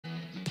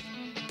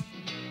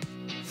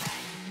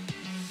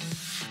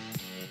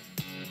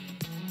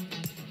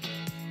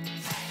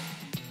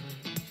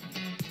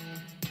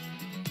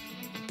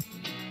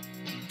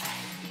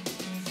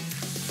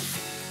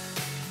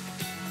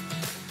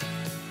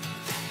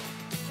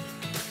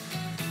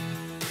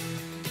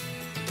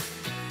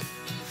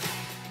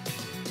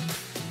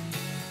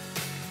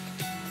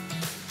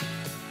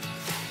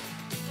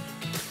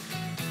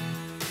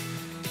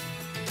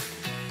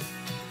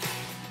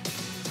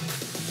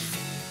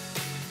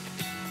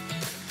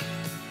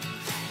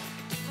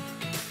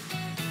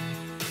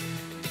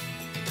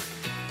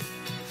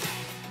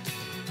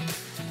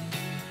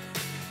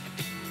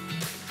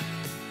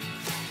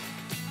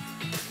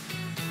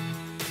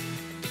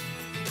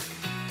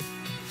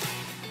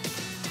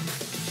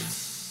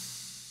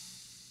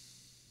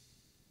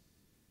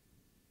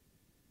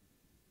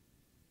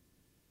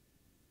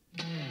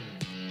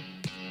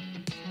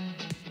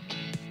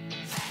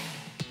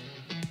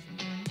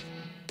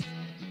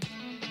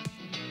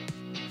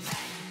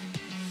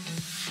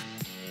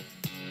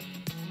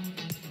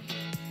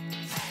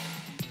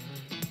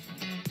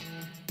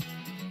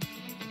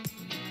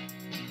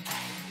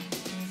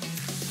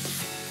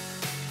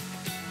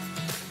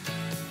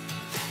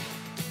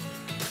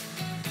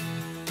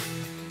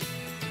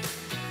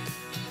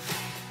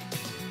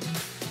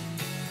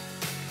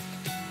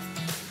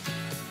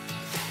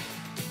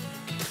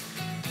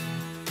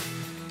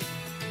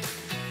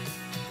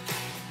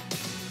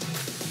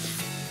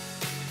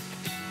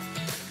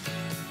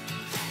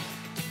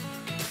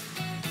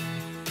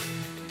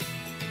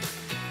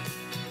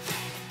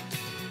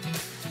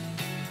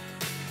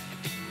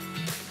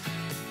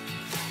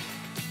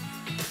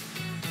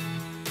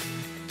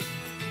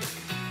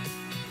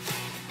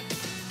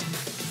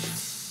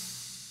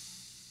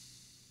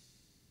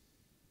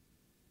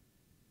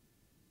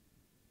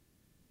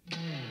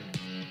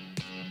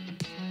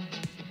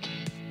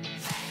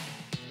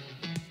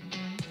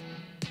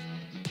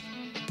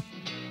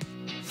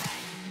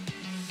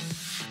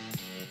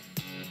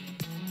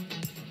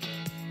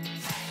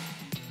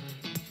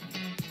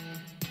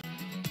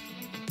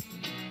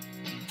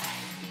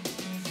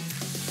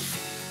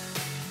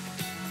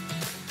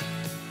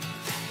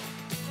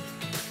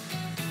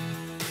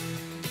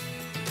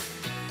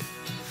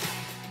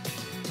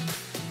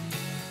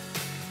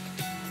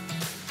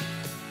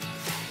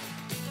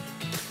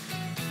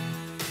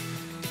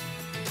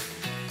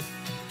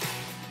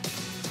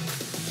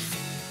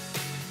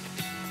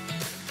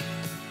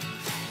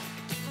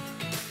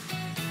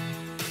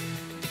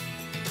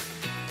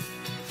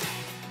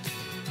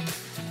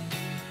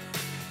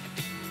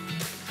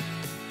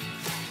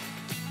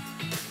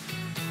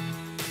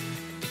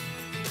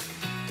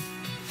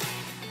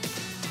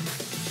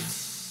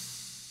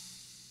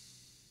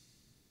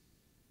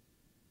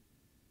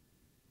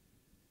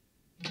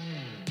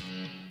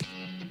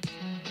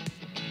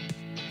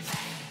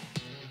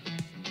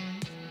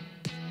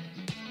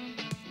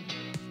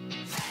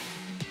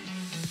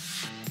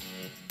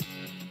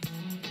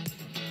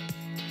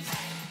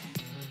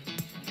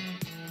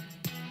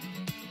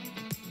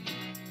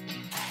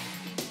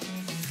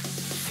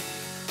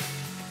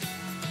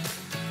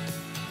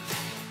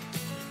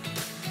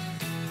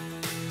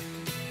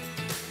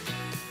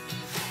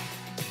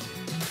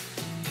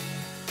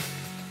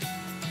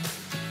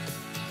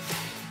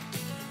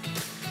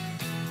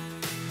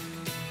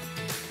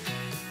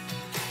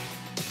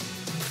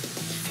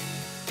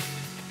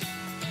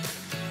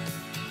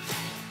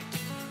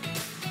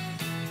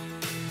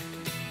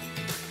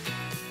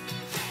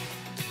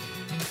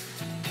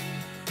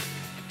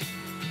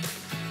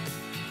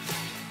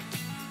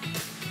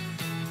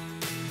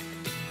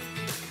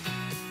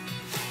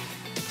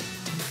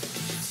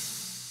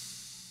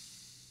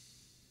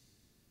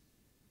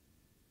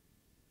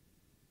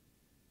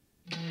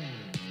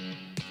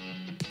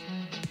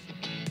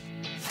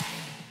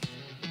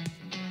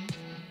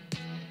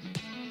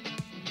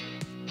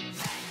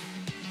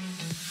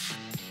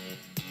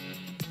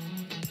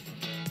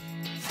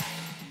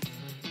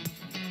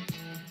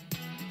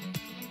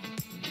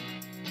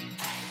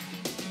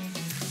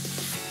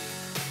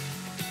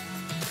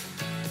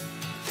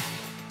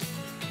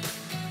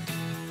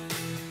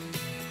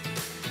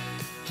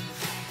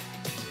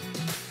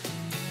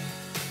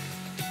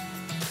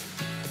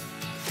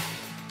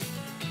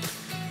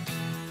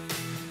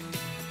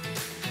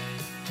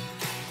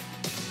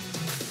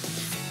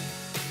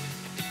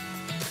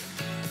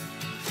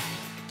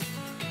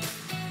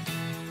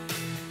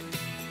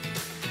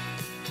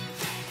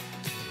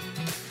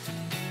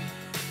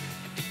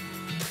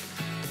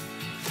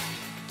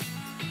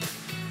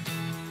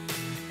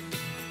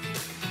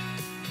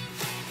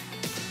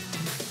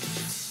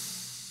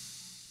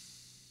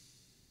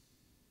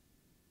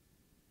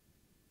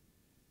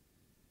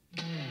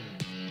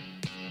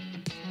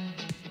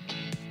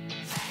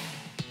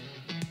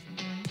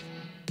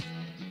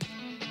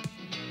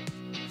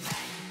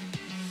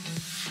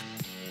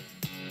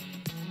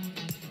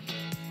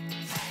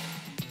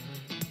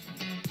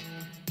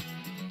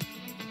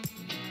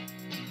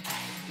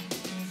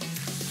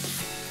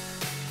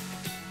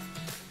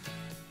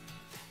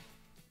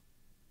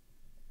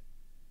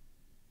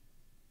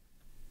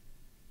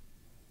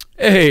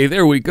Hey,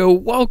 there we go.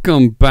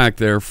 Welcome back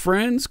there,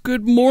 friends.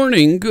 Good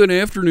morning, good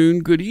afternoon,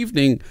 good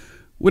evening,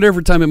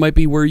 whatever time it might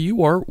be where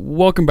you are.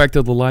 Welcome back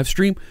to the live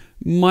stream.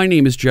 My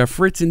name is Jeff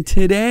Fritz, and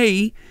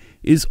today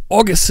is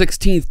August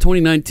 16th,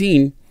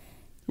 2019.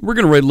 We're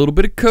going to write a little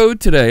bit of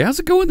code today. How's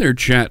it going there,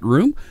 chat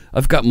room?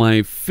 I've got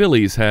my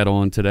Phillies hat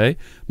on today.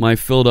 My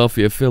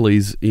Philadelphia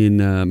Phillies in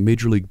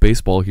Major League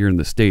Baseball here in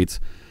the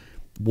States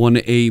won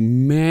a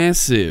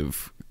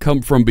massive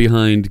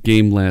come-from-behind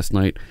game last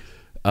night.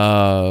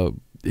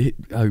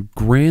 A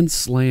grand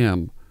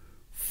slam,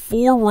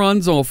 4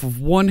 runs off of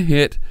 1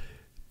 hit,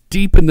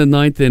 deep in the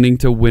 9th inning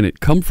to win it.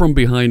 Come from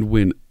behind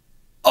win.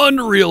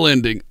 Unreal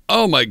ending.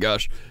 Oh my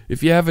gosh.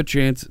 If you have a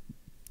chance,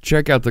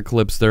 check out the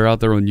clips. They're out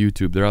there on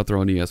YouTube. They're out there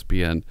on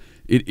ESPN.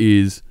 It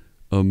is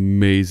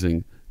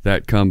amazing,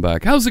 that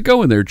comeback. How's it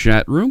going there,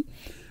 chat room?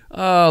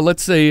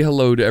 Let's say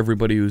hello to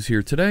everybody who's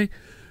here today.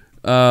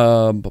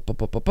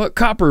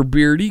 Copper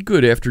Beardy,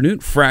 good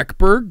afternoon.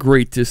 Frackberg,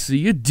 great to see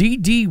you.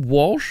 D.D.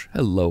 Walsh,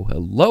 hello,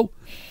 hello.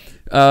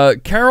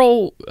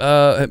 Carol,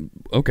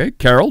 okay,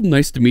 Carol,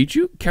 nice to meet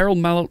you. Carol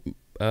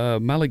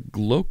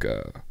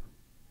Maligloka.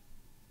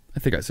 I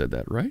think I said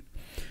that right.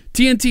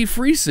 TNT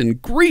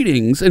Friesen,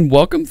 greetings and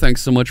welcome.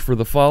 Thanks so much for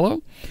the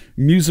follow.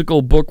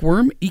 Musical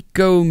Bookworm,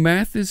 Eco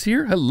Math is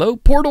here. Hello.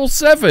 Portal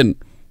 7,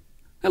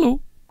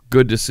 hello,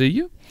 good to see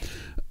you.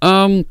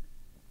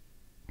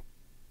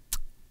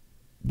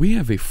 We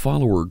have a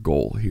follower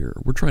goal here.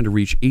 We're trying to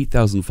reach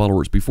 8,000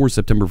 followers before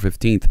September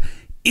 15th.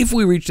 If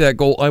we reach that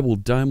goal, I will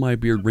dye my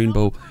beard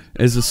rainbow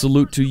as a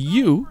salute to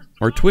you,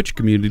 our Twitch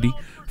community,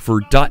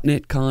 for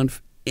 .NET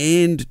Conf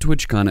and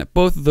TwitchCon. At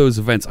both of those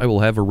events, I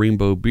will have a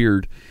rainbow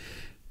beard.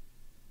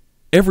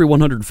 Every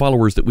 100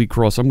 followers that we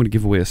cross, I'm going to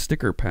give away a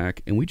sticker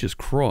pack, and we just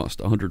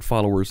crossed 100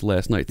 followers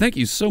last night. Thank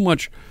you so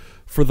much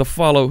for the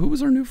follow. Who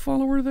was our new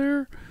follower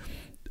there?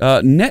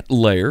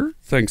 NetLayer,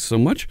 thanks so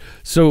much.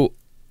 So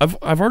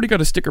I've already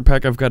got a sticker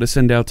pack I've got to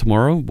send out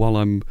tomorrow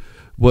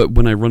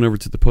when I run over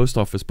to the post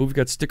office. But we've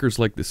got stickers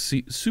like the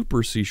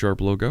Super C#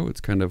 logo. It's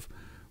kind of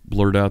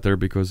blurred out there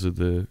because of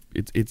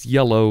it's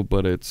yellow,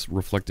 but it's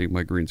reflecting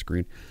my green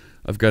screen.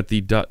 I've got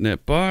the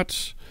 .NET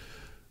bot,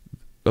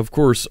 of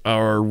course,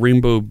 our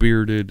rainbow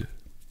bearded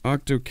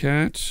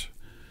Octocat,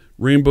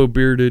 rainbow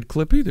bearded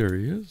Clippy. There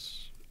he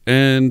is,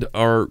 and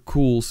our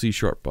cool C#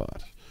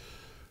 bot.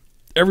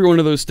 Every one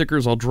of those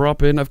stickers I'll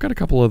drop in. I've got a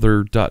couple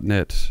other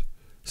 .NET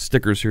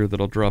stickers here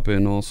that I'll drop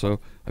in also.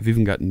 I've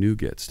even got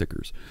NuGet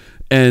stickers.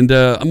 And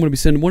I'm going to be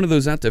sending one of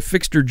those out to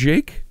Fixter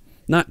Jake.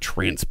 Not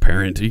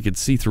transparent. You can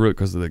see through it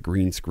because of the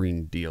green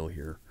screen deal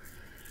here.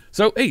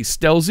 So, hey,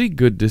 Stelzy,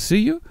 good to see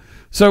you.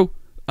 So,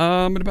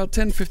 in about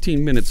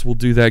 10-15 minutes, we'll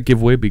do that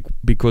giveaway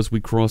because we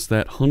crossed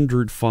that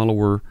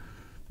 100-follower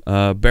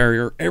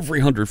barrier. Every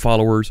 100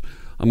 followers,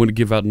 I'm going to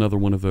give out another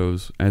one of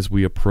those as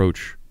we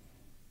approach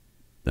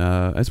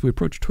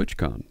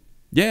TwitchCon.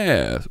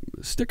 Yeah,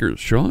 stickers,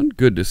 Sean.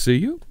 Good to see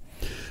you.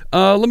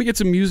 Let me get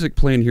some music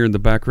playing here in the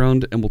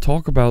background, and we'll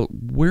talk about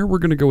where we're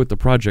going to go with the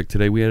project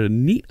today. We had a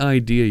neat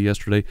idea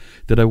yesterday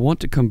that I want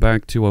to come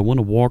back to. I want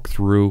to walk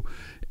through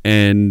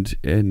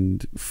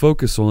and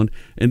focus on,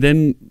 and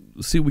then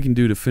see what we can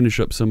do to finish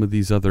up some of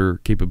these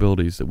other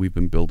capabilities that we've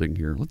been building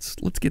here. Let's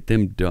get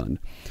them done.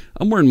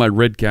 I'm wearing my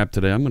red cap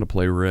today. I'm going to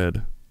play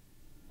red.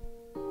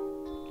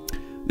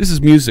 This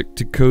is music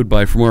to code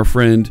by from our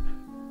friend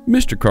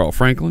Mr. Carl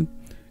Franklin.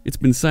 It's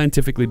been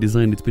scientifically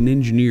designed, it's been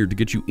engineered to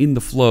get you in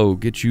the flow,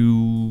 get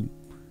you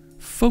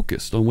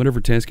focused on whatever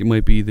task it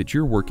might be that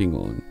you're working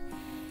on.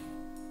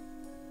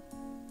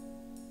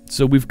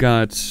 So we've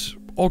got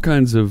all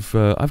kinds of,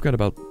 I've got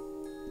about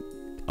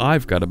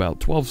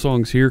 12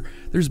 songs here.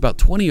 There's about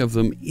 20 of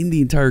them in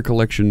the entire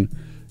collection,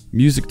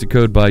 Music to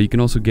Code By. You can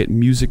also get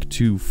Music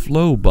to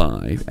Flow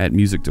By at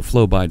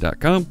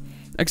musictoflowby.com.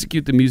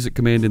 Execute the music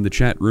command in the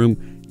chat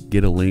room,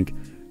 get a link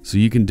so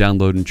you can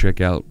download and check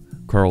out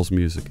Carl's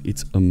music.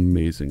 It's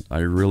amazing. I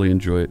really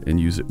enjoy it and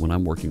use it when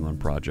I'm working on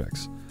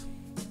projects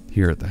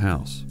here at the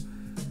house.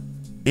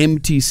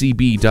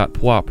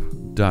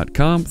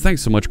 mtcb.pwop.com.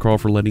 Thanks so much, Carl,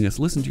 for letting us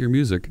listen to your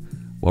music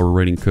while we're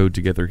writing code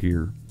together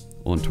here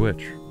on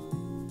Twitch.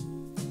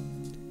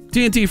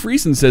 TNT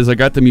Friesen says, I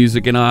got the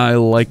music and I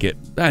like it.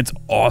 That's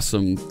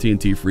awesome,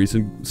 TNT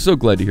Friesen. So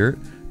glad to hear it.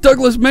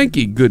 Douglas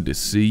Menke, good to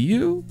see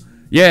you.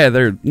 Yeah,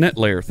 there,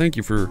 NetLayer. Thank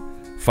you for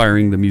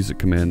firing the music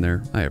command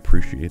there. I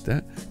appreciate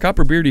that.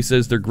 Copper Beardy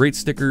says they're great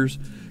stickers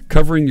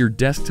covering your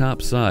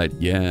desktop side.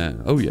 Yeah.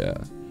 Oh, yeah.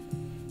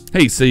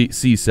 Hey,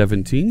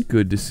 C17,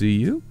 good to see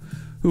you.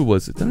 Who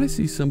was it? Did I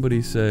see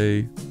somebody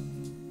say...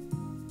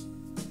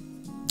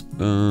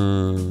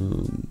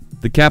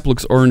 the cap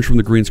looks orange from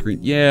the green screen.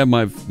 Yeah,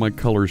 my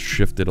colors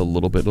shifted a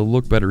little bit. It'll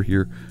look better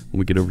here when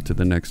we get over to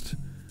the next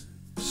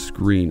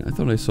screen. I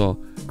thought I saw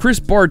Chris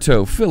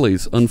Bartow,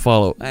 Phillies,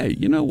 unfollow. Hey,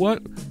 you know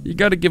what? You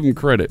got to give them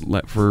credit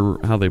for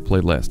how they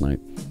played last night.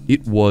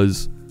 It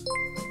was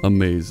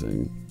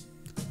amazing.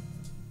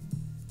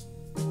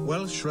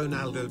 Welsh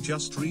Ronaldo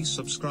just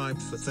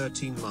resubscribed for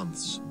 13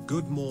 months.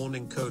 Good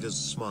morning, coders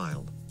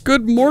smile.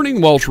 Good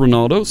morning, Welsh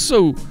Ronaldo.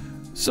 So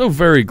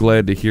very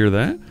glad to hear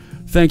that.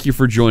 Thank you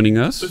for joining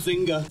us.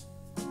 Bazinga.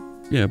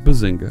 Yeah,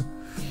 bazinga.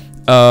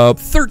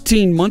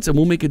 13 months, and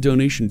we'll make a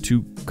donation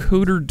to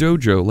Coder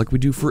Dojo, like we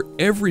do for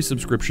every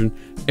subscription,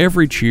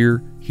 every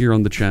cheer here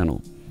on the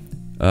channel.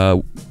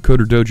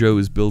 Coder Dojo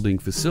is building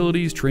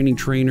facilities, training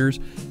trainers,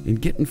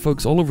 and getting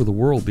folks all over the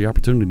world the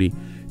opportunity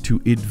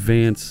to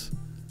advance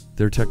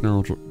their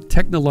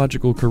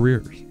technological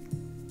careers.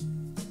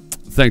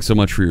 Thanks so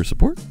much for your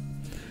support.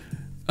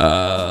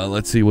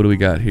 Let's see, what do we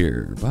got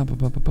here?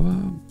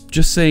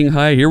 Just saying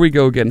hi. Here we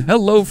go again.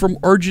 Hello from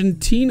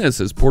Argentina,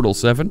 says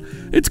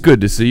Portal7. It's good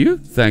to see you.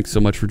 Thanks so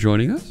much for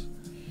joining us.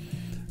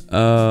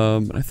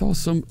 I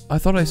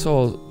thought I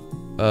saw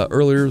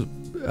earlier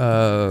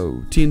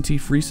TNT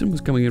Freeson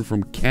was coming in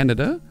from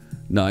Canada.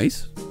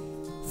 Nice.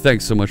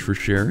 Thanks so much for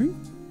sharing.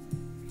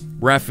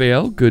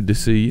 Raphael, good to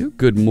see you.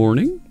 Good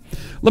morning.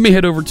 Let me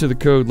head over to the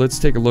code. Let's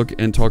take a look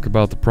and talk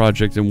about the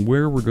project and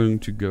where we're going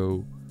to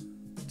go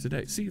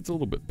today. See, it's a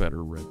little bit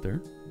better right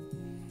there.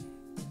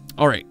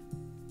 All right.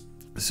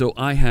 So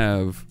I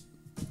have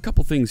a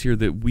couple things here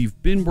that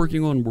we've been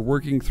working on, we're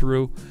working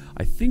through.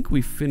 I think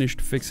we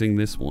finished fixing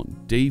this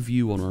one. Day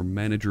view on our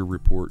manager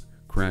report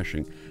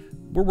crashing.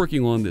 We're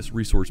working on this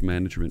resource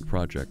management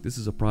project. This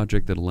is a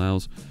project that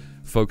allows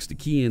folks to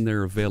key in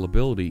their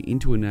availability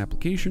into an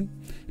application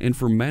and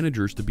for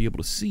managers to be able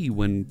to see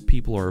when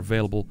people are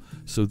available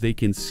so they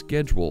can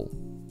schedule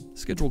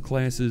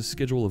classes,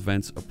 schedule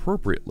events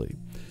appropriately.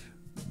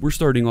 We're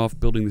starting off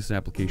building this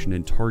application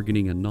and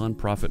targeting a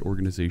nonprofit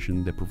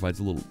organization that provides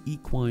a little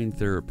equine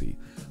therapy,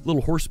 a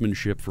little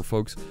horsemanship for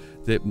folks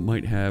that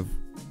might have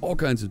all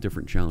kinds of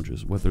different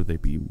challenges, whether they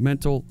be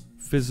mental,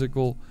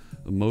 physical,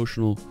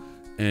 emotional,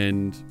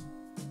 and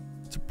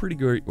it's a pretty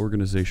great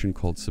organization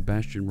called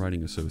Sebastian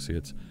Writing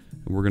Associates,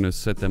 and we're going to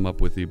set them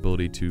up with the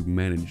ability to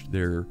manage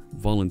their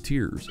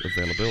volunteers'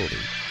 availability.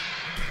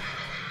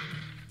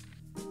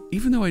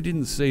 Even though I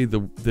didn't say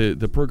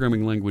the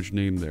programming language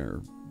name there,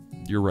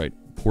 you're right.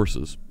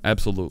 Horses.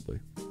 Absolutely.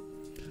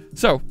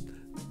 So,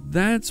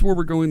 that's where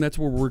we're going. That's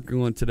what we're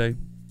working on today.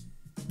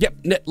 Yep,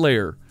 net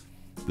layer.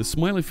 The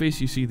smiley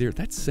face you see there,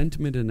 that's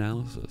sentiment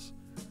analysis.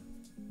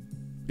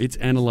 It's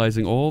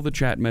analyzing all the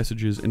chat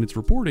messages and it's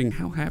reporting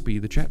how happy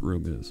the chat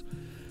room is.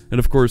 And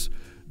of course,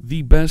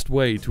 the best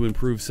way to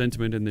improve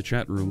sentiment in the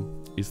chat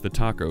room is the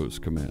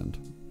tacos command.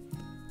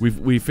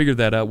 We figured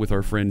that out with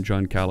our friend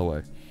John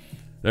Calloway.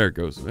 There it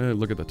goes.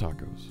 Look at the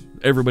tacos.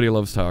 Everybody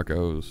loves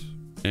tacos.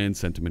 And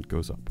sentiment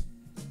goes up.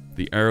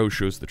 The arrow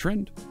shows the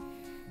trend.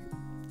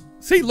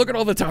 See, look at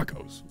all the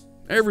tacos.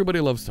 Everybody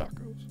loves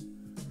tacos.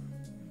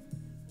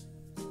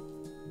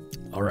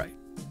 All right.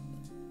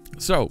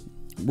 So,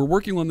 we're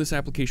working on this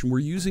application. We're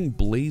using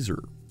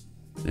Blazor.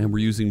 And we're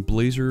using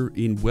Blazor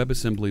in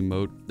WebAssembly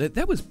mode.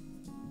 That was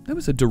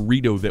a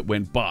Dorito that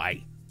went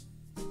by.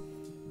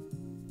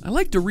 I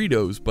like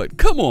Doritos, but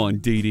come on,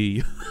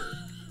 DD.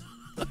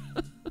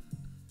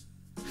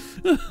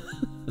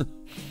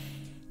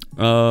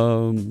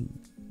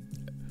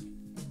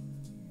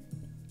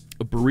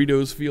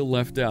 Burritos feel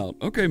left out.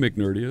 Okay,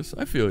 McNerdius,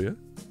 I feel you.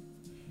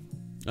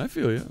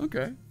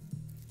 Okay.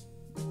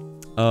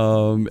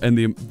 And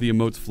the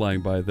emotes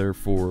flying by there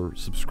for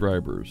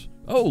subscribers.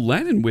 Oh,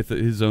 Lannon with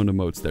his own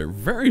emotes there.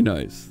 Very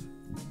nice.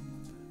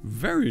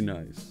 Very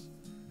nice.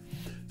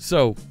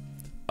 So,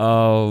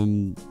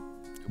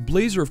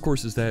 Blazor, of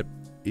course, is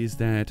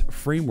that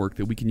framework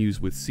that we can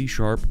use with C#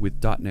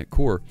 with .NET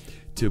Core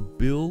to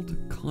build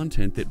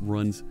content that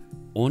runs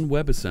on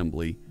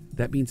WebAssembly.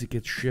 That means it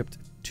gets shipped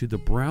to the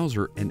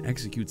browser and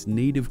executes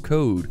native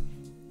code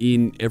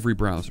in every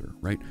browser,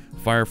 right?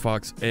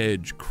 Firefox,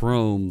 Edge,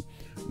 Chrome,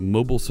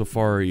 Mobile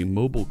Safari,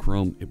 Mobile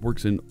Chrome, it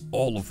works in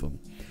all of them.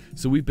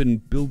 So we've been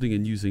building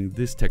and using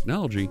this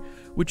technology,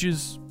 which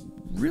is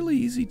really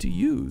easy to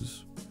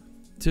use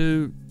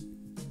to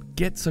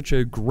get such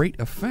a great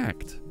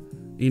effect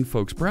in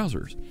folks'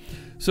 browsers.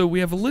 So we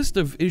have a list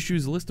of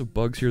issues, a list of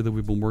bugs here that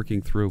we've been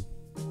working through.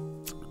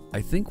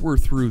 I think we're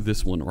through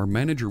this one, our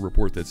manager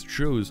report that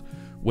shows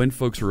when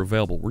folks are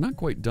available. We're not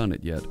quite done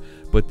it yet,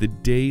 but the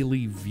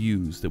daily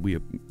views that we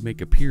make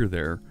appear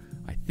there,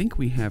 I think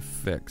we have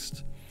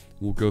fixed.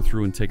 We'll go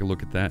through and take a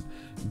look at that.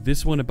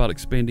 This one about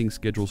expanding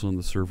schedules on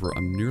the server,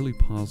 I'm nearly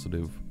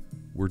positive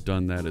we're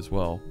done that as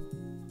well.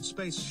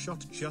 Space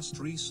Shot just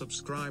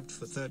resubscribed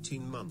for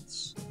 13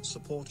 months.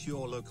 Support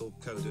your local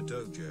Coder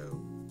Dojo.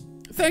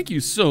 Thank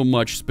you so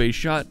much, Space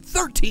Shot.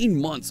 13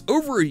 months,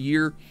 over a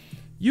year.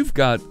 You've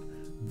got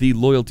the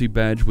loyalty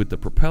badge with the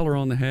propeller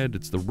on the head.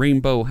 It's the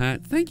rainbow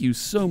hat. Thank you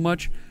so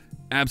much.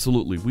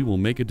 Absolutely, we will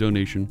make a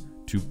donation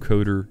to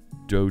Coder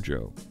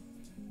Dojo.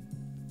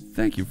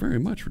 Thank you very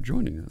much for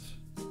joining us.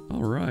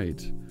 All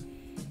right.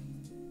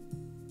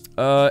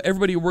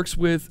 Everybody who works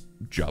with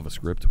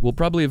JavaScript will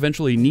probably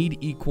eventually need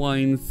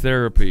equine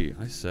therapy.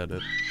 I said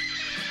it.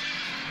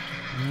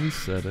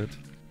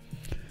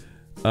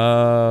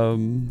 All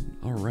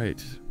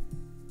right.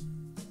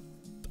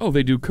 Oh,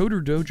 they do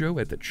Coder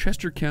Dojo at the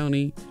Chester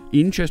County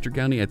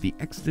at the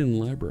Exton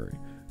Library.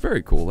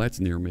 Very cool. That's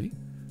near me.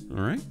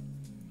 All right.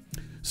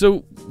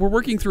 So we're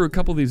working through a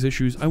couple of these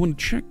issues. I want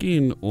to check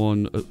in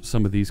on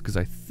some of these because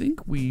I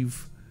think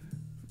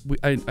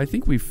I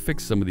think we've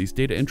fixed some of these.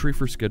 Data entry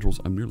for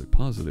schedules, I'm nearly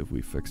positive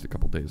we fixed a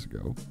couple days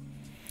ago.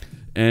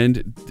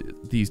 And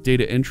these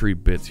data entry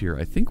bits here,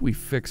 I think we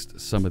fixed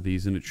some of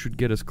these, and it should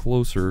get us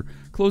closer.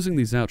 Closing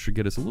these out should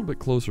get us a little bit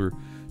closer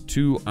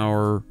to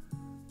our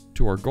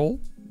goal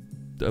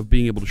of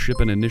being able to ship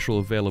an initial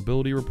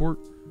availability report.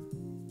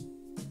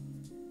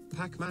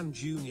 Pac-Man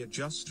Jr.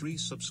 just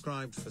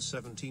resubscribed for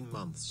 17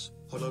 months.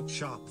 Hello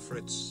Sharp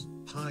Fritz.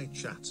 Hi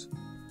chat.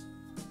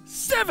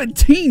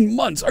 17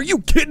 months? Are you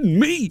kidding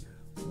me?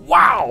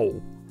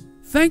 Wow!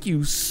 Thank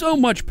you so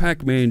much,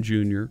 Pac-Man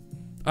Jr.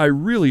 I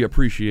really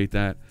appreciate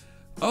that.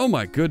 Oh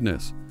my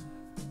goodness.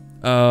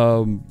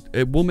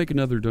 We'll make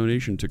another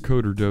donation to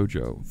Coder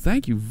Dojo.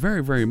 Thank you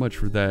very, very much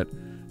for that.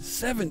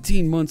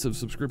 17 months of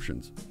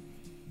subscriptions.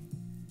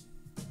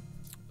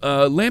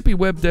 Lampy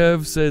Web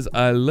Dev says,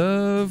 I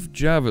love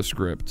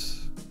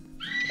JavaScript.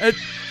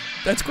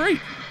 That's great.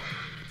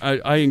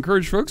 I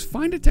encourage folks,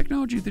 find a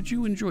technology that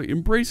you enjoy.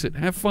 Embrace it.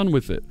 Have fun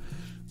with it.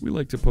 We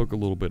like to poke a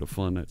little bit of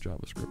fun at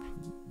JavaScript.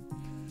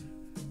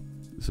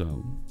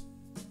 So,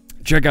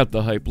 check out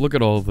the hype. Look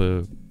at all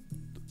the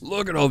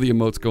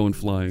emotes going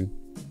flying.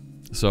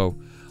 So,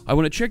 I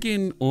want to check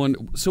in on...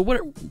 So,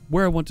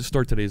 where I want to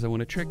start today is I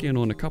want to check in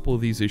on a couple of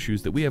these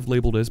issues that we have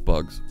labeled as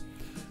bugs.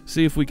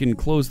 See if we can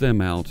close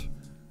them out.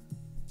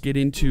 Get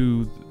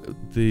into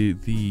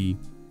the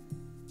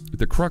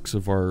crux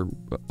of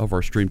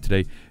our stream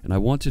today, and I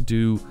want to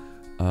do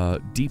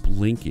deep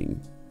linking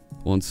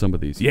on some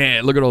of these. Yeah,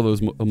 look at all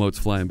those emotes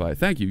flying by.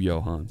 Thank you,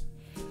 Johan.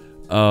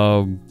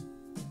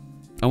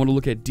 I want to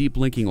look at deep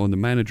linking on the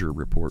manager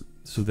report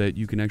so that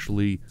you can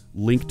actually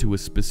link to a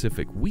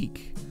specific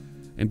week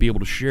and be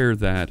able to share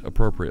that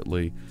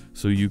appropriately,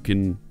 so you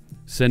can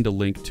send a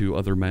link to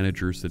other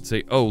managers that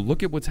say, oh,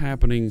 look at what's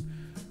happening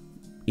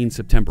in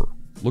September.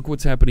 Look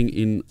what's happening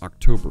in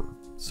October,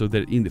 so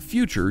that in the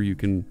future you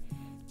can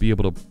be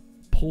able to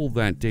pull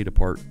that data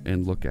apart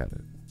and look at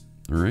it.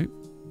 All right?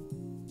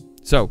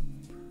 So,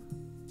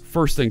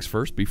 first things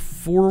first,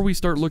 before we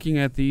start looking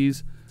at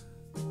these,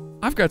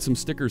 I've got some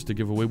stickers to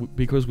give away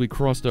because we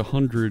crossed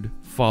 100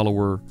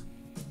 follower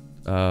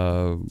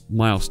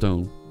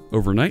milestone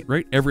overnight,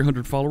 right? Every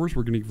 100 followers,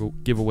 we're going to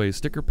give away a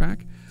sticker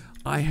pack.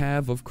 I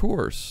have, of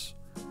course,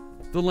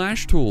 the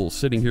Lash tool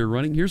sitting here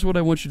running. Here's what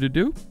I want you to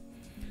do.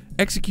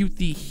 Execute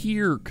the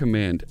here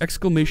command, !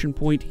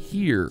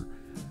 here,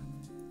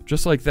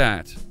 just like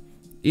that,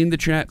 in the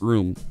chat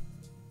room.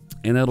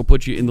 And that'll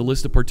put you in the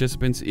list of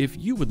participants if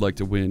you would like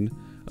to win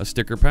a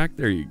sticker pack.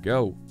 There you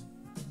go.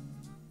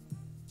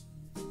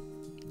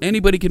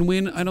 Anybody can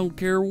win. I don't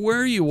care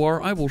where you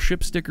are. I will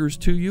ship stickers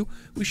to you.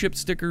 We shipped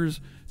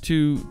stickers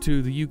to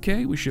the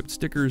UK. We shipped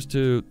stickers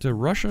to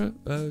Russia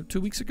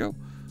 2 weeks ago.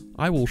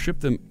 I will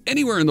ship them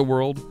anywhere in the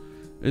world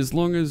as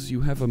long as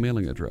you have a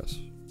mailing address.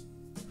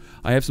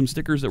 I have some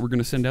stickers that we're going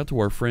to send out to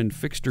our friend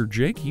Fixter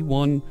Jake. He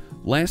won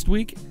last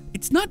week.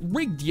 It's not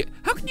rigged yet.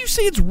 How can you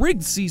say it's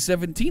rigged,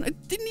 C17? I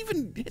didn't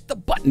even hit the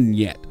button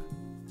yet.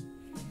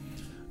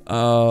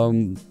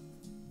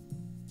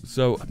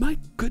 So, my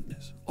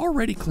goodness,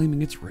 already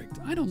claiming it's rigged.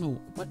 I don't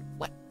know. What?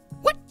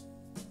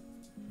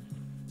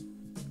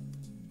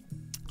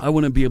 I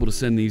want to be able to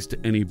send these to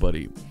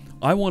anybody.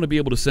 I want to be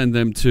able to send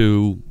them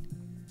to...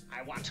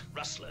 I want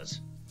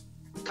rustlers,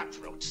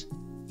 cutthroats,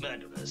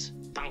 murderers,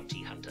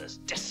 bounty hunters,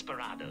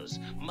 desperados,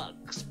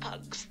 mugs,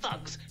 pugs,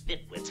 thugs,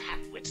 nitwits,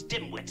 halfwits,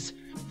 dimwits,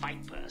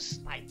 vipers,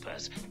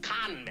 snipers,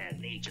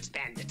 conmen, agents,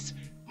 bandits,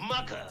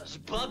 muggers,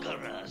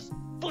 buggerers,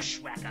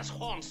 bushwhackers,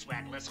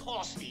 hornswagglers,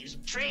 horse thieves,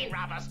 train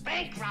robbers,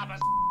 bank robbers,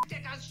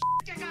 stickers,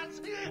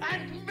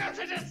 and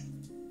Methodists.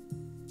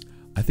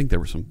 I think there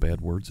were some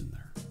bad words in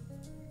there.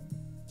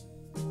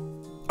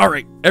 All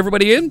right,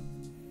 everybody in?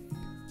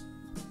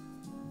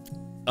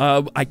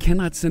 I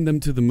cannot send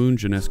them to the moon,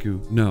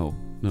 Janescu. No.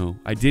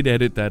 I did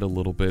edit that a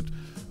little bit.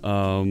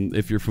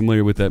 If you're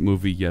familiar with that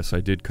movie, yes,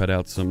 I did cut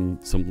out some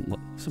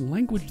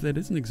language that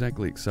isn't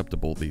exactly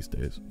acceptable these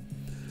days.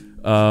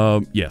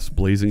 Yes,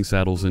 blazing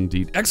saddles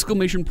indeed. !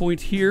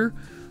 Here.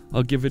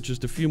 I'll give it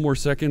just a few more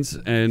seconds,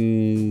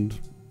 and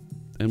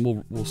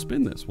we'll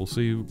spin this. We'll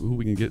see who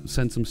we can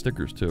send some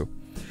stickers to.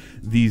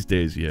 These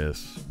days,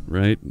 yes,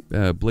 right?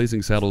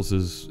 Blazing Saddles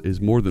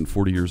is more than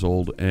 40 years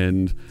old,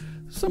 and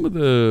some of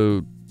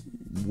the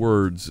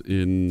words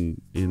in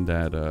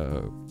that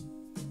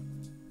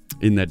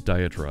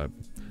diatribe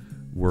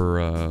were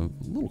a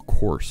little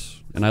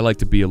coarse, and I like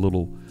to be a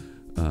little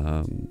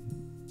I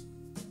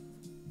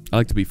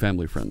like to be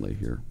family friendly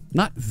here.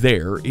 Not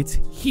there, it's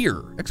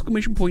here! !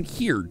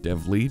 Here,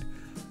 dev lead.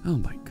 Oh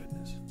my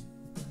goodness.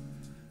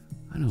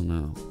 I don't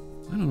know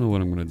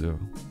what I'm gonna do.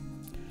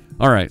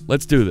 Alright,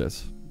 let's do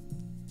this.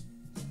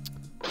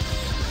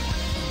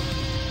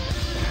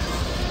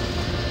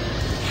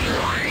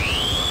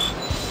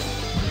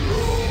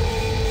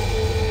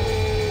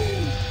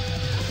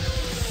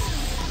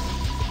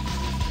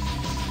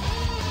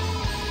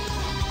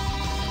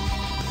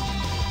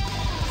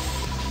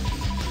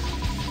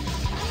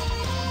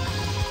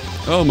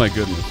 Oh my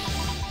goodness.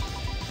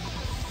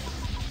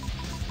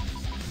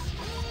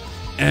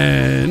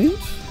 And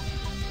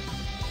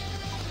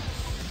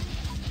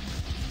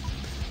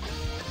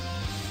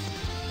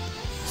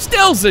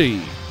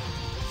Stelzy!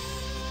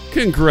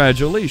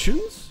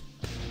 Congratulations.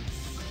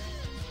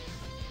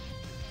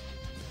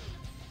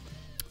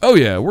 Oh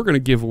yeah, we're going to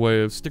give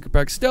away a sticker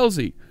pack.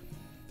 Stelzy.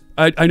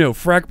 I know,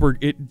 Frackberg,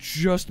 it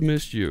just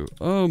missed you.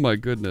 Oh my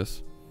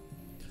goodness.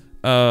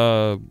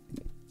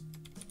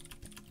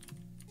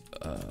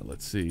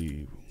 Let's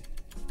see.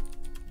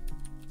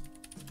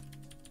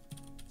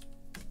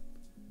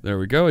 There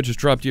we go. I just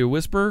dropped you a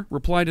whisper.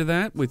 Reply to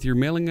that with your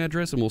mailing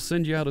address, and we'll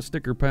send you out a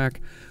sticker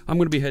pack. I'm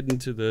going to be heading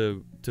to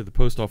the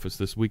post office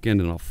this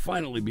weekend, and I'll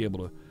finally be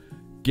able to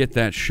get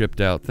that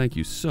shipped out. Thank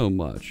you so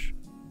much.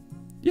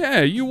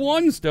 Yeah, you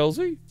won,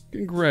 Stelzy.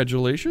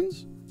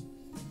 Congratulations.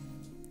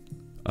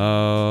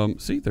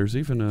 See, there's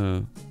even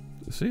a...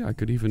 See, I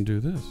could even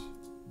do this,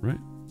 right?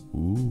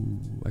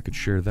 Ooh, I could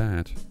share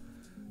that.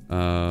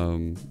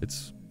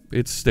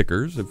 It's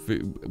stickers.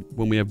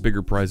 When we have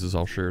bigger prizes,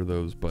 I'll share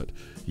those, but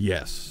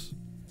yes.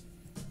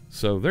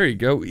 So there you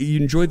go. You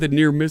enjoy the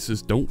near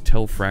misses. Don't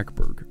tell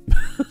Frackberg.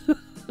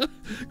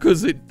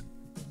 Because it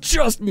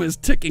just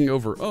missed ticking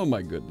over. Oh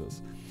my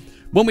goodness.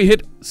 When we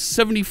hit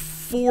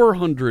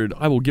 7,400,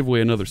 I will give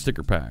away another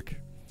sticker pack.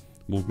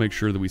 We'll make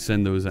sure that we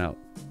send those out.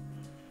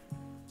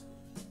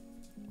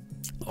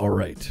 All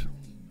right.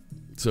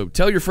 So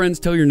tell your friends,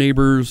 tell your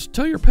neighbors,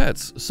 tell your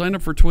pets. Sign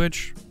up for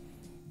Twitch.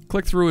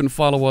 Click through and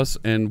follow us,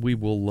 and we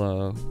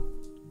will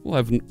we'll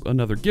have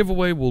another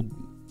giveaway. We'll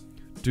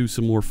do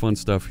some more fun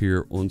stuff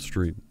here on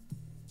stream.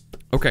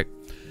 Okay,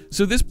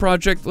 so this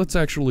project, let's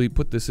actually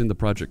put this in the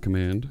project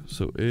command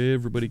so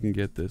everybody can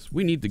get this.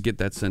 We need to get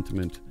that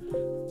sentiment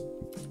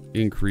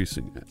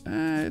increasing.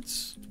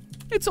 It's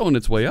on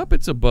its way up.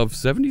 It's above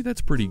 70. That's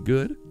pretty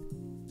good.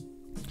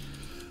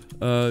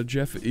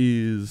 Jeff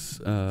is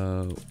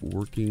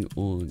working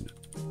on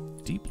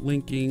deep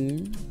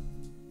linking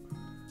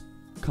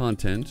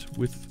content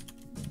with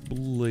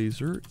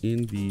Blazor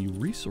in the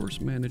resource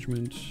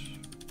management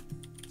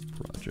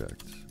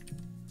project.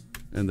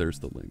 And there's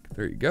the link.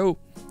 There you go.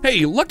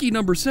 Hey, lucky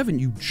number 7,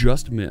 you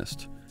just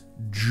missed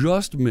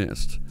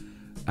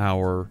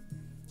our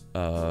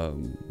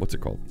what's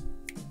it called?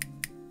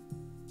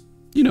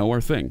 You know,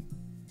 our thing.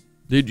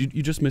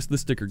 You just missed the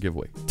sticker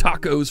giveaway.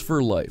 Tacos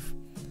for life.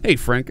 Hey,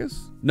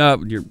 Frankus.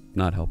 No, you're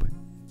not helping.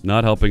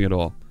 Not helping at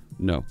all.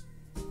 No.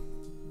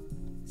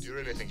 Do you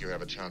really think you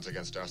have a chance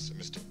against us,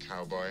 Mr.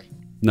 Cowboy?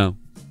 No,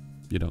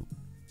 you don't.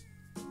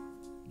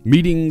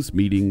 Meetings,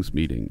 meetings,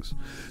 meetings.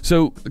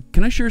 So,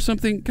 can I share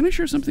something? Can I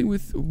share something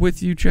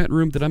with you, chat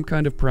room, that I'm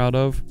kind of proud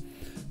of?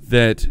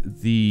 That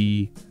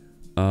the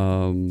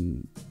our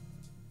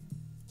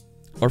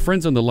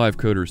friends on the Live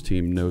Coders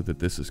team know that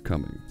this is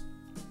coming.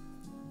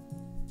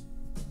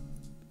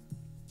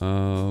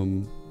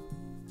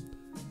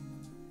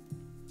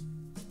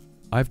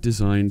 I've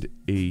designed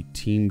a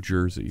team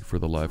jersey for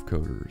the Live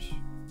Coders.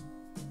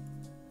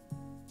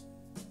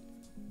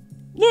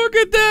 Look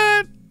at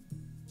that!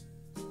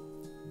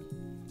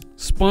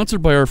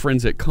 Sponsored by our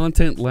friends at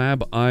Content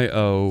Lab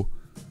IO.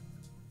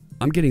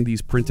 I'm getting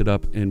these printed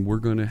up, and we're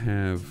going to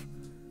have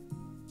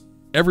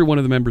every one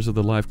of the members of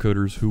the Live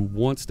Coders who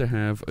wants to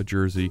have a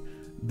jersey.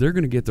 They're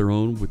going to get their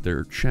own with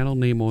their channel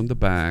name on the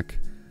back.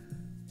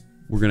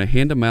 We're going to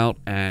hand them out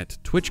at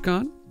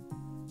TwitchCon.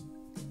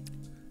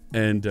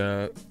 And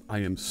I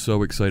am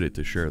so excited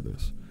to share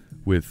this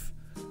with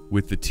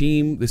the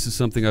team. This is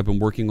something I've been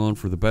working on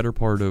for the better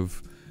part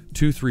of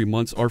 2-3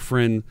 months. Our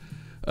friend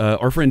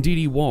Dee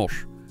Dee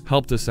Walsh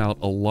helped us out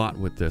a lot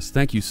with this.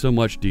 Thank you so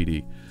much, Dee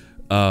Dee,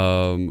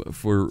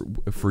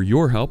 for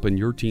your help and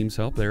your team's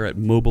help there at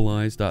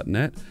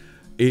mobilize.net.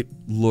 It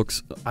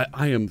looks...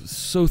 I am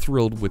so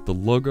thrilled with the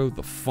logo,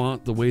 the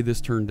font, the way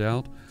this turned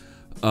out.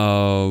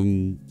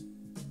 No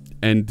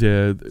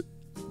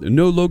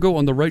logo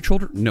on the right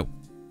shoulder? No.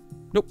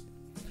 Nope.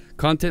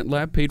 Content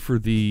Lab paid for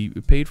the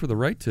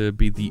right to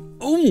be the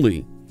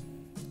only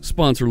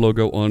sponsor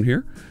logo on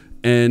here,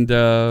 and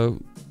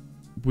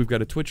we've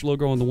got a Twitch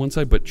logo on the one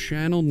side, but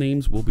channel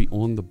names will be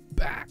on the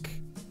back.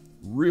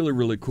 Really,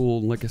 really cool.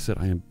 And like I said,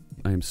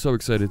 I am so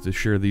excited to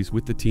share these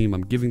with the team.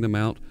 I'm giving them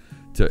out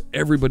to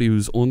everybody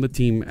who's on the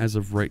team as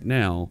of right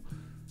now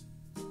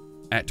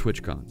at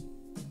TwitchCon.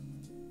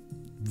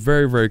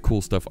 Very, very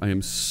cool stuff. I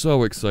am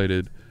so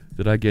excited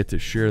that I get to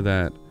share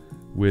that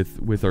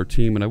with our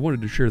team, and I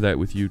wanted to share that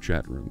with you,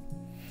 chat room.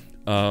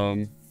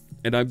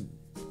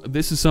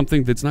 This is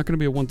something that's not going to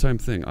be a one-time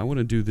thing. I want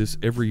to do this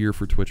every year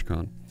for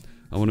TwitchCon.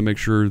 I want to make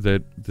sure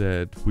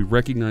that we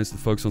recognize the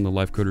folks on the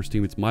Live Coders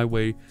team. It's my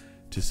way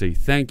to say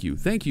thank you.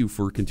 Thank you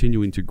for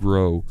continuing to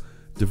grow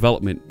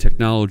development,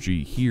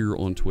 technology here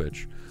on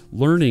Twitch.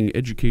 Learning,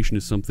 education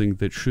is something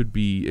that should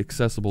be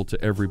accessible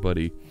to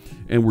everybody,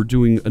 and we're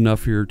doing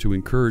enough here to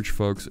encourage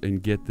folks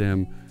and get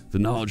them the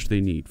knowledge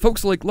they need.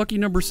 Folks like lucky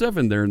number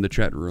 7 there in the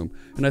chat room.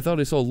 And I thought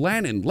I saw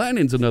Lannon.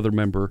 Lannon's another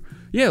member.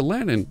 Yeah,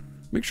 Lannon.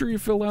 make sure you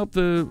fill out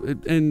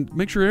and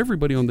make sure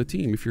everybody on the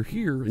team, if you're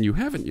here and you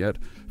haven't yet,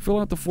 fill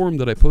out the form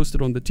that I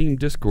posted on the team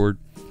Discord,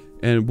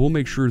 and we'll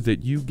make sure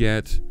that you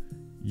get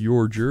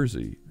your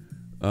jersey.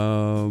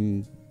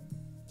 I'm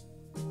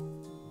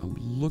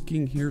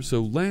looking here.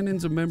 So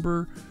Lannon's a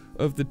member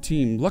of the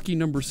team. Lucky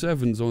number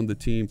 7's on the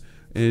team,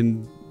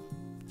 and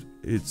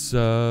it's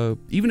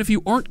even if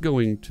you aren't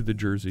going to the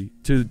jersey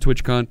to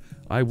TwitchCon,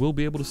 I will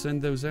be able to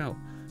send those out.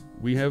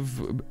 We have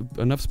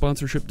enough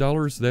sponsorship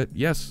dollars that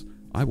yes,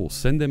 I will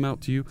send them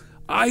out to you.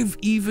 I've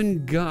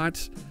even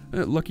got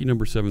Lucky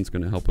number 7's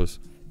going to help us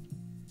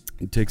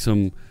take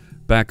some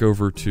back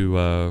over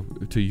to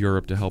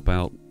Europe to help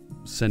out,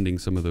 sending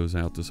some of those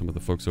out to some of the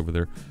folks over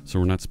there, so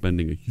we're not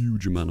spending a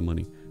huge amount of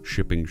money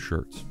shipping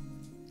shirts.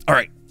 All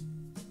right,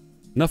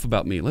 enough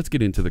about me. Let's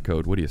get into the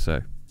code. What do you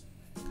say?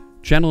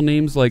 Channel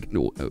names like...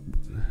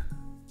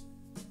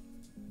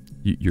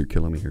 you're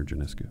killing me here,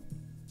 Janescu.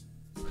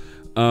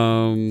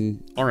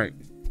 All right,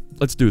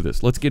 let's do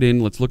this. Let's get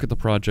in. Let's look at the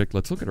project.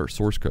 Let's look at our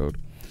source code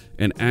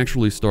and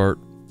actually start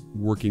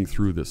working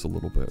through this a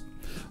little bit.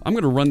 I'm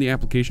going to run the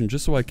application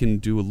just so I can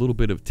do a little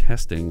bit of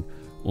testing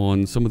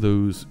on some of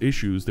those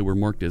issues that were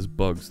marked as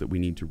bugs that we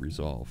need to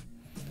resolve.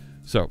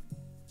 So,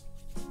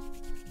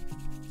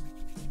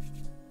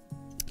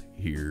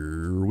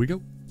 here we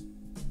go.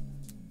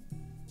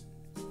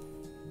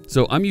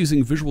 So I'm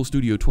using Visual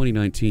Studio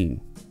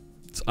 2019.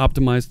 It's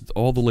optimized.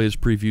 All the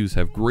latest previews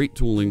have great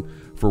tooling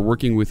for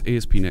working with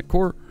ASP.NET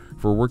Core,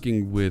 for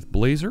working with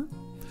Blazor.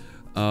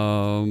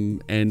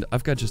 And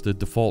I've got just a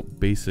default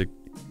basic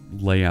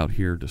layout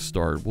here to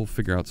start. We'll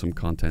figure out some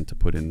content to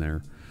put in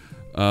there.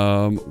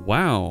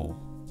 Wow.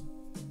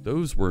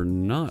 Those were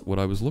not what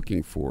I was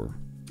looking for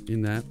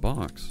in that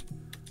box.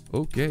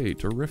 Okay,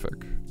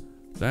 terrific.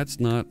 That's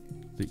not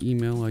the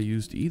email I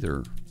used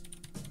either.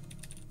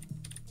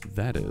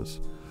 That is.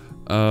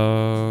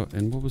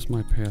 And what was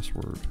my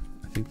password?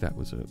 I think that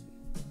was it.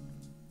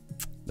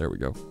 There we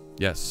go.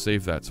 Yes,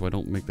 save that so I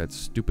don't make that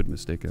stupid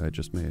mistake I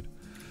just made.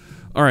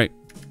 All right.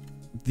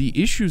 The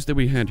issues that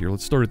we had here,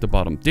 let's start at the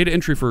bottom. Data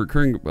entry for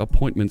recurring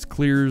appointments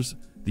clears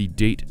the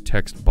date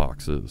text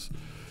boxes.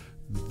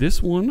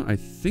 This one, I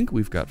think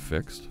we've got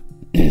fixed.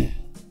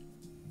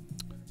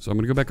 So I'm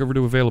going to go back over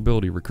to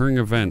availability, recurring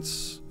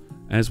events.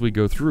 As we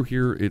go through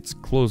here, it's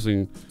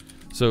closing.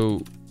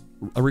 So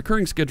a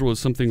recurring schedule is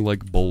something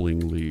like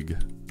Bowling League,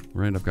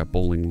 right? I've got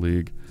Bowling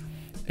League.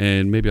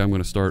 And maybe I'm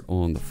going to start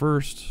on the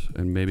 1st,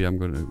 and maybe I'm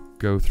going to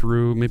go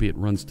through. Maybe it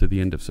runs to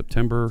the end of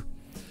September.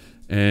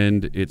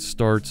 And it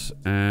starts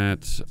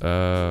at,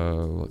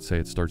 let's say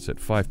it starts at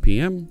 5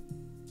 p.m.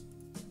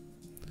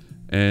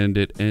 And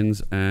it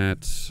ends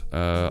at,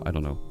 I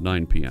don't know,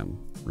 9 p.m.,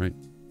 right?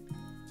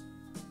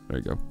 There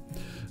you go.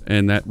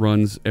 And that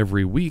runs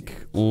every week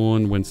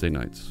on Wednesday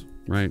nights,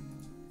 right?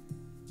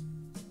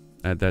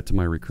 Add that to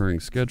my recurring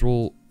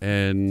schedule,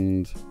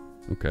 and,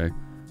 okay.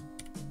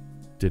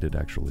 Did it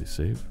actually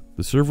save?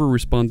 The server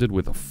responded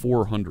with a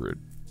 400.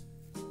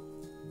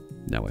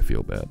 Now I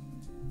feel bad.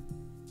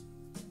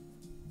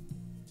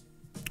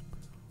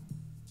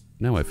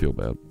 Now I feel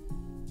bad.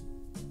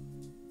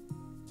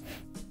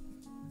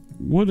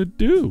 What'd it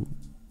do?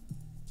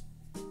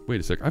 Wait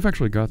a sec. I've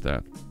actually got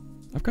that.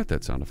 I've got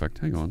that sound effect.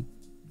 Hang on.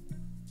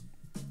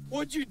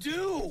 What'd you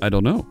do? I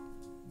don't know.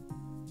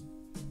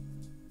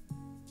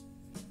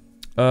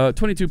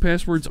 22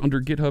 passwords under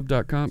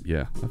github.com.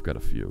 Yeah, I've got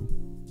a few.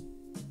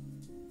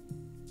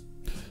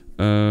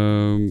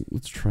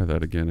 Let's try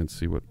that again and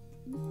see what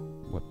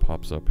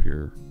pops up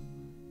here.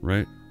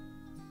 Right?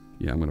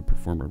 Yeah, I'm going to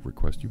perform a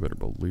request. You better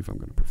believe I'm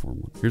going to perform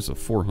one. Here's a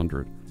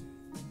 400.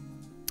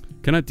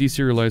 Cannot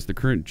deserialize the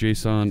current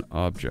JSON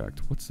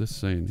object. What's this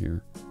saying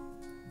here?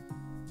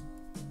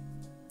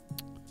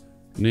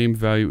 Name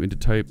value into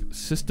type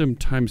system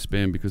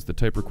timespan because the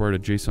type required a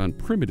JSON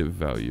primitive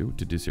value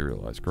to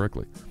deserialize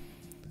correctly.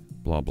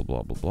 Blah, blah,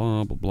 blah, blah,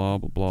 blah, blah,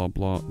 blah, blah,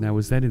 blah. Now,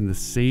 is that in the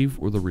save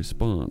or the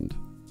respond?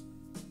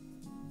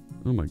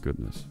 Oh my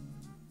goodness.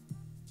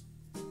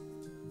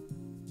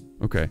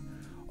 Okay.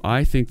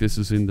 I think this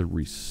is in the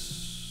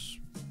response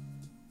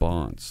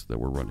that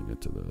we're running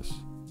into this.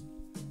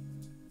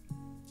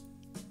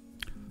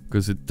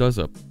 Because it does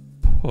a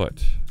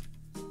put.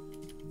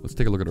 Let's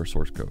take a look at our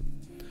source code.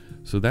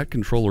 So that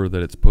controller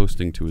that it's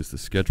posting to is the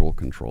schedule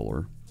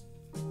controller.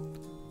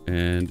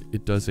 And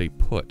it does a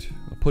put.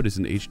 A put is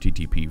an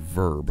HTTP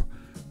verb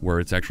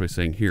where it's actually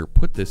saying, here,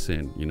 put this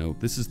in. You know,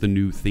 this is the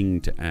new thing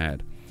to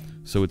add.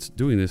 So it's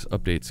doing this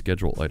update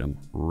schedule item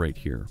right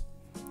here.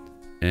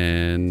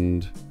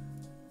 And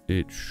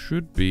it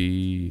should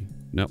be...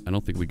 No, I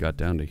don't think we got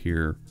down to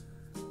here.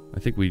 I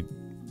think we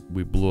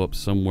blew up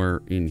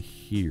somewhere in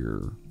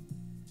here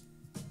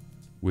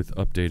with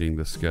updating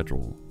the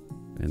schedule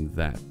and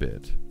that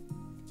bit.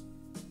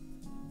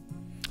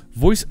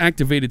 Voice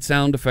activated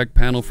sound effect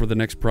panel for the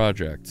next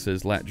project,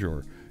 says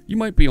Latjor. You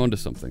might be onto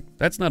something.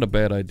 That's not a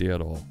bad idea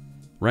at all,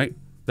 right?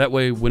 That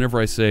way, whenever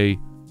I say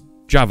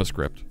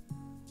JavaScript,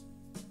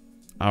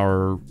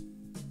 our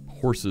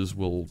horses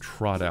will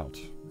trot out.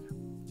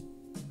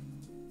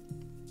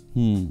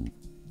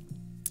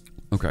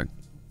 Okay.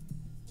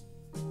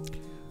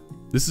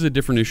 This is a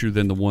different issue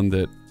than the one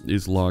that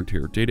is logged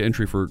here. Data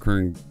entry for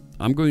recurring.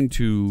 I'm going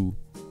to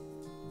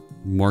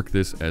mark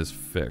this as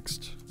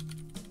fixed.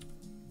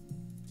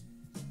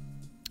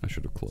 I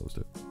should have closed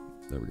it.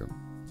 There we go.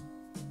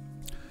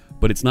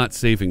 But it's not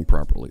saving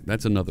properly.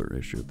 That's another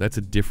issue. That's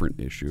a different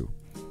issue.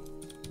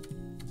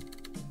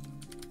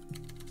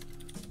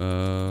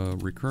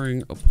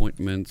 Recurring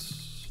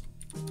appointments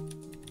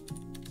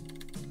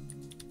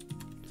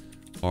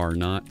are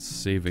not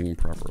saving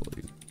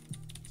properly.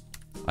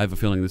 I have a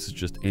feeling this is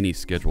just any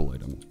schedule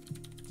item.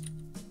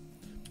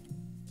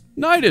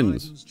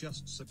 Nidens!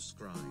 Just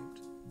subscribed.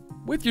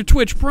 With your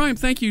Twitch Prime,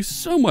 thank you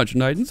so much,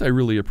 Nidens. I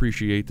really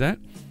appreciate that.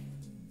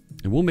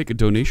 And we'll make a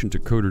donation to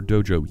Coder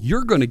Dojo.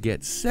 You're going to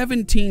get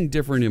 17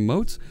 different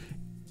emotes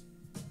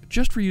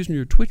just for using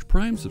your Twitch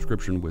Prime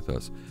subscription with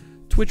us.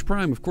 Twitch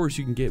Prime, of course,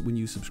 you can get when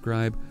you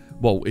subscribe.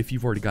 Well, if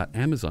you've already got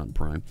Amazon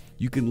Prime,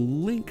 you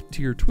can link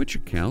to your Twitch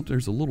account.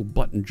 There's a little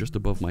button just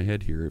above my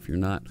head here if you're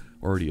not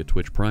already a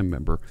Twitch Prime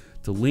member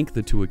to link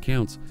the two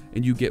accounts,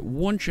 and you get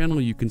one channel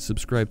you can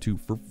subscribe to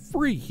for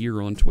free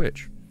here on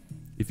Twitch.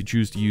 If you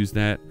choose to use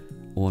that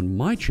on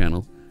my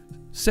channel,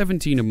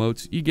 17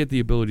 emotes, you get the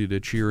ability to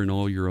cheer, and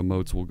all your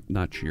emotes will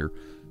not cheer.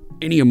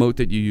 Any emote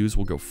that you use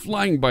will go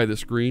flying by the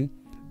screen.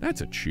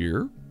 That's a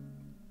cheer.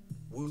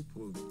 Whoop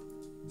whoop.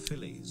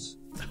 Phillies.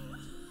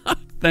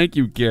 Thank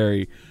you,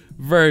 Gary,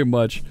 very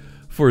much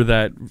for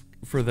that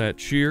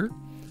cheer.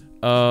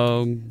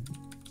 I'll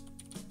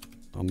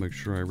make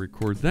sure I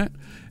record that.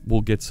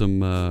 We'll get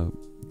some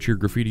cheer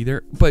graffiti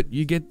there. But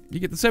you get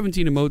the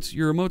 17 emotes.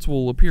 Your emotes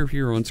will appear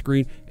here on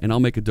screen, and I'll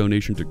make a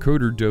donation to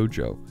Coder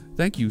Dojo.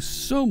 Thank you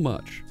so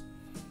much.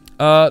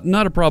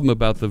 Not a problem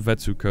about the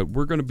Vetsu code.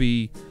 We're going to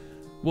be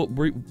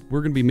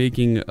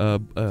making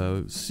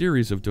a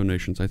series of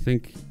donations. I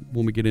think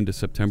when we get into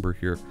September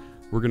here,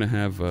 we're going to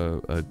have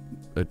a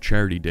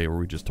charity day where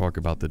we just talk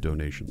about the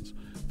donations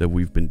that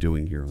we've been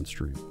doing here on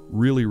stream.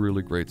 Really,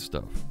 really great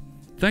stuff.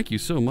 Thank you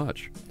so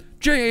much.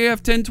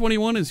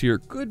 JAF1021 is here.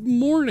 Good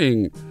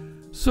morning.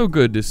 So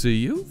good to see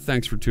you.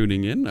 Thanks for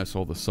tuning in. I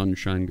saw the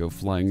sunshine go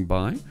flying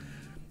by.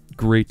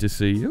 Great to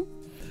see you.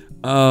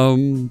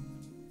 And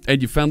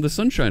you found the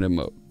sunshine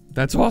emote.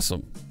 That's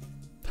awesome.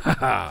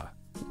 Haha.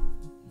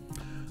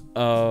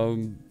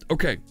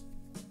 Okay.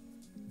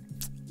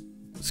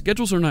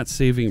 Schedules are not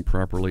saving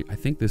properly. I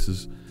think this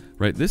is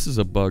right. This is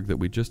a bug that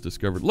we just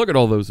discovered. Look at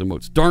all those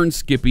emotes. Darn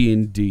Skippy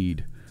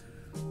indeed.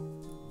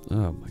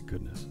 Oh my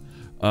goodness.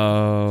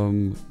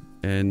 I'm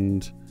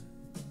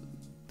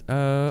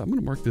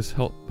gonna mark this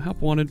help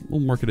wanted. We'll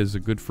mark it as a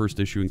good first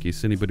issue in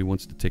case anybody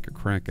wants to take a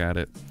crack at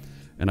it.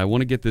 And I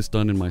want to get this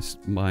done in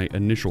my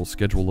initial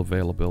schedule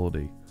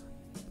availability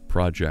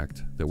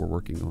project that we're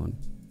working on.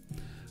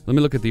 Let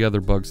me look at the other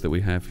bugs that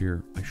we have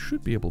here. I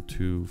should be able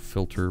to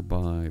filter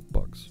by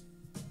bugs.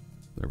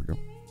 There we go.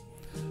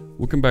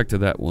 We'll come back to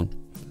that one.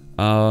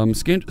 Oh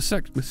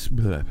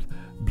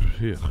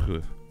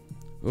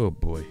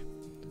boy.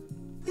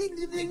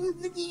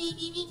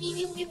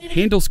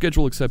 Handle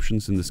schedule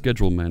exceptions in the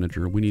schedule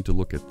manager. We need to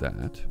look at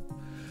that.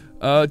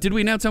 Did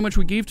we announce how much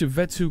we gave to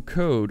Vetsu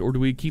Code, or do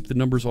we keep the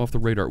numbers off the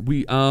radar?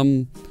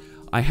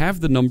 I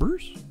have the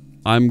numbers.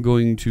 I'm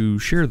going to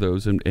share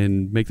those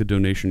and make the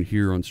donation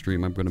here on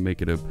stream. I'm going to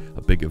make it a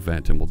big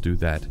event, and we'll do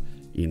that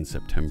in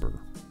September.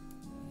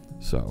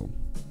 So,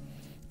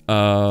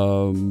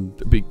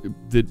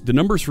 the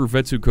numbers for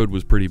Vetsu Code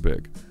was pretty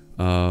big.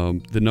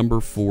 The number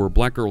for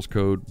Black Girls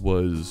Code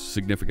was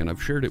significant.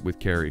 I've shared it with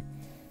Carrie.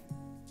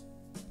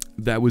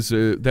 That was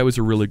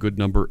a really good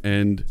number,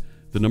 and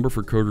the number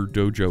for Coder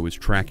Dojo is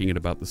tracking at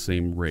about the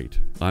same rate.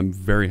 I'm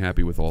very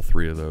happy with all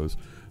three of those,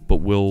 but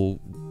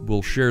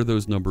we'll share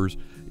those numbers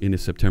in a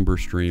September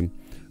stream,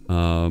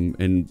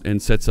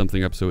 and set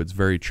something up so it's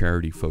very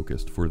charity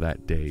focused for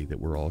that day that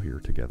we're all here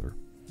together.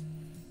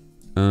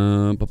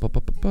 And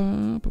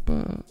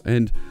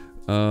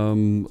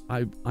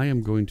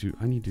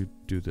I need to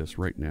do this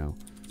right now.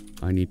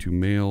 I need to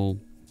mail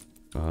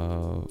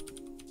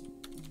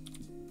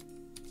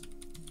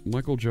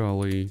Michael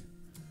Jolly,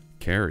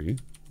 Carrie,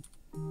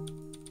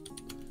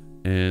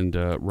 and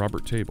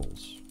Robert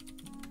Tables.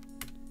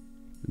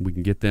 We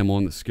can get them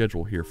on the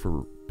schedule here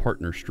for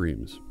partner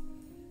streams.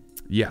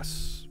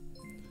 Yes.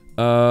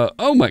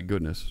 Oh my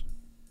goodness.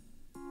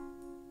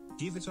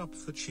 Give it up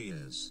for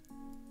cheers.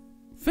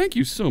 Thank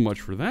you so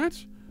much for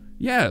that.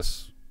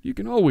 Yes, you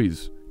can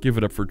always give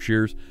it up for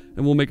cheers,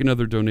 and we'll make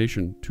another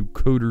donation to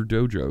Coder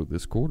Dojo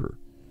this quarter.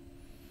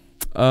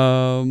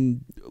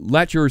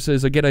 Latcher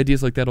says, I get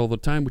ideas like that all the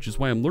time, which is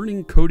why I'm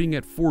learning coding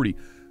at 40.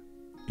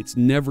 It's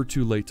never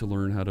too late to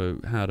learn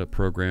how to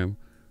program.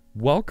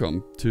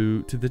 Welcome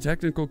to the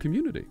technical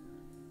community.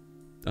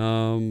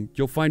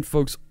 You'll find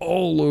folks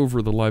all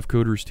over the Live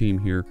Coders team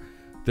here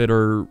that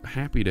are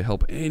happy to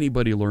help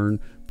anybody learn,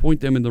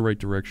 point them in the right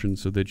direction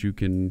so that you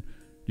can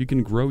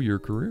grow your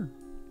career.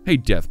 Hey,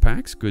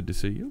 Deathpacks, good to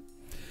see you.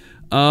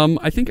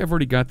 I think I've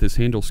already got this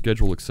handle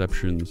schedule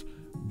exceptions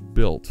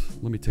built.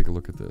 Let me take a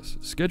look at this.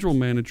 Schedule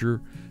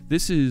manager.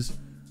 This is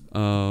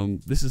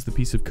This is the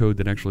piece of code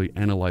that actually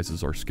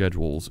analyzes our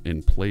schedules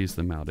and plays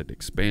them out. It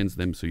expands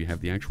them so you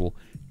have the actual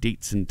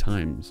dates and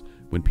times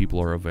when people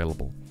are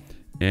available.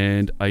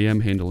 And I am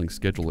handling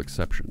schedule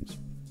exceptions.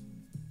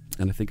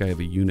 And I think I have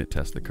a unit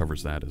test that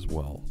covers that as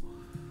well.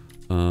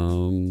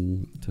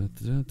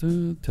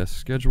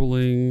 Test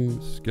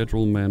scheduling,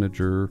 schedule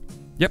manager.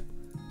 Yep,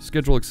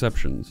 schedule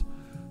exceptions.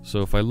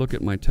 So if I look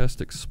at my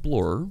test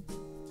explorer,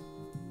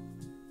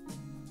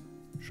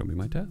 show me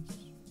my tests.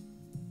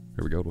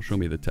 Here we go, it'll show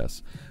me the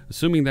tests.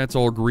 Assuming that's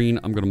all green,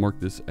 I'm going to mark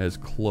this as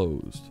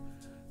closed.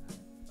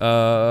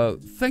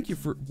 Thank you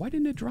for... Why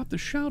didn't it drop the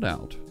shout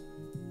out?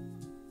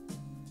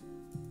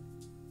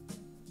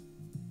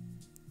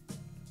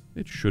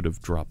 It should have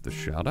dropped the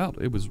shout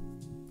out. It was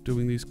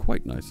doing these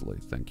quite nicely.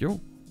 Thank you.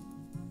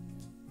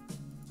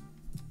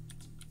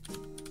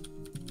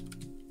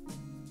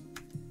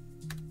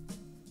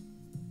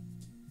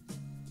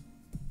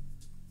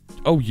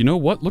 Oh, you know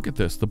what? Look at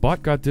this. The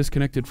bot got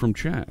disconnected from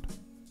chat.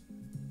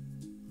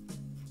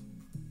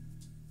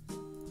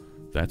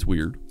 That's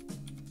weird.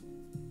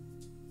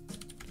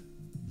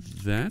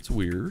 That's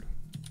weird.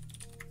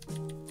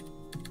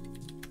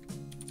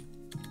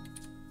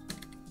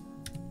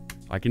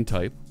 I can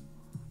type.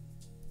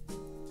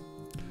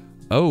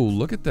 Oh,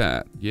 look at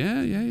that.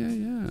 Yeah.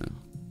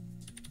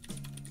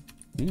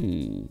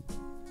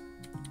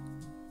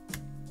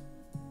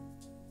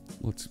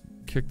 Let's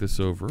kick this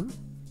over.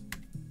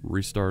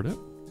 Restart it.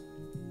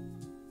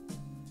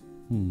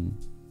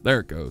 There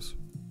it goes.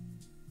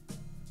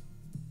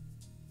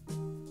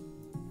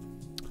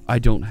 I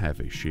don't have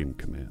a shame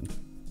command.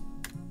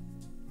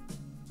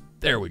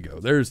 There we go.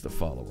 There's the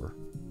follower.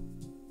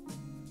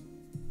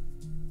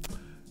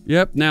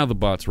 Yep, now the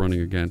bot's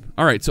running again.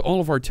 All right, so all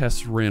of our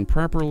tests ran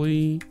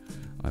properly.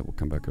 I will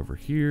come back over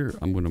here.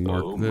 I'm going to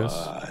mark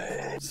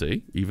this.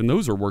 See, even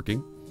those are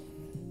working.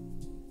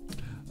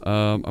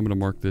 I'm going to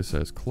mark this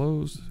as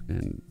closed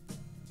and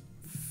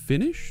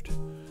finished.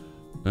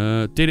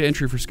 Data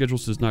entry for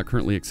schedules does not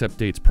currently accept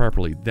dates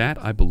properly. That,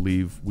 I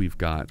believe, we've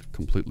got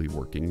completely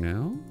working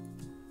now.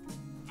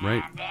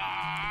 Right?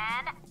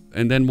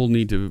 And then we'll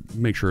need to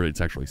make sure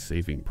it's actually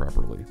saving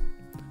properly.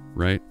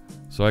 Right?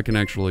 So I can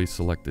actually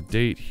select a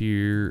date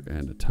here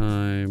and a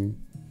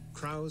time.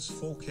 Kraus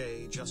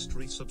 4K just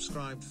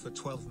resubscribed for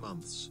 12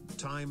 months.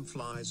 Time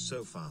flies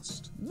so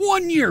fast.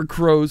 1 year,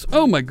 Crows.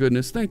 Oh my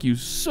goodness. Thank you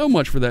so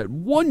much for that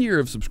 1 year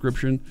of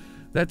subscription.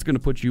 That's going to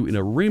put you in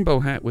a rainbow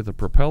hat with a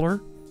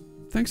propeller.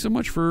 Thanks so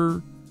much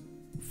for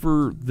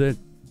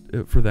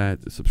that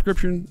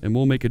subscription, and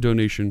we'll make a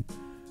donation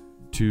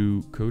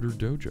to Coder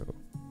Dojo.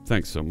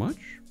 Thanks so much.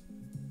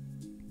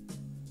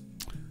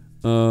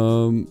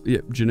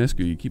 Yeah,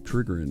 Janescu, you keep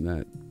triggering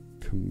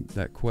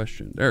that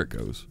question. There it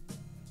goes.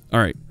 All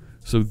right.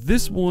 So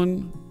this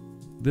one,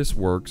 this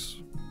works.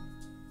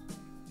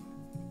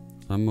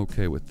 I'm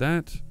okay with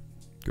that.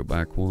 Go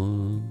back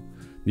one.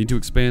 Need to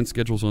expand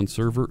schedules on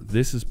server.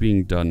 This is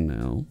being done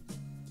now.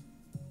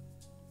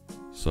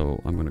 So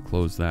I'm going to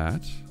close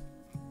that.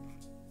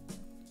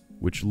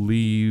 Which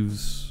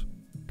leaves...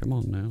 Come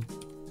on now.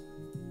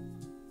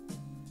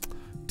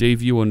 Day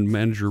view on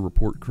manager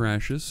report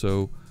crashes.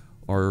 So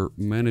our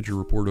manager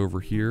report over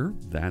here,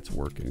 that's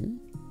working.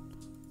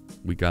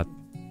 We got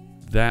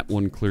that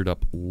one cleared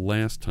up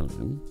last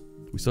time.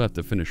 We still have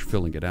to finish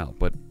filling it out,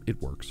 but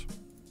it works.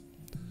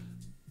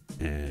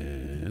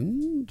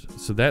 And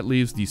so that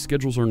leaves the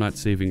schedules are not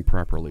saving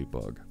properly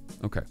bug.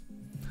 Okay.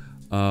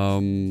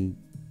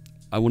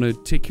 I want to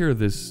take care of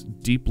this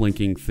deep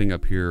linking thing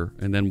up here,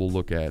 and then we'll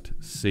look at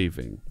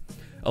saving.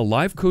 A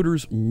Live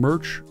Coders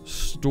merch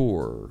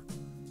store,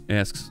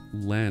 asks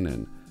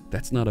Lannon.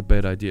 That's not a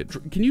bad idea.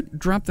 Can you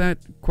drop that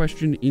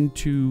question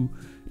into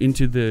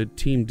the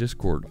team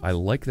Discord? I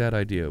like that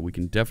idea. We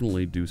can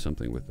definitely do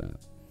something with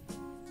that.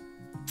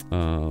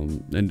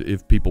 And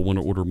if people want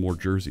to order more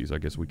jerseys, I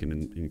guess we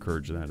can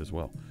encourage that as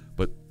well.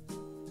 But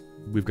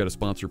we've got a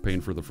sponsor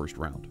paying for the first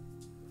round.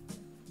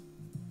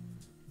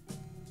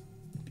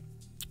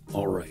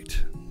 All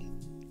right.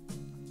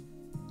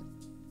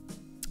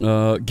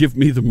 Give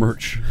me the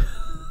merch.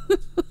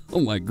 Oh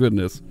my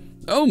goodness.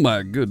 Oh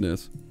my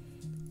goodness.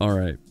 All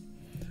right.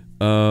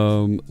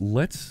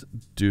 Let's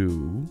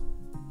do...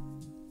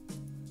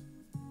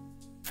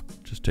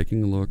 Just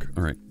taking a look.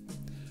 All right.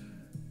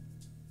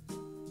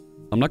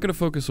 I'm not going to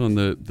focus on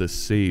the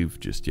save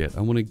just yet.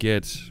 I want to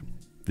get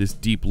this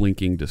deep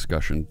linking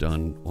discussion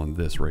done on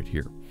this right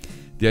here.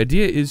 The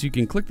idea is you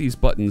can click these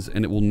buttons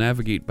and it will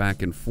navigate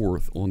back and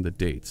forth on the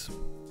dates.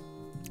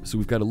 So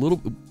we've got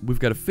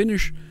to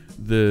finish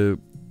the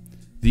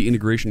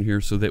integration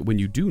here so that when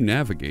you do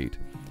navigate,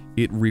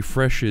 it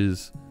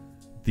refreshes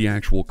the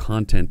actual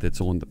content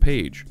that's on the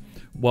page.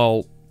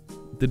 While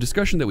the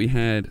discussion that we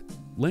had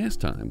last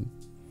time,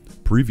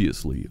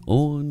 previously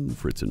on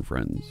Fritz and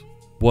Friends,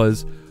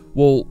 was,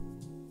 well,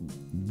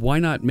 why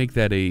not make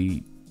that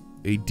a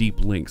deep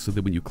link so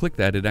that when you click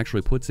that, it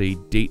actually puts a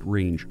date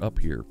range up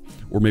here,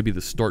 or maybe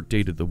the start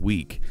date of the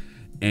week,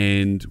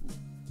 and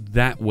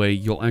that way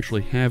you'll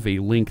actually have a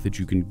link that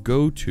you can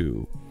go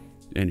to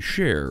and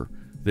share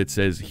that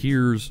says,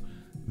 here's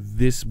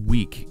this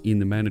week in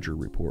the manager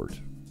report.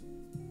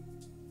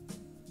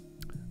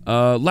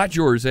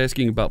 Latjor is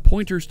asking about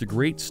pointers to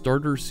great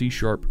starter C#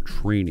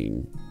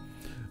 training.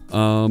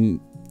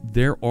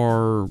 There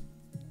are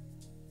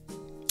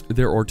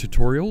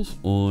tutorials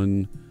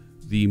on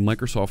the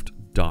Microsoft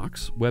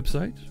Docs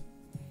website.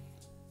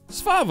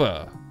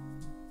 Svava!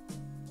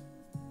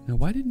 Now,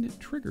 why didn't it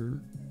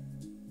trigger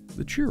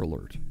the cheer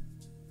alert?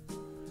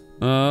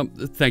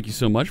 Thank you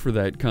so much for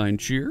that kind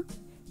cheer.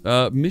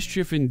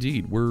 Mischief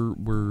indeed.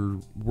 We're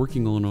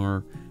working on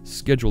our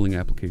scheduling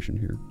application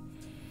here.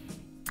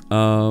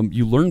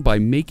 You learn by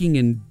making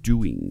and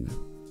doing.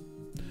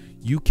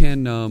 You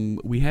can,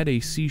 we had a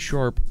C#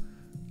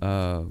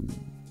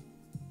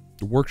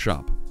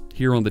 workshop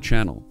here on the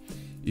channel.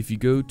 If you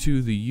go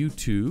to the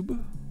YouTube,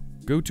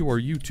 go to our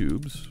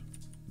YouTubes,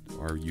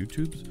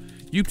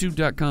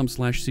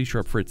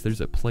 youtube.com/C#Fritz,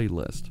 there's a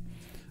playlist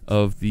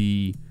of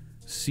the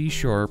C#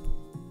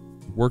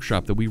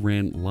 workshop that we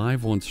ran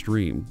live on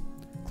stream.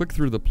 Click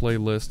through the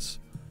playlists,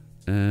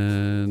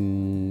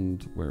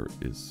 and where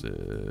is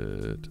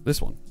it?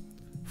 This one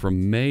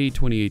from May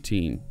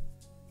 2018.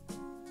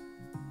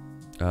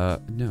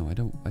 No, I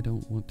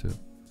don't want to.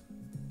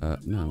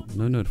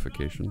 No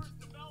notifications.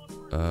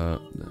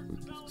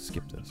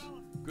 Skip this.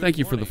 Thank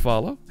you for the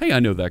follow. Hey, I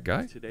know that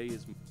guy.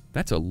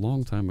 That's a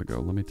long time ago,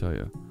 let me tell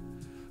you.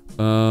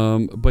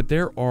 But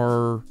there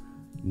are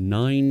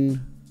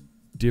 9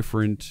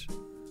 different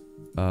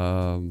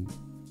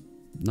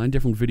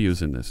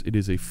videos in this. It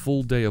is a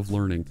full day of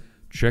learning.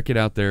 Check it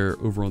out there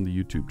over on the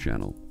YouTube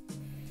channel.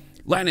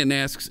 Lannon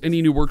asks,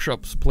 any new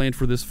workshops planned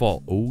for this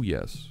fall? Oh,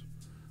 yes.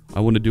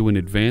 I want to do an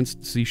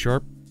advanced C#,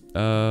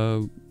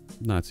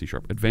 not C#,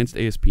 advanced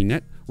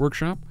ASP.NET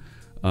workshop.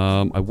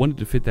 I wanted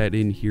to fit that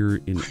in here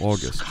in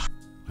August.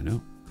 I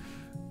know.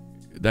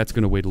 That's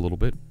going to wait a little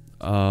bit.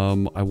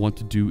 I want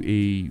to do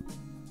a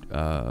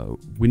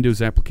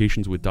Windows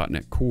applications with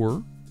 .NET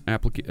Core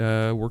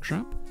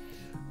workshop.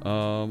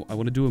 I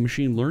want to do a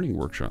machine learning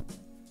workshop.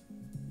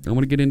 I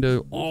want to get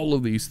into all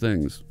of these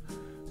things.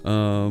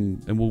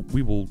 And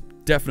we will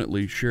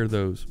definitely share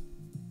those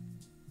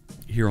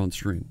here on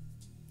stream.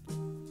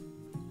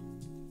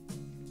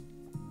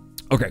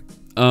 Okay.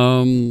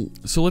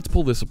 So let's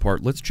pull this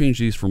apart. Let's change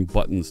these from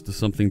buttons to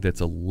something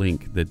that's a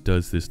link that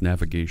does this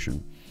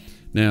navigation.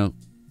 Now,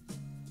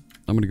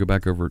 I'm going to go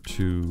back over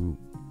to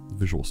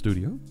Visual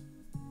Studio.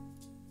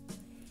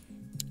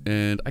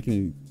 And I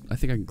think I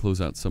can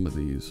close out some of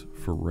these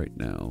for right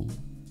now.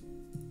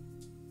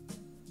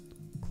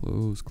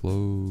 Close,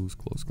 close,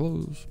 close,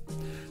 close.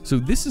 So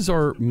this is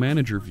our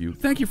manager view.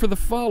 Thank you for the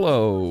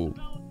follow.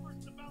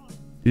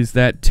 Is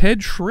that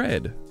Ted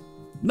Shred?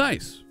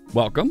 Nice.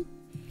 Welcome.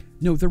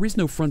 No, there is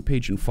no front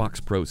page in Fox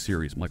Pro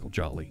series, Michael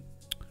Jolly.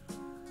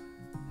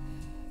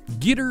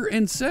 Gitter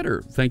and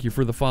Setter, thank you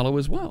for the follow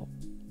as well.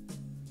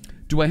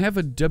 Do I have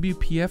a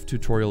WPF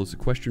tutorial? Is a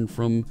question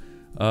from,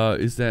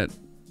 is that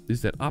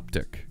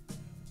Optic?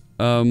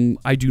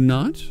 I do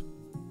not.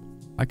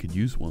 I could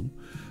use one.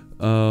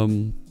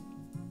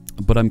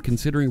 But I'm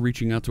considering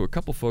reaching out to a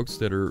couple folks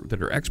that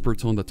are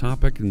experts on the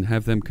topic and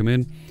have them come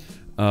in.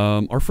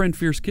 Our friend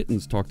Fierce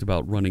Kittens talked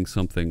about running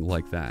something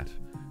like that,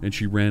 and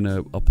she ran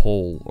a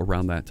poll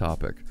around that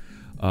topic.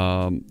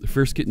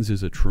 Fierce Kittens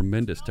is a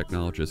tremendous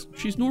technologist.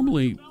 She's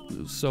normally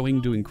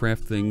sewing, doing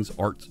craft things,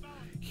 art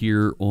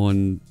here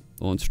on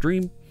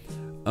stream.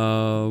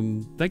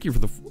 Thank you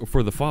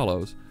for the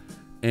follows,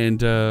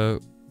 and we're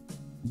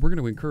going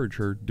to encourage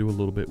her to do a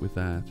little bit with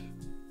that.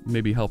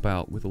 Maybe help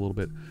out with a little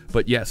bit.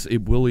 But yes,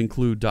 it will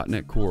include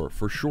 .NET Core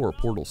for sure.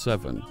 Portal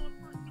 7.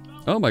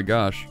 Oh my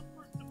gosh!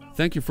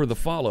 Thank you for the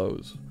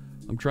follows.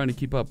 I'm trying to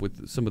keep up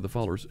with some of the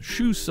followers.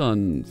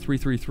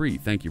 ShoeSun333,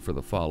 thank you for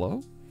the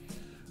follow.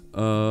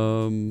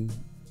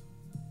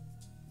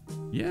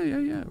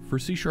 Yeah. For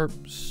C#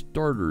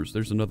 starters,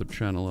 there's another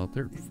channel out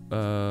there.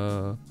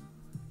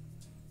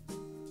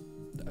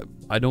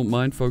 I don't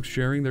mind folks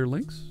sharing their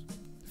links.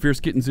 Fierce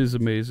Kittens is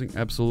amazing,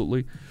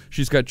 absolutely.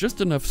 She's got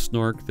just enough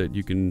snark that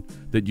you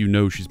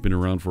know she's been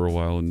around for a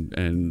while,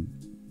 and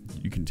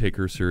you can take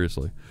her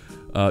seriously.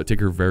 Take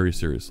her very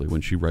seriously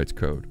when she writes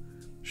code.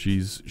 She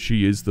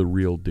is the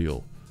real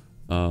deal.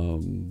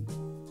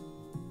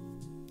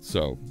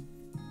 So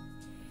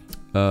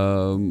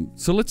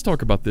let's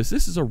talk about this.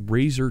 This is a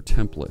Razor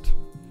template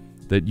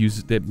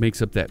that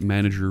makes up that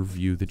manager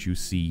view that you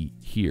see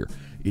here.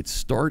 It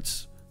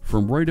starts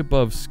from right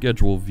above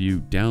schedule view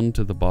down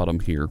to the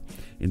bottom here,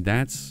 and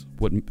that's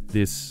what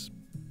this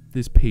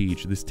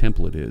page, this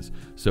template is.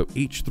 So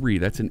H3,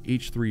 that's an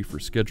H3 for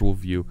schedule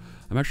view.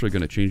 I'm actually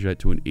going to change that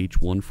to an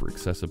H1 for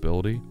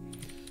accessibility,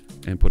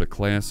 and put a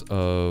class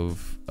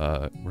of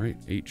can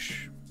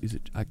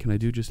I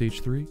do just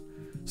H3?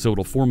 So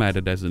it'll format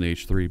it as an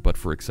H3, but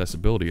for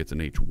accessibility it's an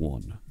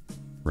H1,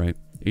 right?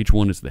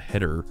 H1 is the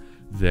header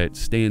that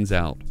stands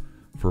out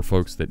for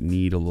folks that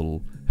need a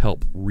little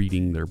help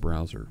reading their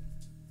browser.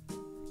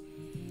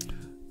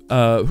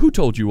 Who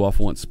told you off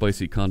wants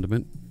spicy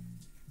condiment?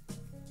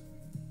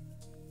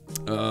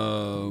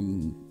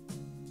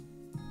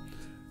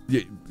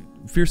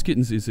 Fierce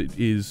Kittens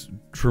is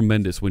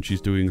tremendous when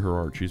she's doing her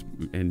art.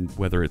 And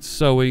whether it's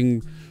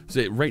sewing,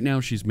 right now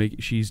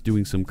she's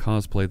doing some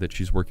cosplay that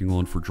she's working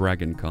on for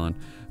Dragon Con,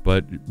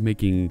 but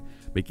making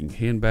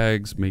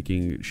handbags,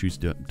 she's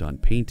done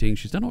painting.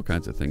 She's done all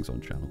kinds of things on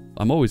channel.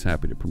 I'm always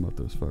happy to promote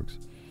those folks.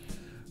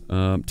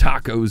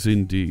 Tacos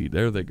indeed.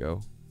 There they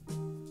go.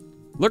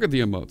 Look at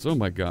the emotes. Oh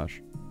my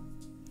gosh.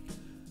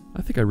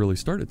 I think I really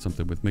started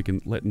something with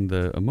letting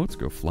the emotes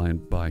go flying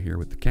by here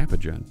with the Kappa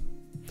Gen.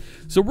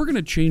 So we're going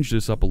to change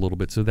this up a little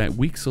bit so that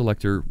week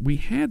selector, we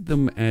had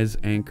them as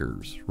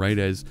anchors, right?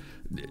 As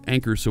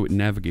anchors so it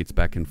navigates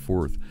back and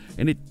forth.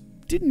 And it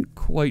didn't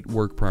quite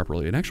work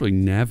properly. It actually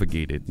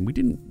navigated, and we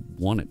didn't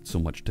want it so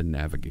much to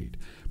navigate.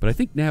 But I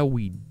think now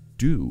we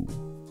do,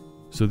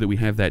 so that we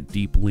have that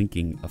deep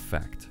linking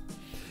effect.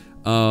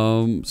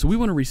 So we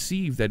want to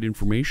receive that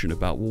information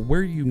about, well,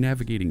 where are you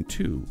navigating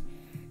to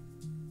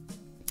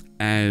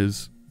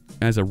as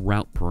a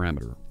route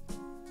parameter.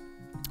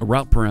 A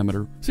route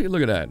parameter. See,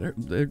 look at that.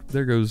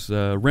 There goes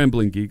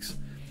Rambling Geeks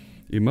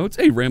emotes.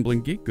 Hey,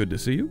 Rambling Geek, good to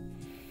see you.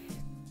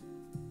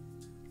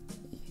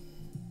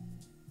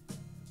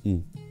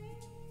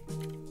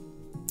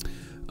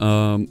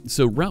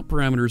 So route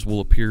parameters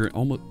will appear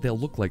they'll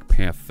look like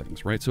path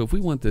things, right? So if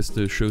we want this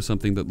to show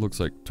something that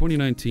looks like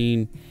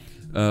 2019,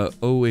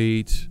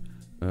 08,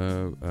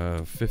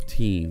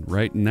 15,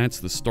 right? And that's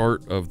the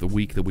start of the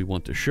week that we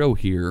want to show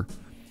here.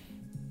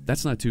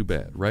 That's not too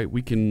bad, right?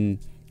 We can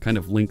kind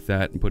of link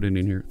that and put it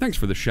in here. Thanks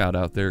for the shout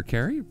out there,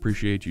 Carrie.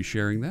 Appreciate you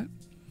sharing that.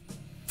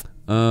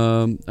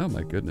 Oh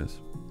my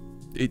goodness.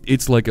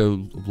 It's like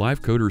a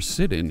live coder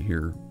sit-in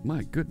here.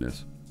 My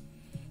goodness.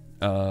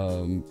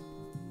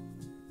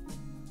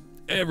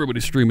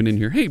 Everybody's streaming in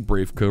here. Hey,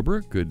 Brave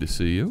Cobra, good to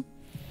see you.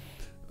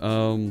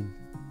 And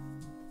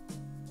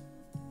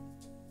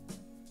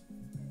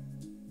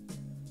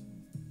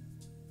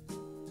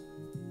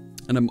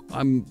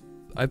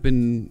I've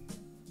been.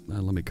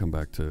 Let me come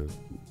back to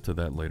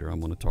that later. I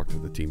want to talk to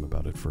the team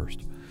about it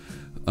first.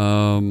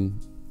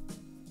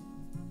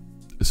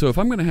 So if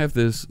I'm going to have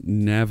this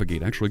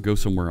navigate, actually go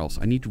somewhere else,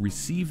 I need to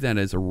receive that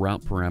as a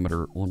route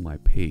parameter on my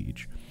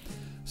page.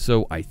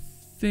 So I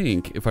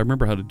think, if I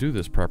remember how to do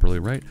this properly,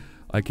 right,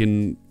 I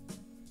can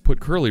put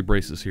curly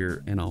braces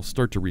here, and I'll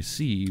start to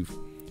receive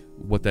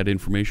what that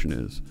information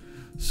is.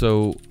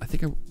 So I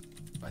think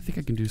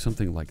I can do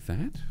something like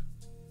that,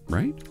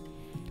 right?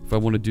 If I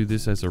want to do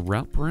this as a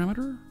route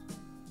parameter,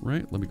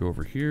 right? Let me go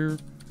over here,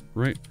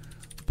 right?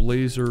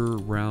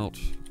 Blazor route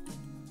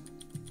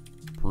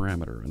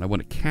parameter, and I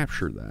want to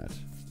capture that.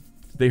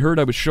 They heard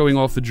I was showing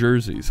off the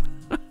jerseys.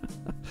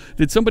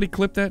 Did somebody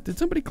clip that? Did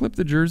somebody clip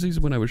the jerseys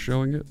when I was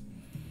showing it?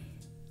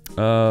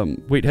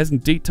 Wait,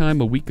 hasn't date time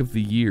a week of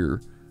the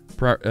year?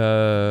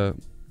 I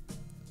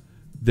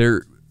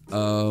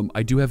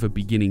do have a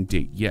beginning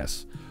date,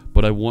 yes,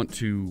 but I want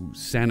to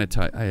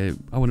sanitize.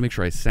 I want to make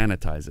sure I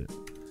sanitize it,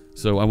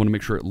 so I want to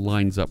make sure it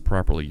lines up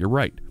properly. You're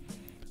right.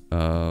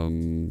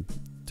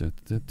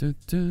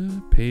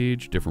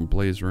 Page, different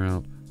Blazor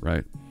route,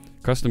 right?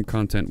 Custom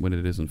content when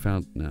it isn't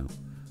found. No.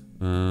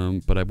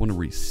 But I want to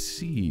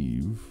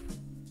receive,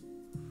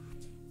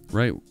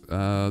 right?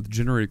 The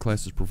generated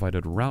classes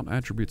provided a route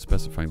attribute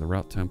specifying the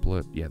route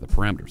template. Yeah, the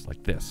parameters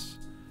like this.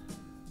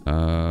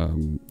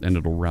 And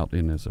it'll route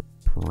in as a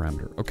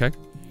parameter. Okay.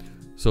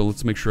 So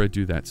let's make sure I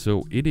do that.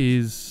 So it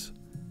is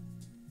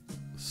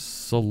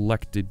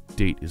selected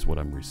date is what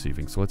I'm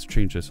receiving. So let's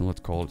change this and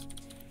let's call it.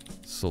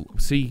 So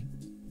see,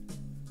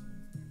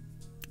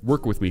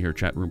 work with me here,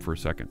 chat room, for a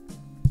second.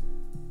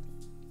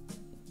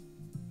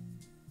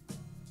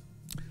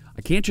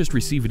 I can't just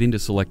receive it into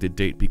selected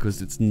date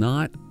because it's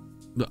not.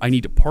 I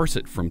need to parse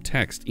it from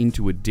text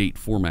into a date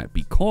format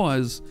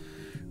because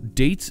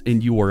dates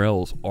and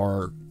URLs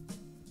are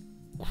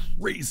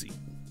crazy.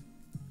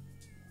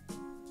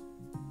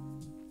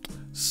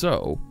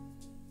 So,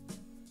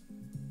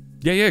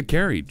 yeah,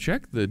 Carrie,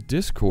 check the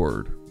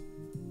Discord.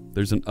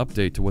 There's an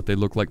update to what they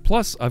look like.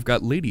 Plus, I've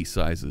got lady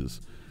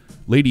sizes.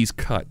 Ladies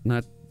cut,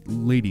 not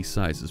lady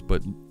sizes,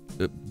 but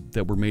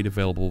that were made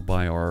available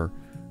by our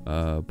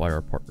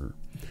partner.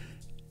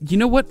 You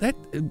know what?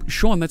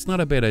 Sean, that's not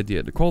a bad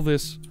idea. To call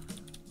this...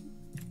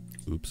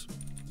 Oops.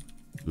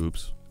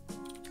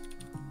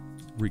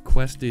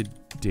 Requested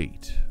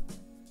date.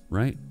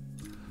 Right?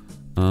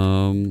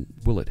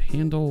 Will it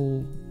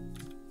handle...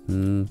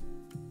 I'll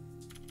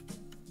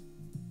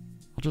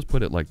just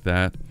put it like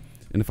that.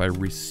 And if I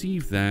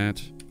receive that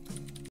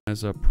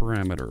as a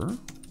parameter,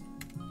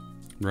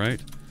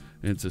 right?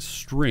 And it's a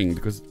string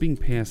because it's being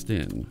passed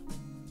in,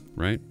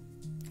 right?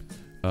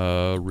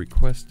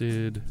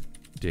 Requested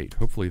date.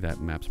 Hopefully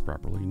that maps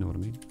properly, you know what I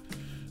mean?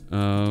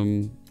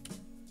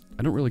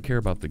 I don't really care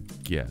about the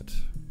get.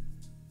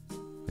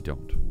 I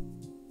don't.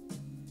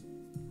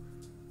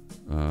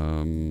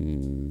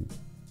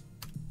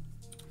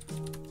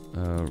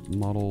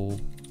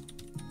 Model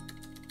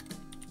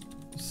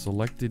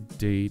selected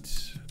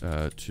date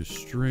to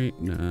string.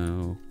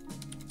 No,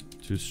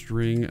 to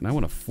string, and I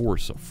want to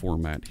force a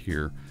format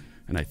here.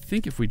 And I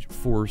think if we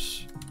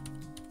force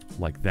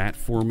like that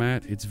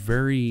format, it's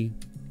very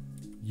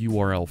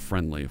URL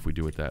friendly if we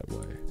do it that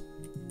way.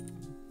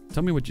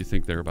 Tell me what you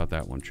think there about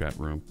that one, chat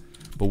room.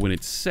 But when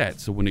it's set,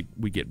 so when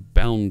we get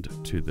bound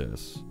to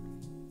this,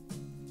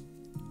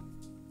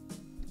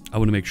 I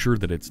want to make sure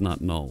that it's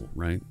not null,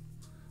 right?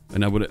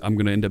 And I'm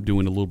going to end up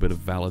doing a little bit of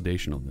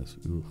validation on this.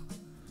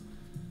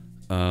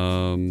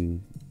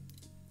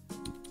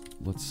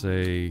 Let's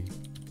say,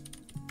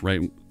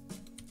 right?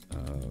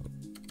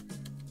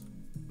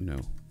 No.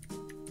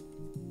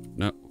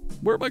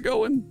 Where am I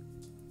going?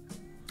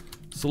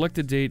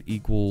 Selected date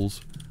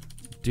equals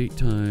date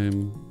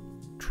time,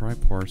 try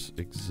parse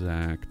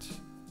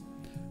exact.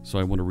 So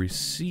I want to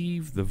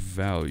receive the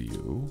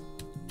value.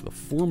 The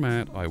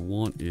format I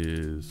want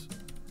is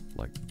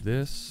like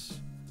this,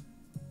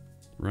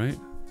 right?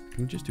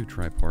 Can we just do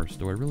try parse?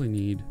 Do I really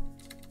need,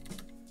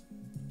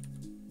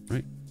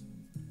 right?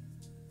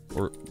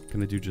 Or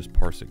can I do just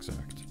parse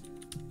exact?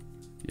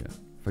 Yeah.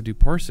 If I do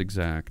parse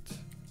exact,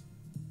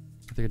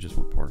 I think I just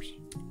want parse,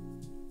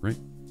 right?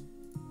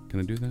 Can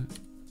I do that?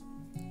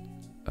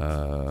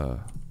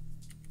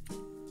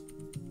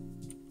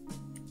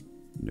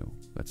 No,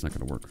 that's not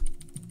going to work.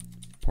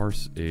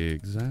 Parse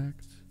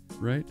exact,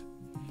 right?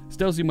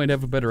 Stelzy might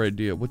have a better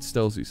idea. What's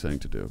Stelzy saying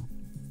to do?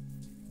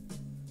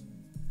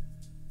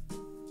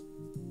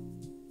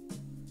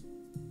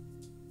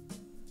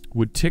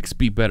 Would ticks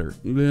be better?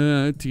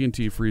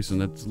 TNT Friesen,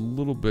 that's a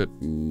little bit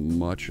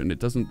much, and it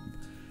doesn't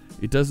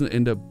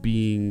end up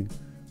being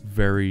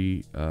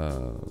very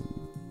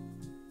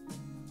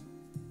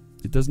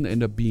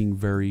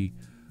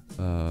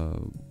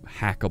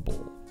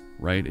hackable,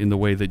 right? In the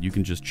way that you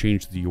can just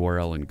change the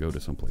URL and go to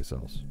someplace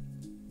else.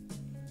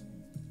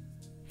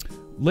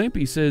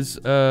 Lampy says,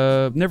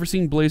 never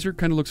seen Blazor,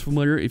 kind of looks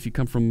familiar if you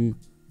come from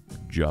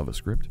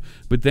JavaScript,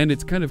 but then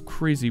it's kind of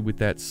crazy with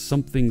that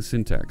something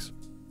syntax.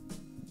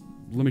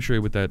 Let me show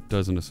you what that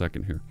does in a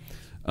second here.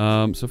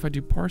 So if I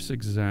do parse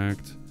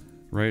exact,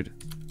 right,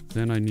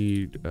 then I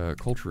need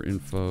culture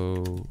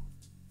info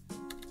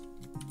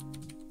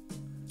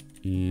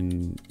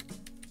in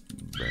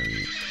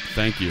variant.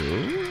 Thank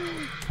you.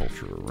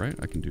 Culture, right?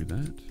 I can do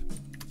that.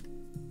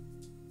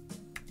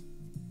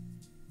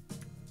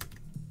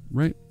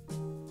 Right?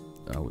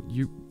 Oh,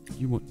 you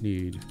won't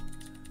need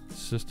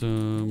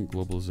system,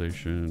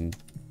 globalization,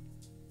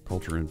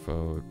 culture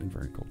info,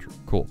 invariant culture.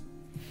 Cool.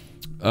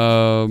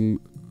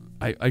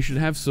 I should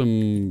have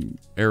some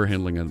error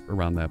handling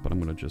around that, but I'm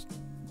going to just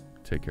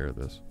take care of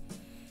this.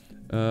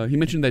 He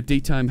mentioned that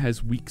daytime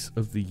has weeks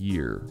of the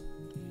year.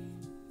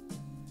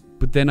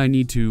 But then I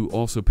need to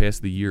also pass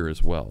the year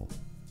as well.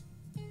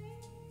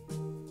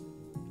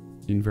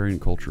 Invariant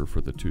culture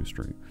for the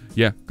toString.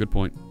 Yeah, good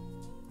point.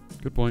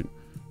 Good point.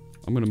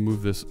 I'm going to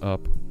move this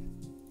up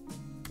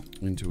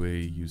into a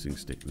using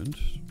statement.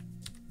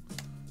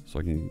 So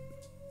I can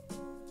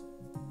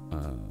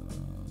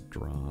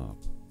drop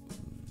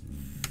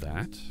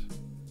that.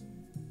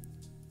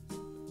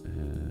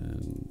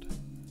 And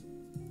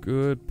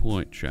good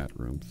point, chat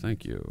room.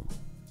 Thank you.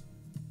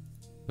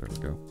 There we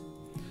go.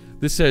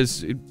 This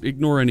says,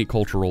 ignore any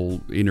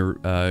cultural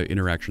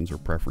interactions or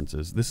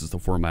preferences. This is the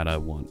format I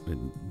want,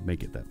 and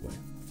make it that way.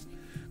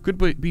 Could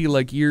be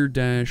like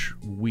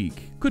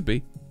year-week. Could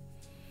be.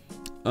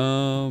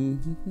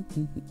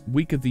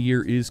 Week of the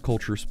year is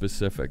culture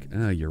specific.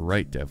 You're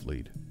right,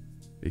 DevLead.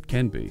 It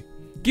can be.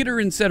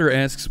 Gitter and Setter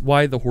asks,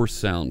 why the horse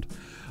sound?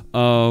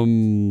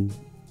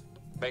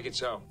 Make it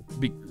so.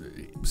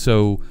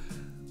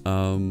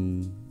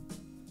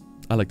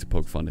 I like to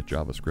poke fun at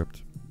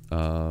JavaScript.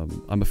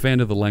 I'm a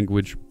fan of the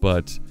language,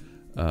 but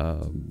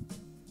I'm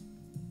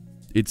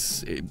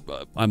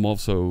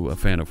also a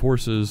fan of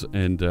horses,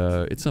 and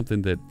it's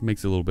something that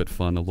makes it a little bit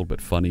fun, a little bit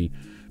funny,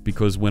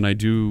 because when I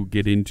do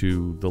get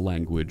into the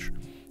language,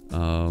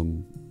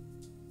 I'm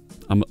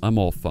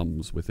all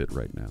thumbs with it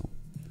right now.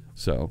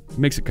 So, it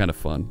makes it kind of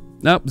fun.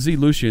 Now, Z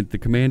Lucient, the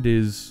command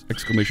is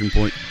exclamation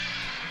point.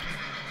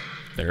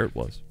 There it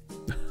was.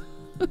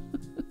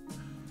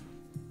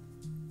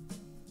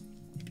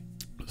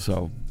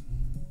 So,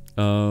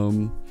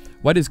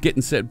 why does get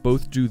and set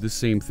both do the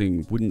same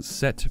thing? Wouldn't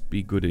set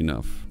be good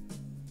enough?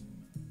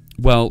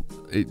 Well,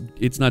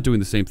 it's not doing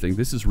the same thing.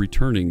 This is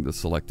returning the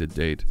selected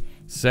date.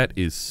 Set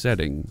is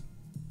setting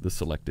the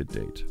selected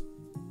date.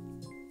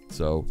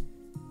 So,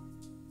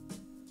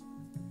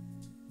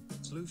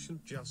 Solution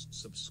just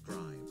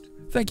subscribed.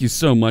 Thank you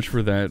so much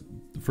for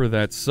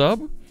that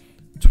sub.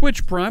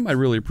 Twitch Prime, I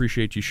really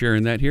appreciate you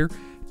sharing that here.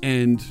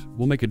 And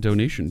we'll make a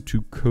donation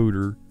to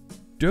Coder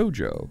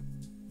Dojo.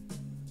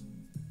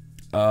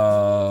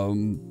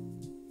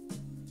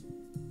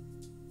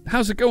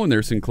 How's it going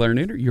there, Sinclair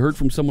Nader? You heard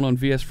from someone on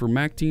VS for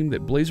Mac team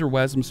that Blazor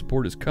WASM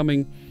support is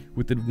coming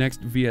with the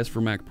next VS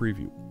for Mac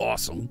preview.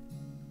 Awesome.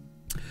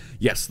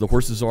 Yes, the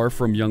horses are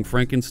from Young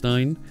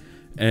Frankenstein.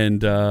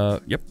 And,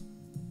 yep,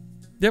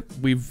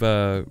 we've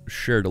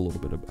shared a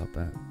little bit about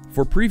that.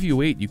 For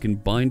Preview 8, you can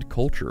bind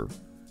culture.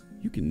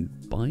 You can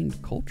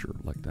bind culture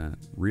like that.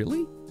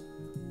 Really?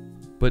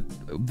 But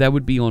that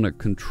would be on a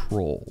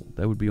control.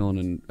 That would be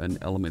on an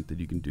element that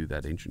you can do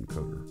that, Ancient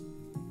Coder.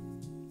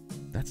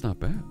 That's not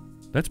bad.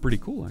 That's pretty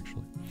cool,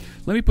 actually.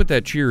 Let me put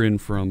that cheer in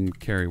from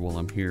Carrie while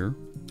I'm here.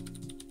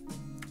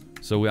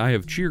 So I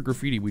have cheer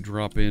graffiti we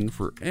drop in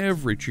for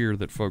every cheer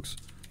that folks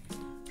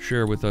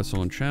share with us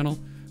on channel.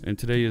 And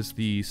today is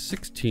the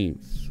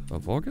 16th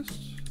of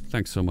August.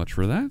 Thanks so much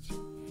for that.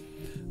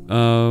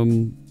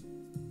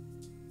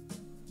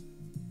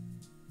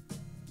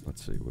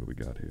 Let's see, what do we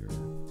got here?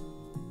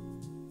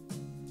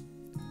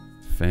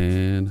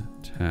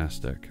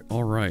 Fantastic.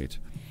 All right.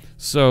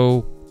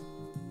 So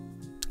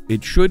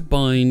it should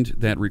bind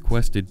that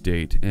requested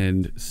date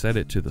and set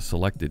it to the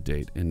selected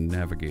date and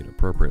navigate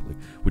appropriately,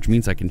 which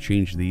means I can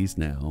change these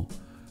now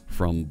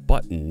from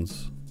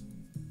buttons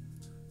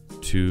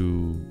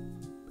to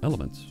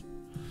elements,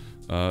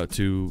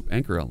 to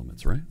anchor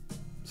elements, right?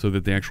 So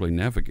that they actually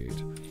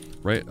navigate,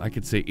 right? I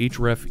could say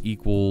href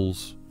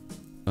equals,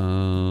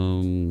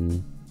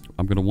 I'm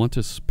going to want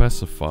to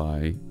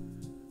specify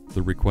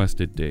the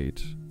requested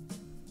date.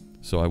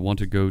 So I want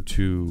to go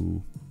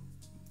to,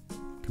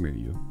 come here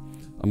you.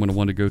 I'm going to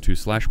want to go to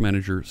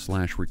 /manager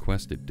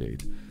 /requested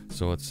date.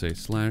 So let's say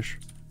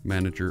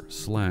 /manager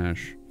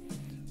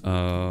 /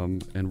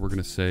 and we're going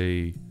to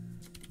say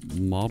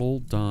model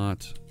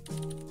dot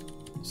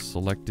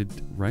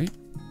selected, right?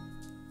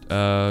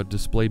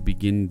 Display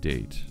begin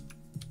date.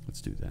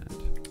 Let's do that.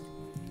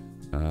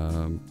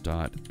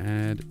 Dot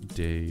add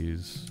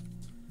days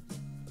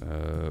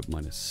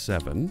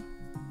 -7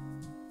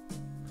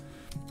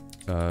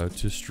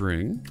 to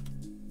string.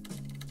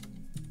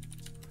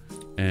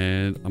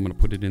 And I'm going to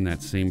put it in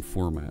that same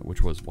format,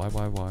 which was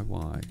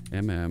YYYY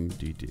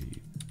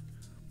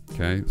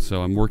okay,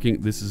 so I'm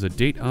working, this is a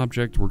date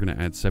object. We're going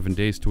to add 7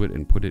 days to it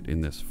and put it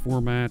in this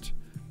format.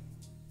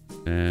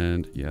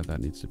 And yeah, that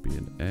needs to be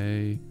an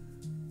A.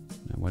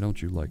 Now, why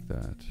don't you like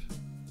that?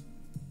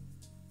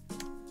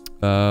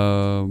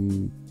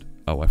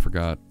 Oh, I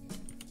forgot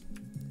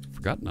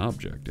an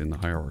object in the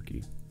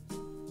hierarchy.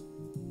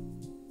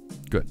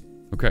 Good.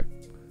 Okay.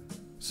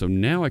 So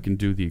now I can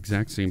do the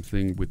exact same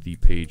thing with the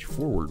page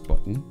forward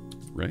button,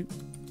 right?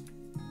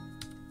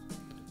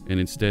 And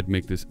instead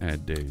make this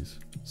add days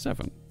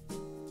 7.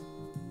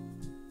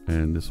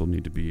 And this will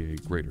need to be a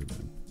greater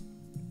than.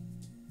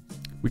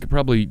 We could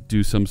probably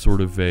do some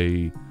sort of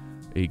a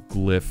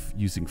glyph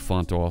using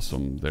Font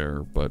Awesome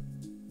there, but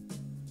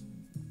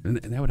and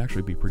that would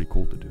actually be pretty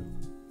cool to do.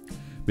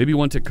 Maybe you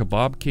want to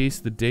kebab case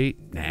the date?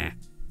 Nah.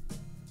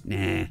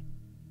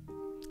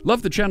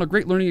 Love the channel.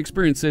 Great learning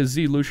experience, says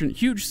Z Lucian.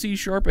 Huge C#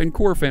 and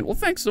Core fan. Well,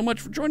 thanks so much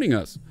for joining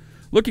us.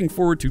 Looking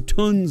forward to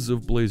tons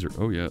of Blazor.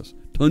 Oh, yes.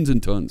 Tons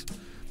and tons.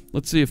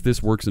 Let's see if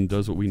this works and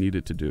does what we need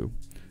it to do.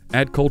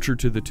 Add culture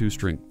to the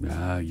toString.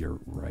 Ah, you're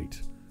right.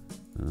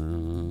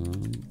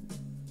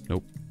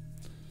 Nope.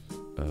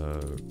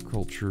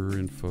 Culture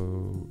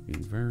info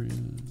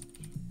invariant.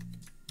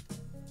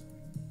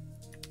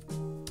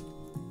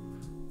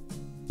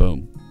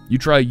 Boom. You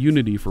try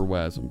Unity for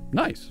WASM.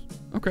 Nice.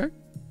 Okay.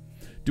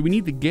 Do we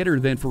need the getter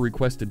then for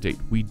requested date?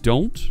 We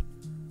don't.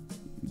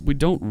 We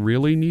don't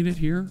really need it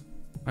here.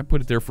 I put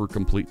it there for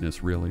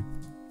completeness, really.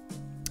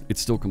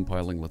 It's still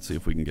compiling. Let's see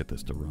if we can get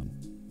this to run.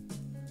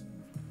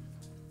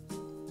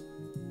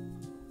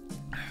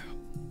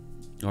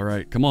 All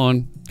right, come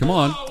on. Come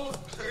on.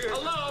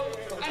 Hello?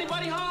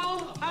 Anybody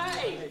home?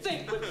 Hey,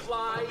 think with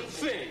fly,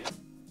 think.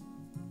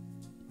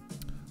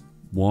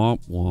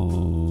 Womp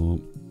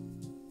womp.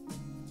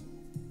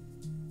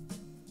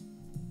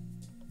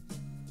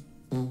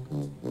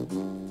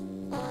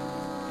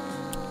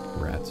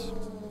 Rats.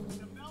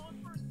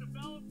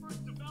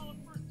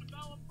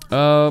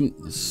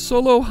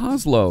 Solo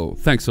Haslo,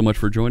 thanks so much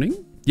for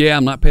joining. Yeah,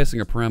 I'm not passing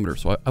a parameter,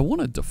 so I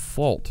want a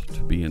default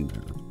to be in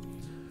there.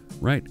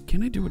 Right,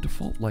 can I do a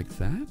default like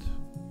that?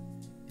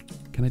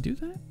 Can I do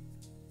that?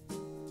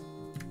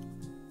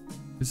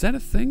 Is that a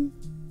thing?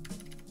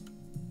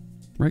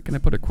 Right, can I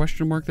put a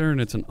question mark there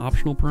and it's an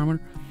optional parameter?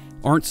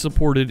 Aren't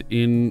supported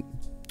in...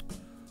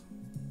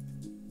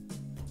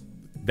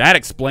 That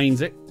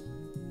explains it.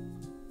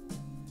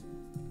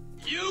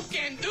 You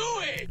can do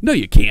it! No,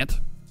 you can't.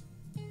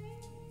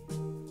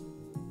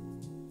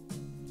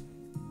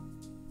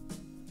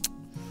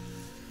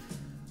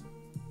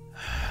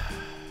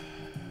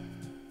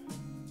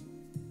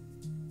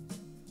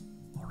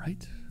 All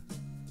right.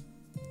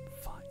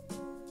 Fine.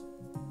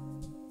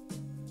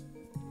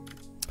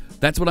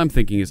 That's what I'm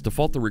thinking, is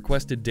default the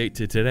requested date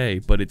to today,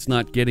 but it's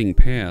not getting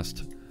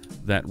past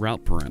that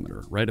route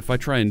parameter, right? If I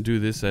try and do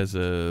this as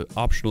a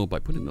optional by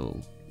putting a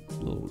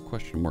little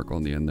question mark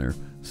on the end there,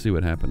 see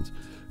what happens.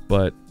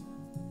 But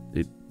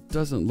it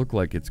doesn't look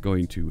like it's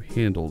going to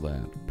handle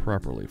that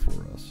properly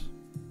for us.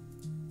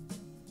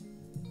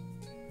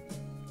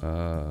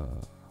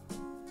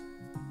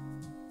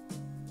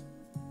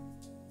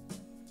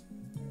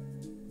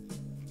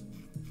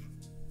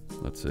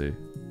 Let's see.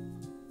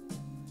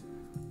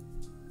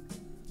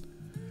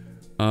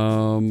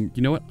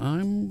 You know what?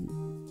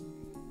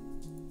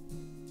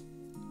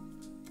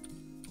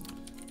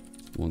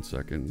 One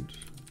second.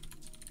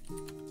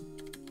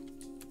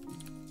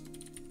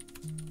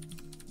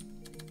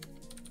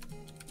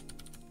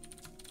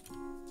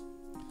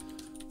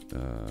 Yeah.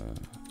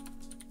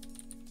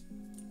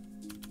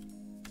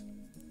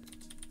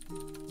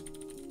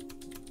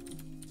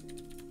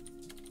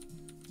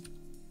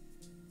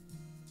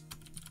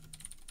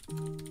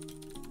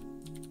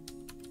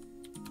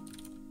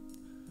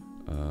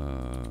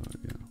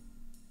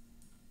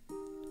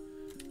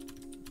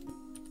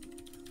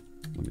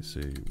 Let me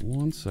see.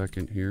 1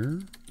 second here.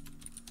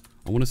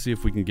 I want to see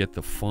if we can get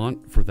the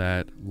font for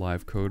that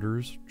Live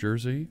Coders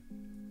jersey.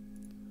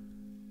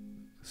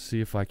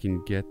 See if I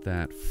can get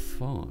that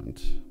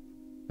font,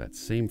 that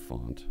same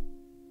font.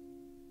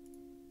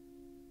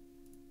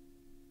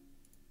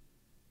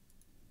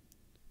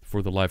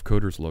 For the Live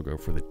Coders logo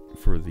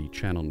for the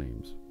channel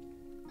names.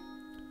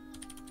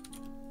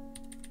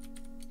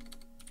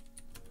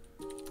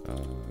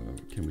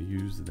 Can we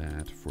use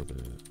that for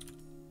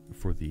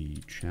the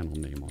channel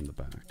name on the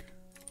back?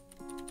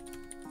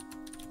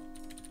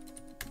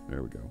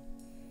 There we go.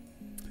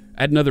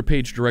 Add another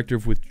page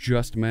directive with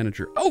just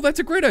manager. Oh, that's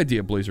a great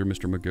idea, Blazor,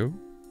 Mr. Magoo.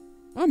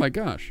 Oh my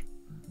gosh.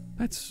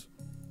 That's...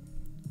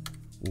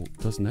 Well,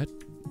 doesn't that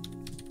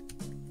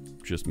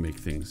just make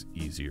things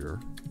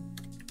easier?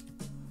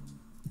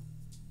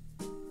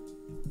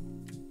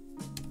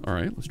 All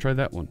right, let's try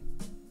that one.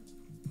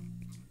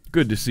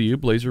 Good to see you,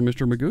 Blazor,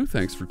 Mr. Magoo.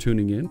 Thanks for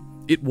tuning in.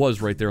 It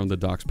was right there on the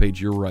docs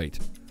page. You're right.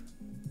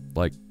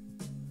 Like,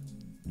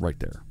 right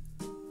there.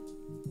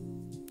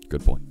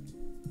 Good point.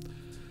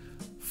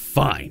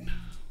 Fine.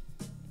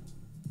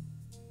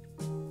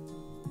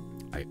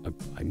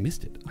 I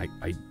missed it. I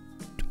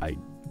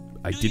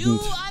didn't. Do you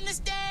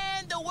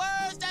understand the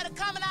words that are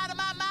coming out of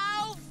my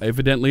mouth?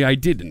 Evidently, I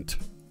didn't.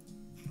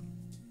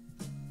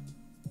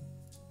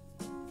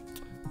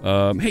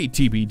 Hey,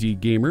 TBD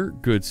Gamer.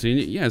 Good seeing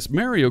you. Yes,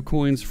 Mario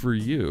coins for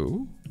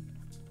you.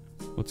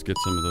 Let's get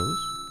some of those.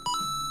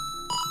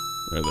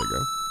 There they go.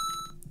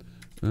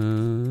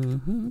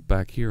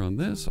 Back here on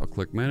this, I'll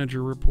click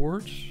Manager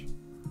Report.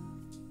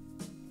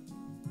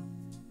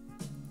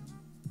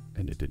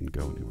 And it didn't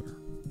go anywhere.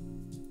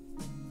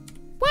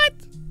 What?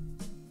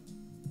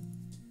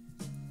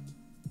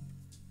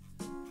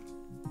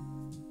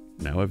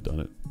 Now I've done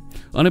it.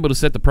 Unable to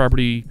set the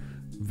property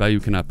value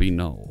cannot be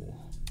null.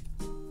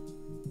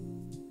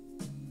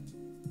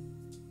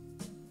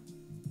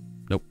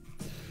 Nope.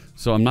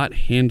 So I'm not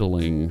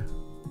handling,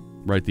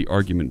 right, the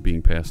argument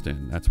being passed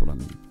in. That's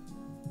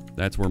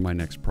where my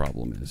next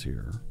problem is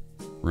here,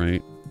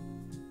 right?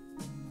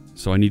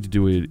 So I need to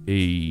do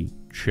a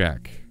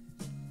check.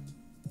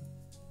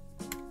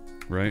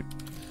 Right?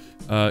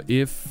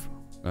 If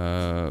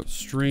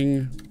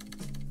string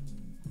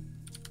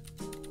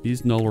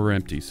is null or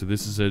empty. So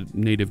this is a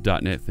native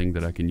 .NET thing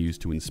that I can use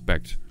to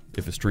inspect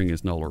if a string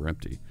is null or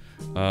empty.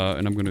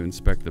 And I'm going to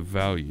inspect the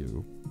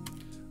value.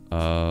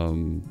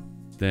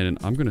 Then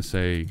I'm going to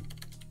say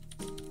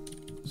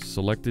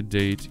selected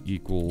date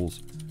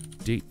equals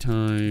date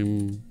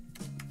time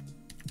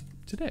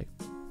today.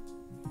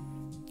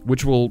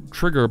 Which will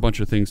trigger a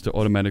bunch of things to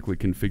automatically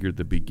configure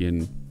the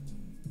begin.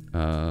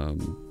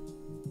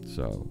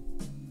 So,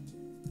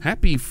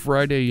 happy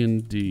Friday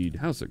indeed.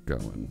 How's it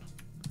going?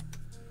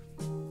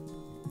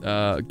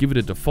 Give it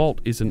a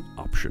default is an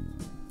option.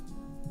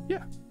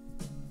 Yeah.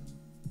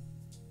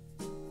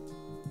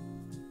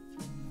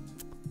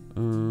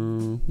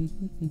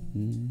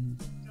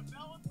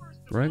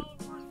 Right?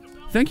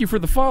 Thank you for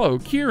the follow,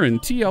 Kieran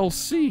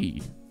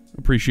TLC.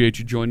 Appreciate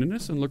you joining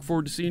us and look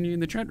forward to seeing you in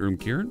the chat room,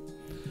 Kieran.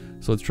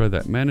 So let's try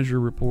that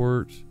manager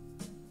report.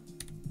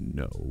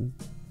 No.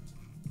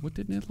 What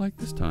didn't it like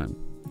this time?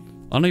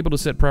 Unable to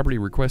set property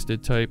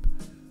requested type.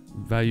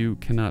 Value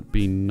cannot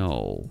be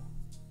null.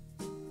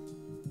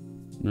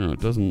 No, it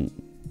doesn't.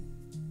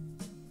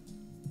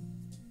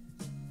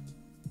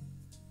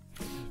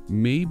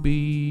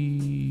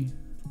 Maybe,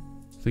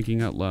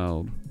 thinking out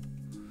loud,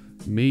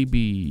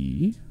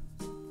 maybe,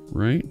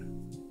 right?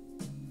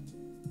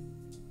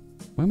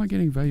 Why am I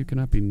getting value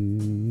cannot be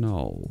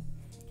null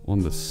on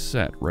the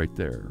set right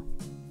there?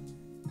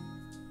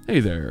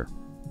 Hey there.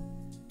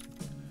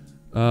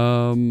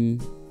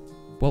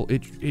 Well,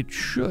 it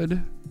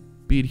should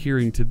be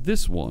adhering to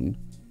this one,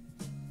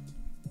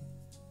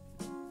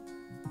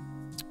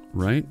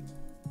 right?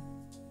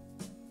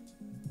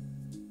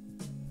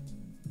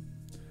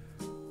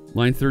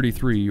 Line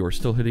 33, you're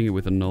still hitting it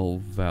with a null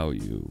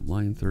value.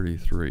 Line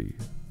 33.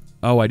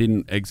 Oh, I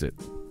didn't exit.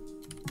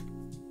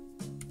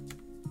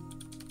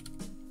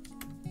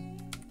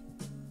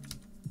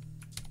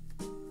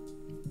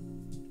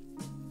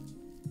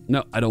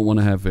 No, I don't want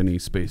to have any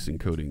space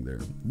encoding there.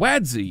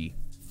 Wadsy!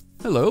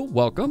 Hello,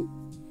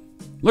 welcome.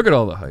 Look at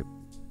all the hype.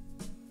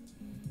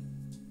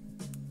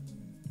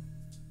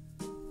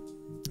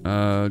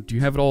 Do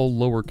you have it all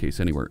lowercase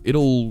anywhere?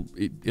 It'll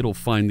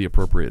find the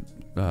appropriate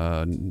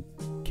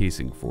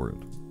casing for it.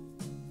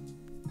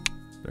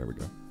 There we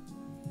go.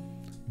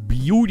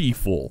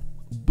 Beautiful.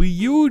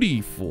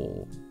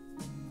 Beautiful.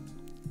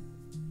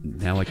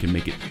 Now I can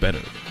make it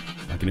better.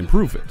 I can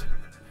improve it.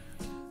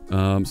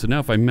 So now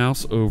if I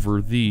mouse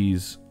over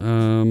these,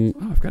 oh,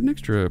 I've got an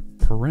extra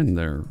paren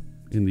there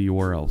in the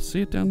URL. See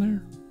it down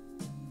there?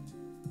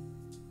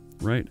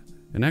 Right?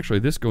 And actually,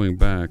 this going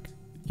back,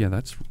 yeah,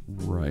 that's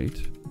right.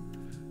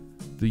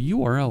 The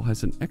URL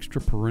has an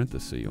extra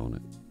parenthesis on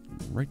it.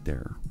 Right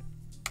there.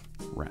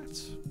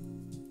 Rats.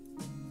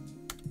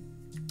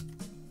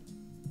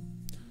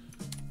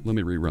 Let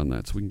me rerun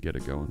that so we can get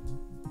it going.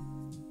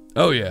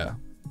 Oh, yeah.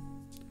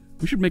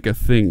 We should make a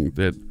thing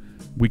that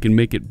we can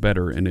make it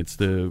better, and it's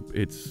the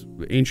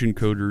Ancient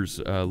Coder's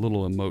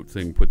little emote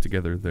thing put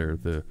together there.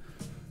 The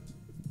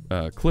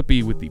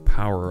Clippy with the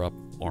power-up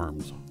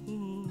arms.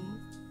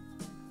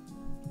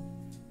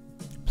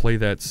 Play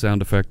that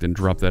sound effect and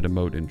drop that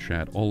emote in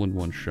chat all in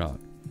one shot.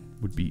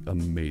 Would be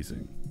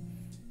amazing.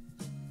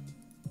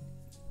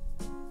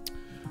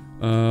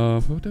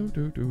 Let's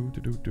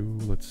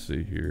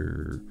see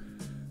here.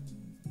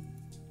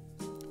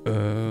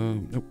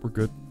 Nope, we're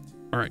good.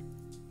 All right.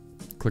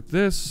 Click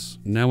this.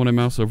 Now when I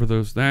mouse over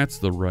those, that's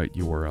the right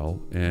URL.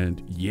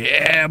 And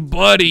yeah,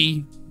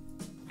 buddy.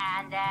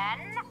 And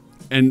then?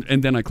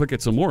 And then I click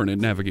it some more and it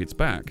navigates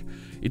back.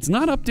 It's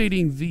not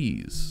updating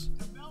these.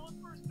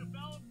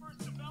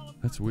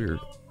 That's weird.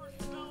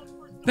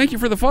 Thank you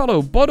for the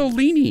follow,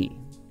 Bodolini.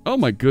 Oh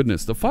my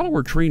goodness, the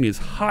follower train is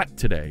hot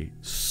today.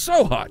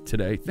 So hot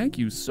today. Thank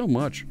you so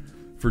much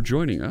for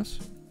joining us.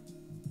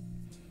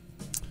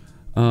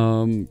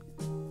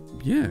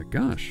 Yeah,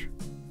 gosh.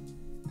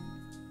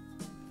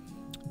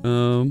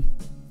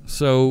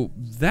 So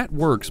that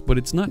works, but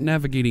it's not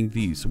navigating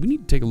these. So we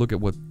need to take a look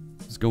at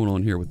what's going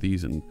on here with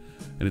these, and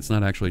it's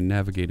not actually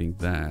navigating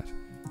that.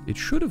 It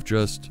should have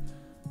just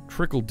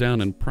trickled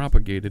down and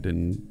propagated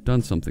and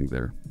done something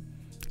there.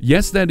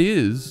 Yes, that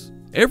is.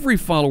 Every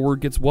follower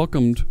gets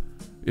welcomed.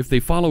 If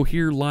they follow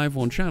here live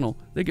on channel,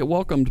 they get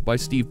welcomed by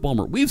Steve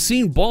Ballmer. We've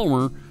seen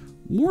Ballmer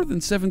more than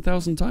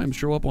 7,000 times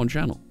show up on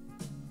channel.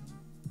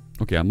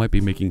 Okay, I might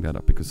be making that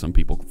up because some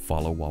people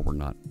follow while we're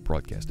not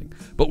broadcasting.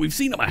 But we've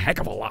seen him a heck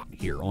of a lot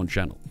here on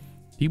channel.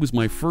 He was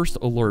my first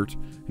alert,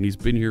 and he's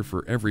been here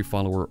for every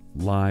follower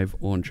live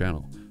on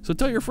channel. So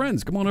tell your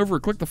friends, come on over,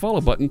 click the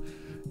follow button,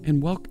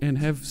 and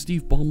have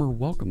Steve Ballmer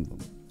welcome them.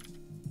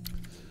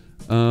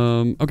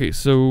 Okay,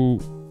 so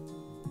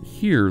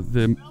here,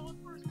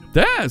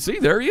 see,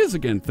 there he is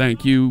again.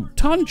 Thank you,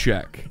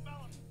 Tonchek.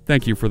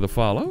 Thank you for the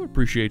follow.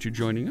 Appreciate you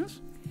joining us.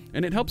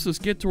 And it helps us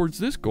get towards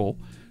this goal.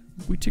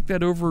 We take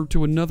that over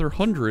to another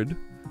 100,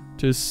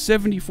 to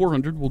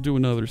 7,400. We'll do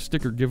another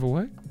sticker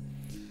giveaway.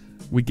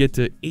 We get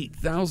to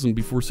 8,000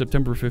 before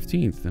September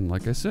 15th. And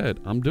like I said,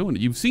 I'm doing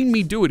it. You've seen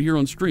me do it here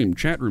on stream,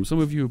 chat room. Some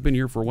of you have been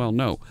here for a while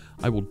know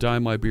I will dye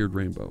my beard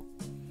rainbow.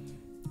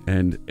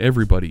 And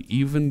everybody,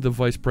 even the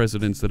vice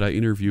presidents that I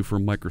interview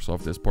from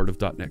Microsoft as part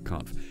of .NET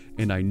Conf,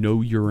 and I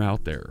know you're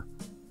out there,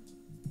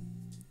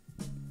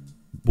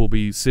 will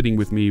be sitting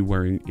with me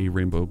wearing a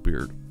rainbow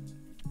beard.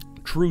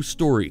 True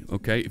story,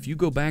 okay? If you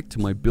go back to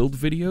my build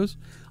videos,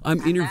 I'm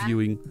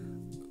interviewing,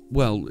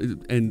 well,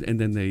 and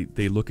then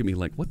they look at me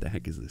like, what the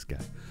heck is this guy?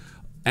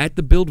 At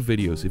the build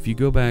videos, if you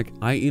go back,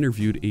 I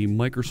interviewed a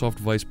Microsoft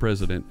vice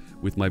president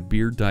with my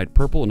beard dyed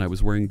purple, and I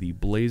was wearing the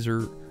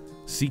Blazor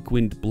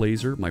sequined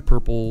blazer, my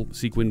purple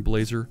sequined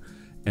blazer,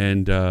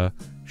 and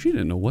she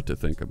didn't know what to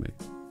think of me.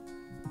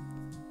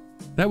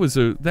 That was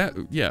a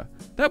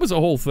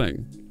whole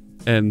thing,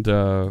 and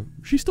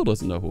she still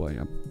doesn't know who I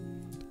am.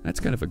 That's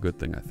kind of a good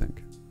thing, I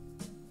think.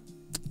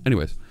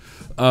 Anyways,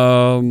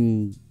 all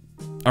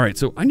right,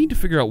 so I need to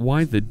figure out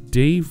why the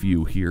day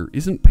view here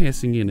isn't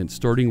passing in and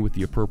starting with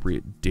the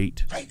appropriate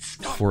date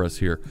for us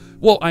here.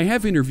 Well, I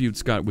have interviewed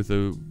Scott with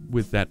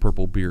that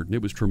purple beard, and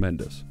it was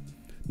tremendous.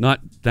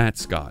 Not that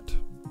Scott,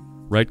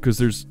 right? Because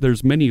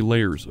there's many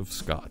layers of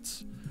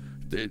Scotts.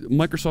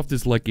 Microsoft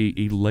is like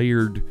a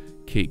layered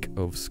cake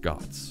of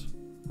Scotts,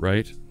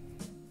 right?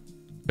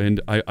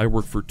 And I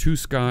work for two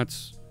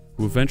Scotts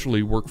who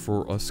eventually work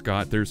for a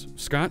Scott. There's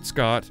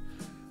Scott,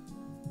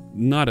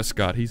 not a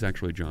Scott. He's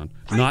actually John.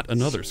 Not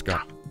another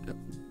Scott.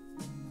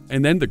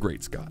 And then the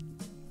Great Scott.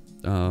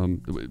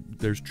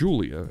 There's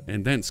Julia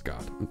and then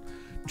Scott.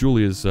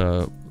 Julia's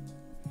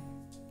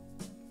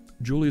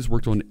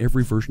worked on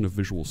every version of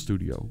Visual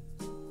Studio.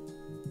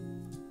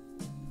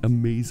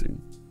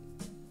 Amazing.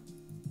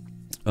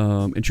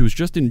 And she was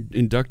just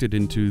inducted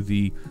into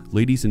the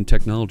Ladies in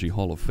Technology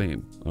Hall of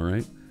Fame. All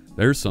right?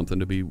 There's something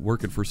to be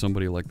working for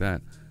somebody like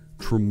that.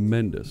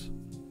 Tremendous.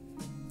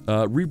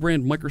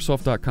 Rebrand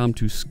Microsoft.com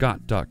to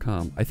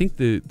Scott.com. I think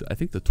the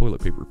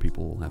toilet paper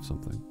people will have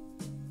something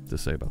to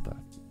say about that.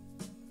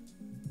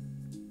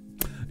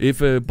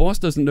 If a boss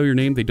doesn't know your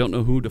name, they don't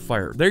know who to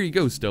fire. There you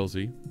go,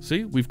 Stelzy.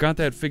 See, we've got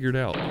that figured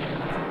out.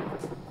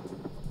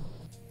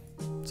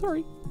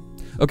 Sorry.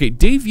 Okay,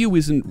 day view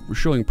isn't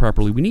showing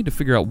properly. We need to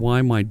figure out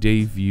why my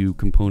day view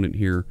component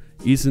here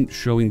isn't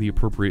showing the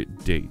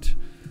appropriate date.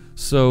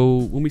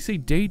 So when we say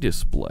day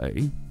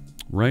display,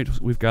 right,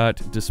 we've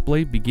got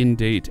display begin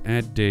date,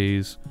 add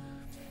days,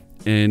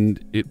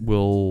 and it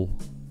will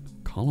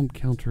column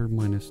counter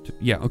 -2.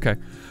 Yeah, okay.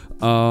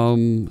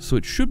 So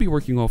it should be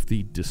working off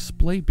the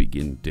display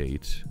begin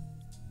date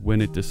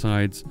when it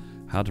decides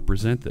how to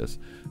present this.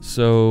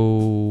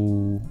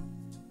 So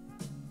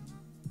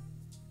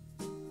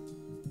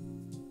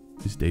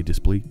is day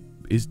display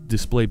is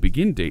display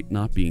begin date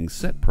not being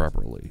set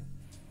properly?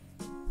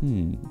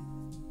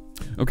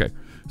 Okay,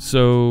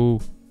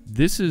 so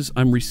this is,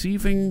 I'm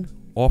receiving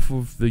off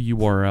of the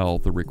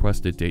URL the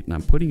requested date, and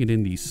I'm putting it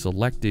in the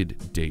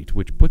selected date,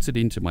 which puts it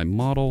into my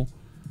model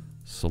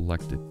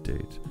selected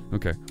date.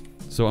 Okay,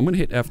 so I'm going to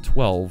hit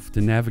F12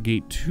 to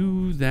navigate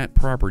to that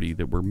property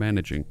that we're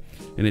managing,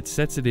 and it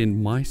sets it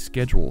in my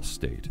schedule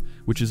state,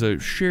 which is a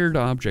shared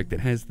object that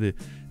has the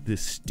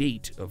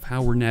state of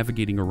how we're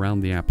navigating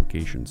around the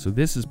application. So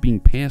this is being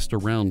passed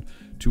around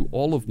to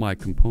all of my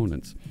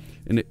components.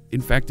 And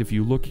in fact, if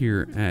you look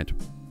here at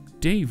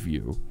day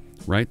view,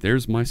 right,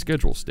 there's my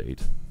schedule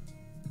state,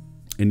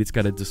 and it's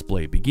got a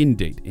display begin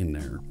date in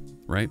there,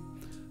 right?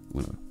 I'm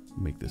going to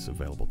make this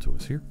available to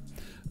us here.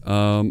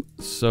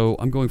 So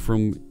I'm going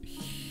from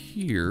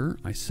here,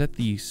 I set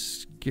the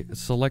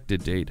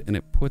selected date, and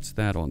it puts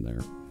that on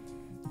there.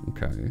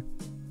 Okay.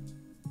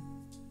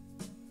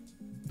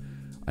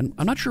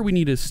 I'm not sure we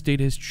need a state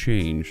has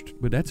changed,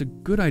 but that's a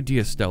good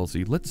idea,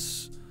 Stelzy. Let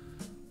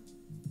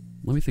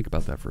me think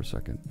about that for a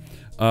second.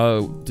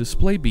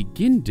 Display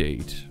begin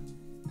date.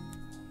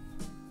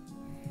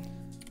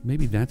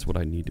 Maybe that's what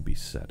I need to be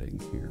setting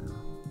here,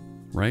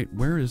 right?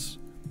 Where is,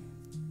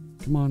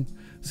 come on.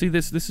 See,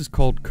 this is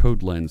called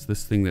Code Lens,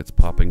 this thing that's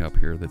popping up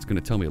here that's going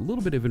to tell me a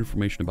little bit of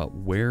information about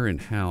where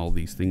and how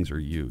these things are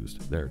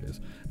used. There it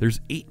is.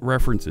 There's 8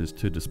 references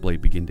to display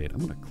begin date. I'm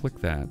going to click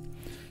that.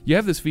 You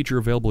have this feature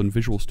available in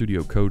Visual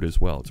Studio Code as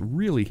well. It's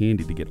really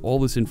handy to get all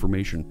this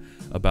information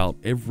about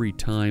every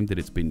time that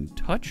it's been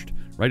touched,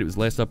 right? It was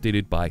last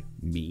updated by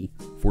me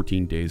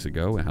 14 days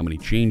ago, and how many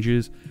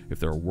changes, if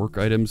there are work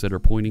items that are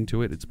pointing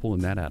to it, it's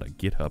pulling that out of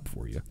GitHub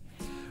for you.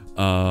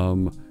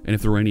 And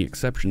if there are any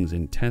exceptions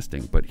in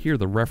testing. But here are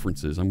the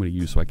references I'm going to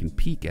use so I can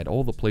peek at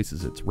all the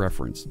places it's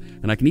referenced.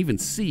 And I can even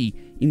see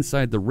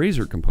inside the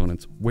Razor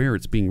components where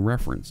it's being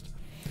referenced.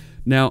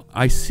 Now,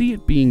 I see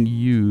it being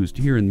used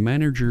here in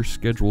Manager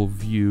Schedule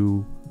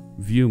View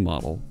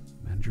model.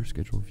 Manager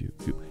Schedule View.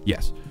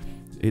 Yes.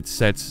 It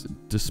sets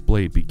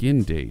display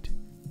begin date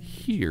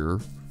here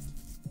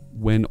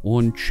when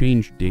on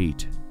change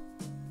date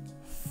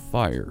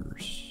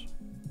fires.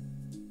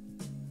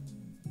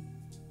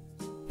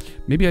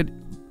 Maybe I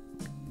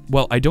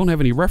don't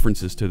have any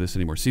references to this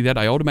anymore. See that?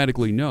 I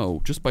automatically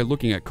know just by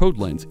looking at Code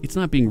Lens, it's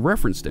not being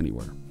referenced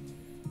anywhere.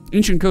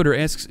 Ancient Coder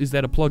asks, is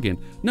that a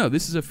plugin? No,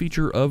 this is a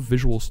feature of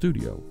Visual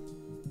Studio.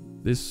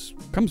 This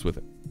comes with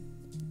it.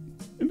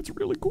 And it's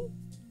really cool.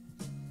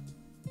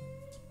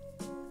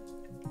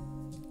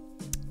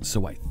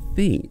 So I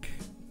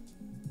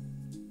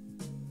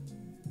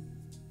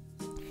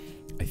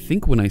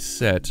think when I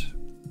set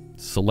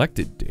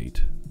selected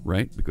date,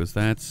 right? Because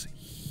that's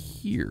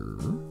here.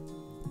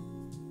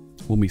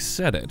 When we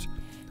set it,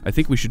 I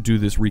think we should do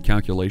this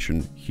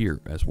recalculation here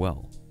as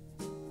well.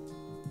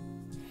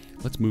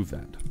 Let's move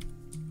that.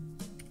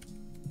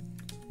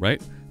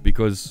 Right?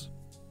 Because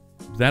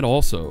that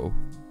also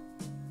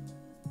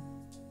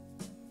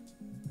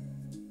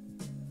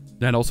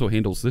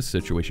handles this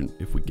situation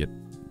if we get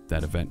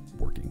that event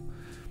working.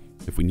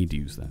 If we need to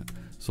use that.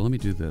 So let me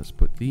do this.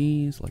 Put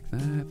these like that,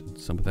 and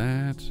some of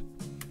that,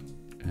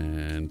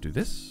 and do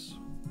this.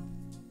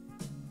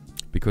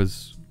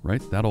 Because,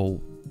 right, that'll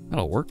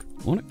work,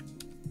 won't it?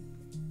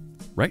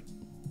 Right?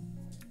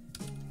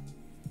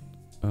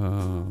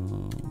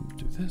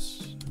 Do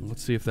this.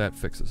 Let's see if that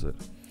fixes it.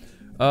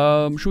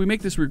 Should we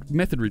make this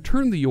method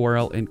return the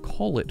URL and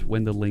call it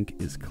when the link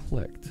is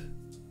clicked?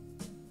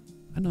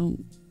 I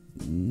don't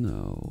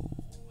know.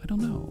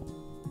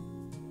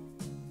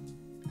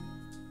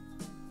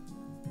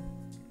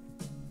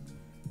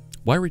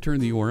 Why return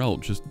the URL?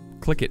 Just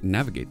click it and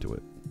navigate to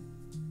it.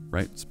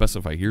 Right?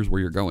 Specify here's where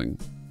you're going.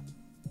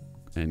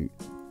 And,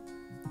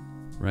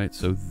 right,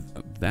 so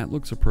that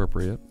looks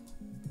appropriate.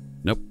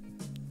 Nope.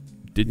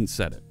 Didn't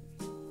set it.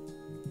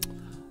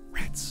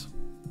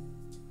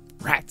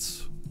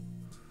 Rats.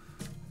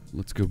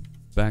 Let's go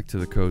back to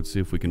the code, see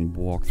if we can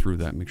walk through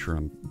that, make sure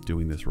I'm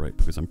doing this right,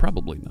 because I'm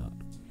probably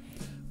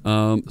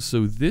not.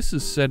 So this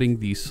is setting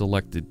the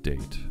selected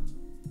date,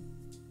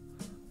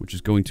 which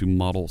is going to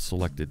model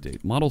selected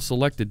date. Model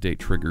selected date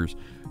triggers,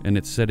 and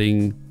it's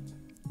setting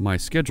my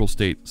schedule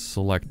state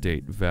select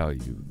date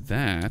value.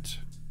 That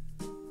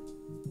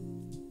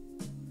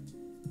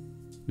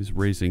is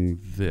raising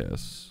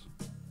this.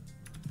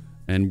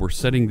 And we're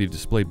setting the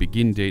display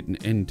begin date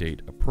and end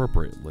date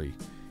appropriately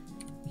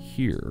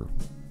here.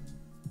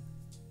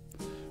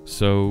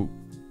 So,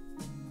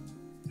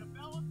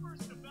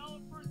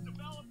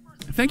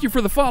 thank you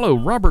for the follow,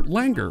 Robert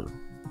Langer.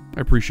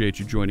 I appreciate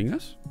you joining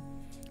us.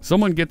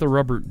 Someone get the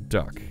rubber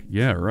duck.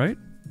 Yeah, right?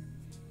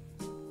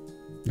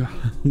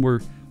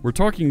 We're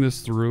talking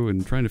this through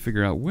and trying to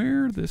figure out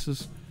where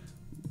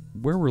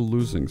we're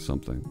losing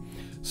something.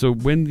 So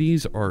when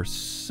these are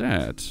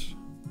set,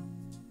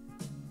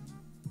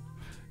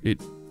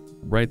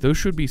 those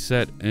should be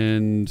set,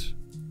 and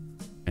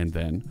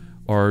then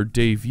our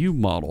day view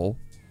model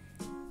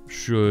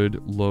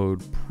should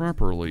load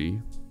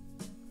properly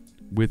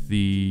with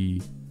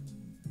the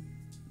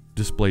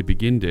display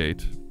begin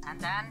date. And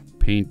then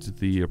paint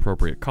the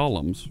appropriate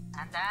columns,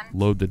 And then,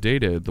 load the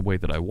data the way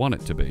that I want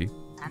it to be,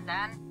 and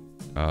then,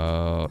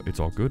 it's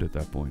all good at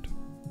that point.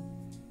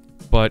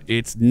 But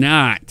it's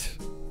not.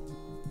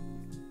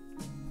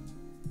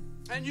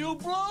 And you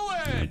blew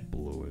it! I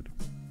blew it.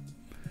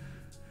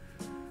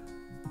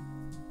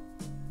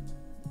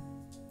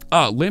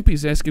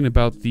 Lampy's asking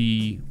about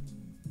the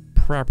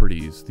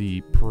properties,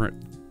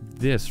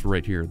 this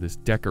right here, this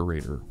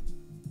decorator.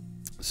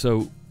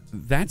 So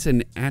that's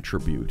an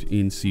attribute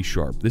in C#.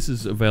 This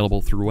is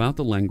available throughout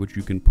the language.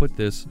 You can put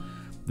this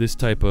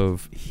type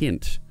of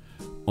hint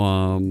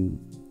on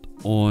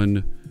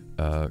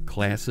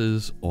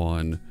classes,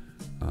 on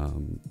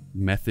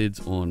methods,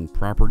 on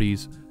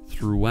properties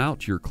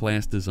throughout your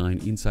class design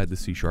inside the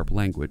C#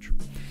 language.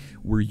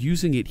 We're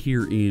using it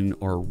here in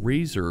our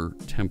Razor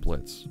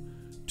templates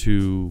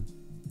to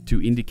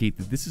indicate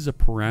that this is a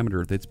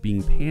parameter that's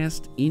being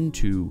passed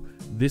into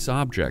this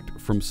object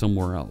from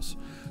somewhere else.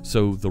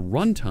 So the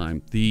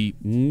runtime, the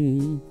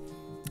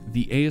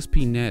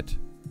ASP.NET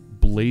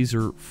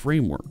Blazor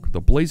framework,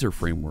 the Blazor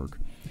framework,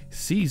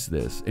 sees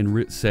this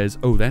and says,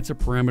 oh, that's a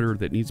parameter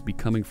that needs to be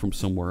coming from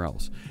somewhere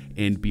else.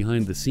 And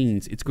behind the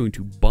scenes, it's going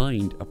to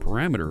bind a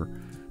parameter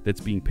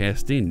that's being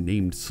passed in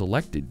named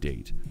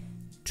selectedDate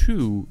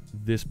to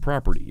this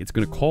property. It's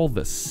going to call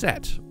the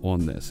set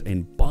on this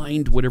and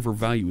bind whatever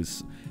value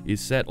is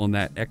set on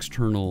that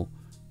external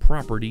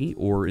property,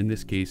 or in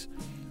this case,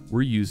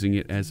 we're using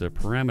it as a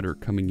parameter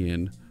coming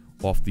in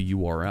off the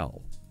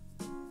URL.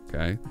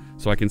 Okay,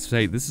 so I can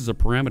say this is a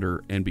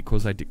parameter, and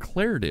because I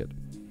declared it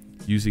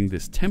using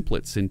this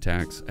template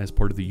syntax as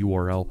part of the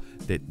URL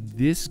that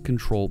this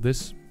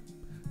component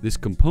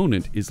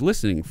is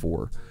listening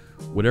for,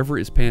 whatever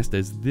is passed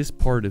as this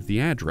part of the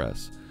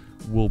address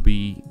will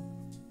be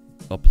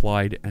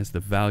applied as the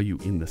value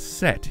in the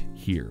set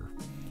here.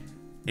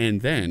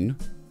 And then,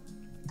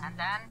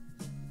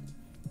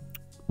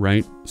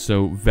 right,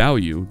 so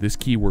value, this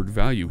keyword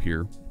value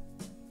here,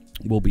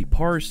 will be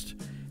parsed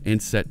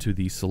and set to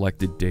the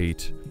selected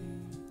date,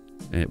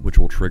 which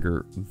will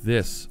trigger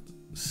this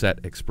set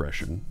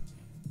expression.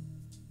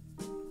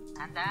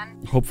 and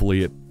then,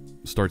 Hopefully it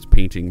starts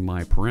painting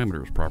my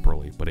parameters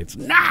properly, but it's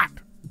not!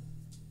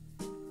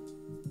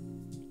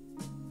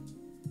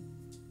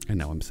 And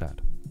now I'm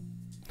sad.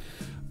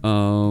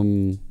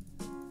 Can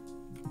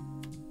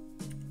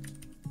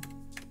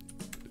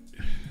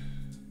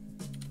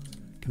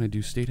I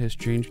do state has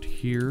changed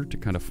here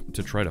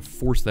to try to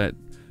force that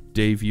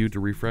day view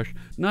to refresh?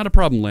 Not a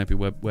problem, Lampy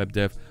Web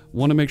Dev.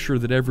 Want to make sure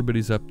that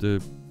everybody's up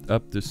to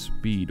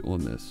speed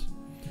on this.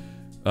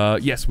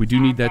 Yes, we do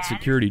need that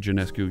security,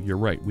 Janescu. You're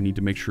right. We need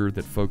to make sure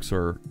that folks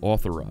are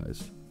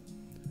authorized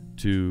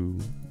to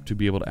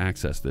be able to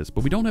access this.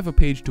 But we don't have a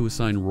page to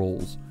assign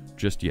roles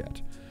just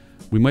yet.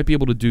 We might be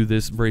able to do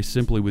this very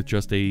simply with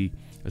just a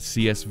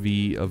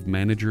CSV of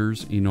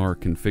managers in our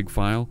config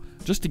file,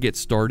 just to get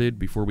started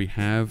before we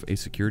have a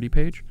security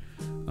page.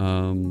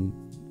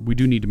 We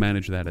do need to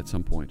manage that at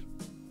some point.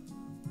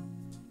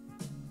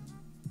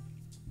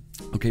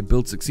 Okay,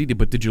 build succeeded,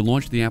 but did you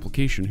launch the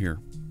application here?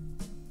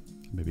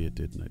 Maybe it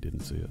did and I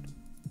didn't see it.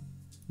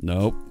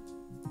 Nope.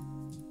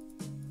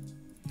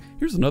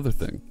 Here's another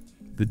thing.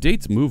 The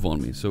dates move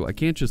on me, so I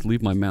can't just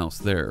leave my mouse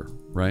there,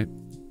 right?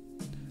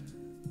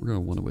 We're going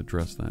to want to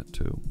address that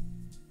too.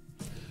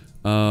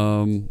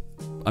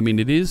 I mean,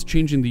 it is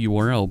changing the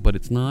URL, but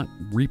it's not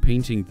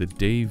repainting the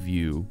day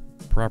view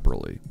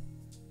properly.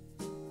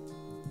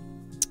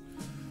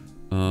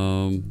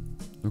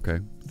 Okay.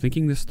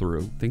 Thinking this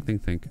through. Think.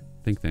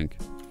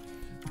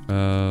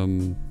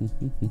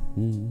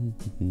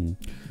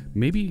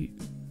 Maybe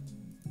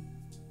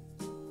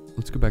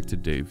let's go back to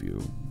day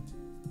view.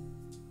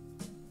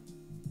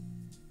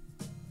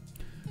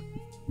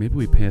 Maybe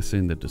we pass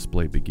in the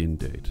display begin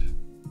date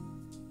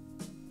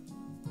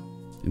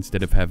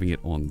instead of having it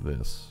on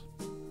this.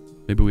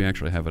 Maybe we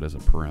actually have it as a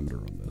parameter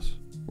on this.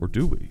 Or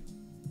do we?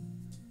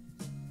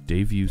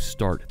 Day view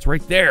start. It's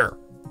right there!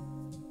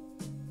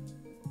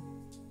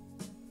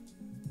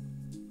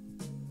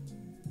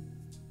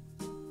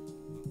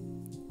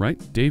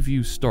 Right? Day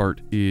view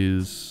start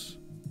is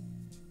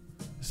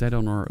that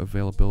on our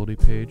availability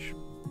page?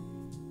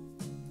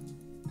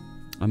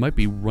 I might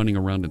be running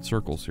around in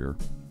circles here.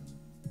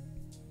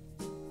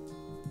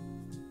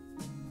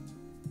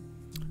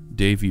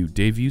 Day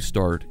view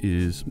start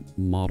is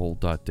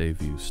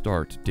model.dayview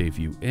start. Day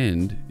view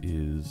end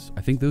is,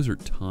 I think those are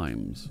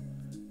times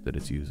that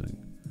it's using.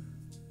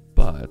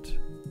 But,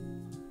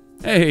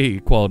 hey,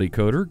 Quality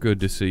Coder, good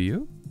to see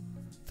you.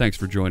 Thanks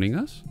for joining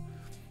us.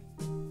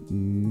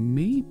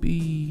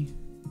 Maybe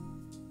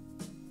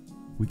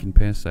we can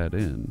pass that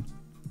in.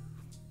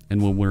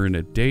 And when we're in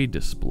a day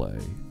display,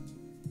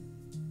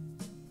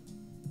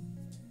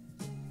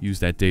 use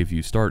that day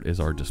view start as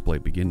our display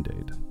begin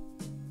date.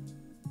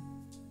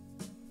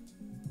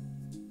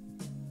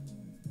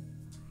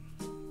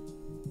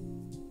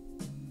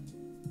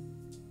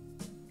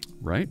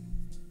 Right?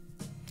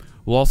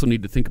 We'll also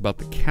need to think about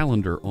the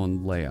calendar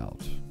on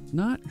layout.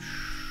 Not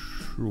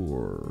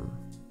sure.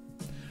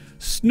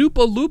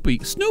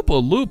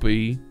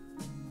 Snoopaloopy.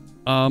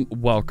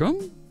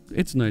 Welcome.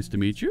 It's nice to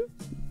meet you.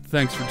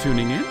 Thanks for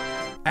tuning in.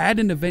 Add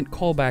an event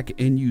callback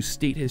and use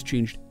state has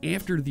changed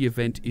after the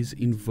event is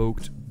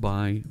invoked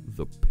by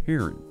the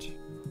parent.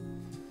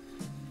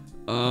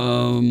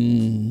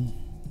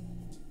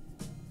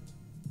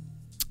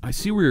 I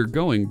see where you're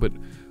going, but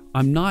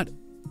I'm not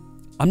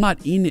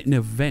in an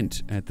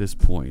event at this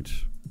point.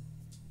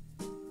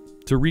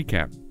 To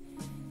recap,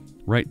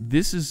 right?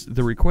 This is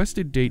the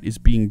requested date is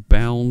being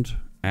bound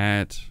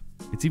at,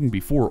 it's even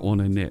before on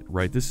init,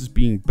 right? This is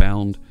being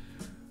bound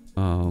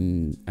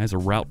as a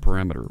route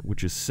parameter,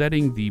 which is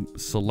setting the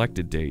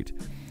selected date,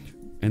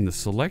 and the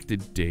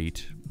selected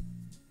date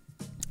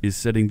is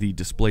setting the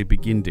display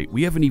begin date.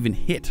 We haven't even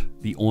hit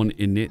the on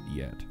init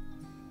yet.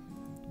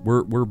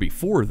 We're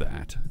before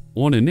that.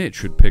 On init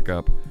should pick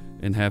up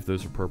and have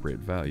those appropriate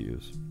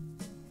values.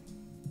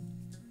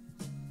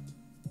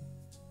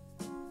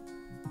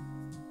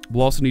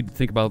 We'll also need to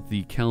think about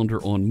the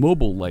calendar on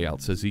mobile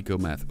layout, says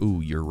EcoMath.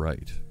 Ooh, you're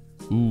right.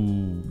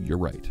 Ooh, you're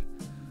right.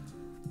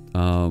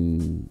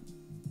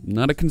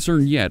 Not a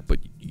concern yet, but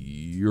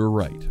you're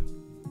right.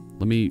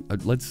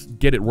 Let's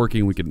get it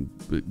working. We can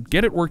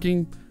get it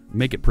working,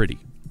 make it pretty,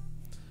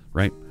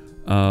 right?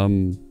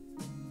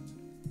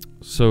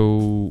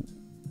 So,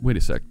 wait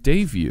a sec.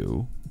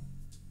 Dayview.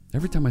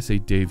 Every time I say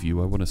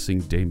Dayview, I want to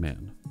sing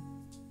Dayman.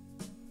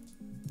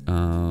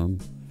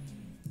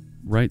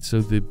 Right,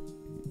 so the...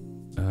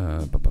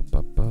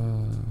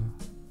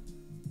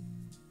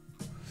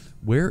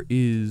 Where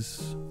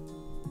is...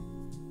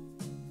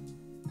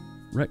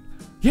 Right.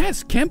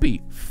 Yes,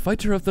 Campy!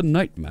 Fighter of the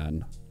Night,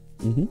 man.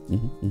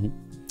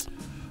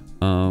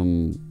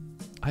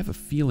 I have a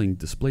feeling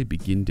display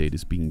begin date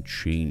is being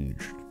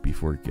changed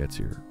before it gets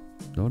here.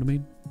 Know what I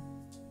mean?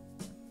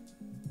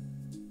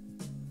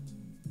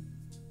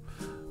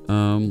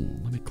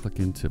 Let me click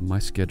into my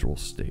schedule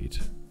state,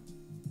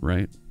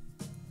 right?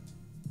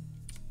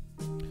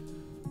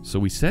 So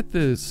we set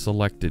the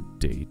selected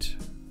date.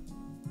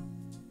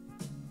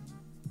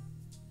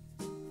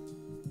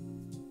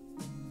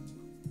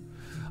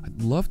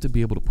 I'd love to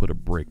be able to put a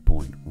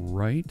breakpoint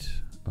right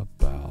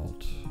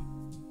about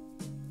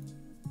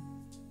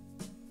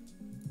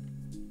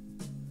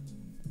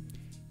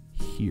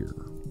here.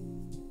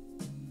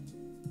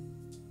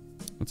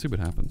 Let's see what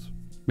happens.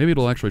 Maybe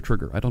it'll actually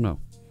trigger. I don't know.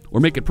 Or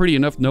make it pretty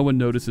enough no one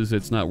notices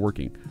it's not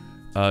working.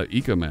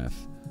 EcoMath,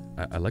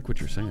 I like what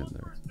you're saying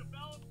there.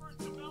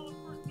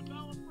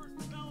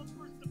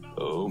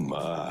 Oh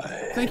my.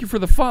 Thank you for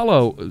the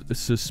follow.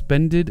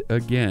 Suspended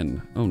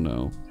again. Oh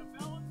no.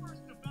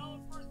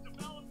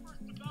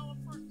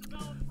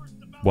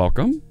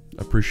 Welcome.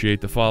 Appreciate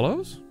the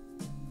follows.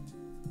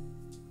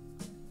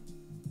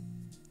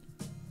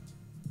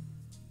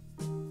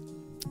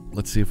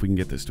 Let's see if we can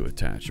get this to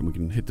attach and we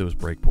can hit those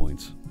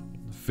breakpoints.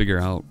 Figure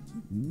out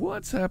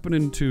what's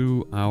happening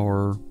to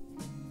our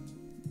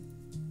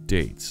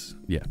dates.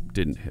 Yeah,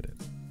 didn't hit it.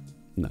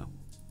 No.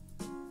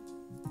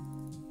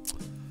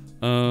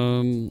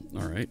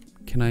 Alright.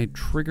 Can I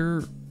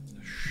trigger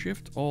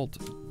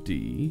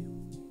Shift-Alt-D?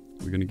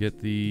 We're gonna get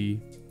the...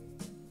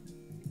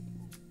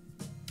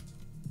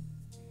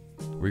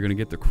 We're gonna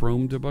get the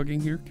Chrome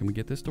debugging here. Can we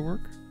get this to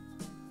work?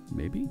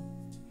 Maybe?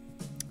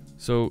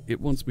 So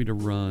it wants me to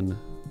run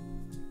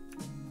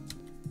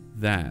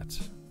that.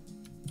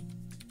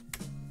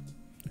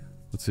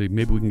 Let's see,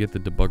 maybe we can get the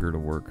debugger to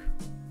work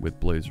with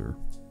Blazor.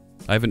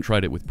 I haven't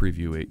tried it with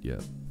Preview 8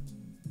 yet.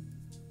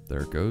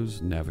 There it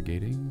goes,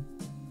 navigating.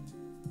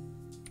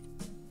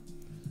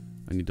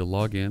 I need to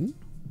log in,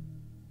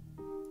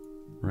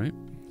 right?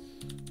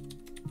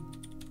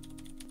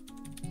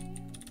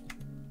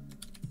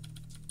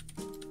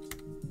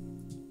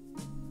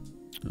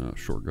 Oh,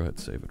 sure, go ahead and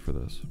save it for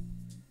this.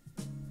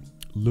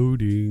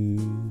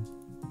 Loading.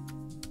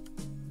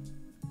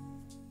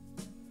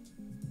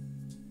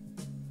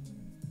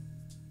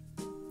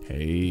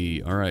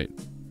 Hey, all right.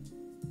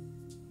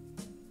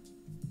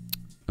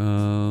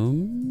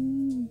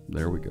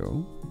 There we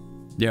go.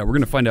 Yeah, we're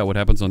gonna find out what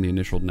happens on the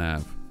initial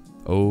nav.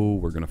 Oh,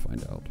 we're gonna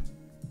find out.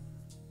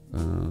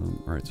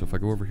 All right, so if I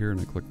go over here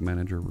and I click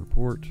Manager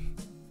Report,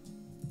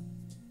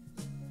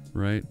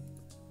 right?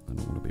 I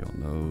don't want to be on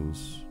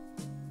those.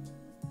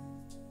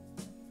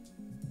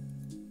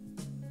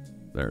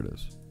 There it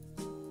is.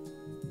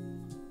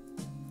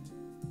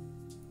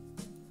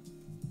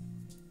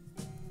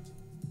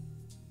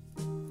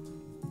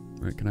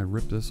 Right, can I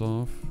rip this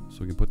off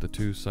so we can put the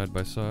two side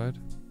by side?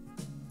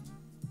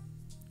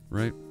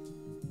 Right?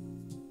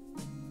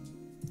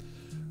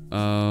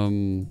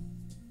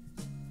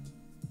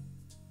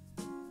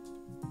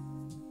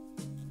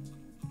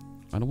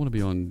 I don't want to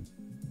be on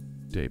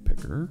day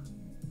picker.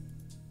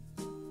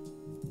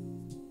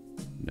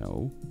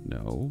 No,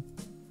 no.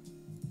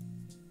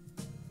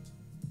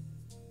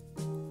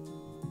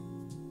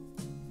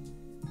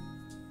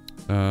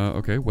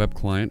 Okay, web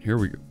client. Here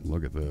we go.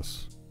 Look at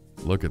this.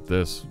 Look at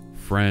this.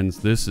 Friends,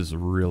 this is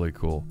really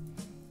cool.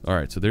 All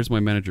right, so there's my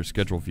manager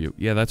schedule view.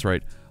 Yeah, that's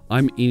right.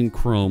 I'm in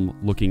Chrome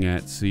looking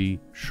at C#.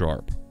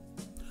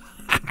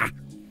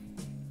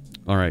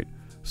 All right,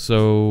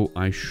 so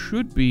I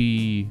should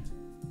be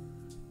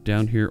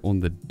down here on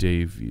the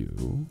day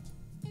view,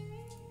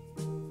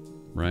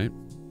 right?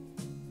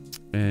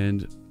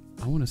 And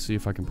I want to see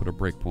if I can put a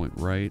breakpoint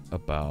right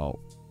about...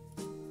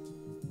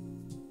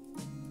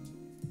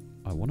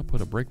 I want to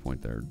put a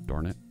breakpoint there,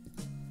 darn it.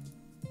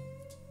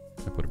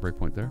 Can I put a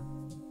breakpoint there?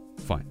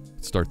 Fine,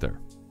 let's start there.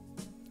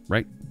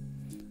 Right?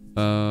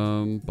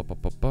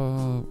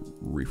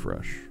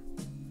 Refresh.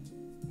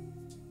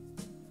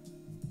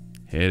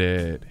 Hit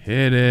it.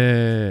 Hit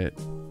it.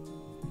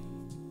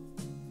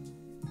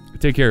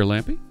 Take care,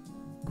 Lampy.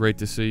 Great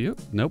to see you.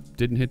 Nope,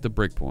 didn't hit the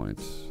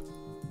breakpoint.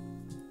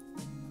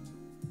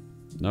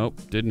 Nope,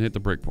 didn't hit the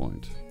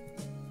breakpoint.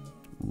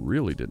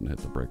 Really didn't hit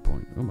the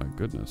breakpoint. Oh my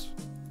goodness.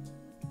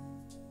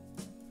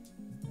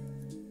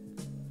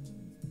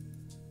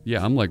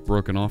 Yeah, I'm like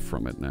broken off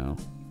from it now.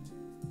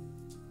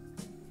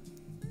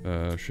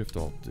 Shift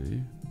Alt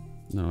D.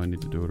 No, I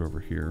need to do it over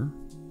here.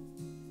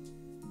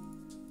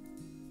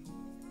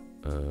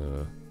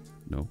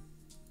 No.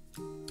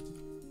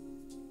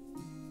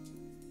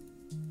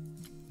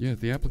 Yeah,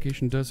 the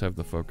application does have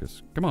the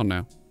focus. Come on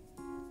now.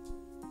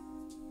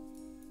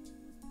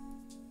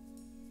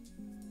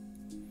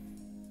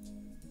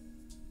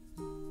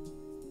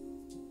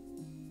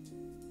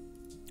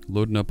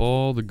 Loading up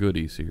all the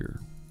goodies here.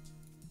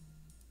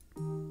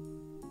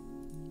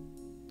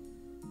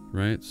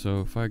 Right,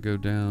 so if I go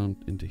down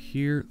into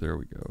here, there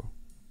we go.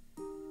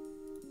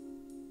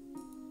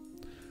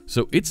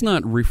 So it's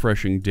not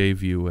refreshing day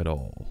view at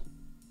all.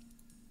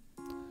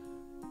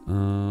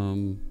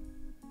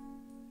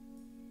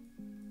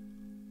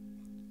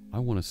 I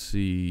want to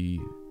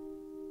see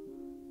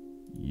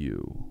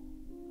you.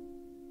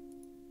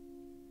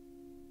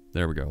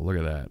 There we go. Look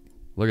at that.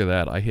 Look at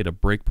that. I hit a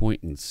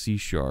breakpoint in C#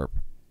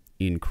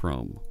 in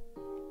Chrome.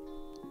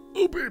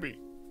 Oh, baby.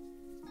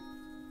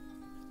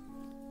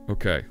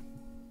 Okay.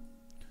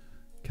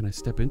 Can I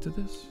step into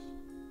this?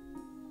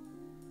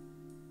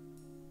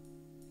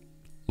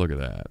 Look at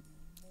that.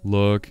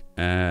 Look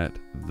at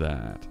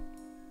that.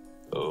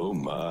 Oh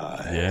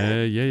my.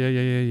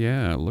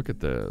 Yeah. Look at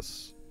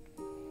this.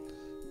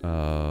 You're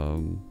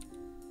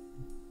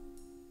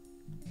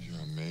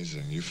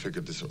amazing. You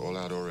figured this all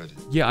out already.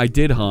 Yeah, I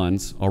did,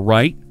 Hans. All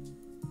right?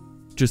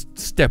 Just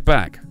step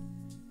back.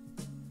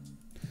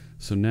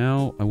 So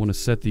now I want to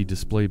set the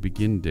display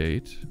begin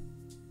date.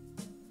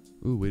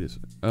 Ooh, wait a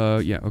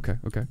second. Yeah, okay.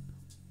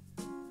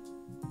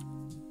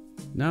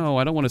 No,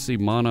 I don't want to see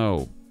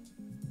mono.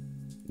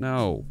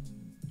 No.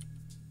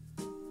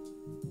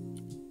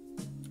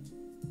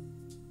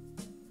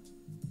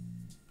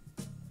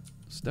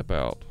 Step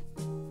out.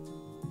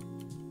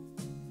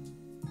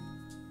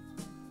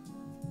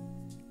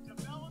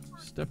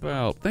 Step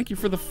out. Thank you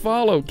for the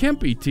follow,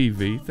 Kempy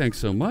TV. Thanks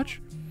so much.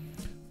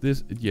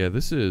 This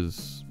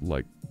is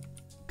like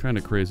kind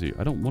of crazy.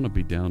 I don't want to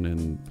be down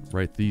in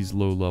these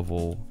low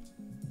level.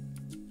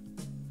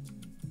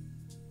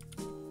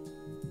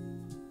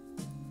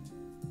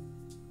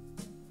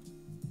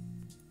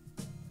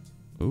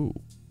 Oh.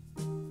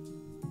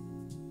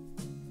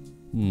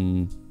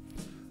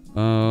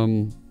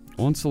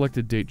 On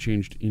selected date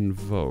changed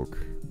invoke.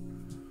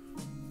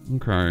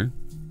 Okay.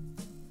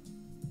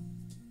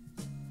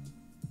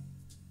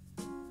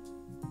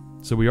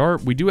 So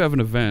we do have an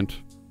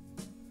event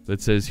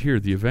that says here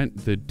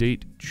the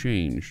date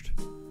changed.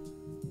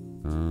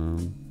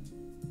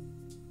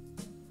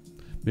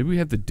 Maybe we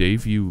have the day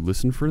view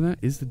listen for that.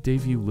 Is the day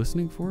view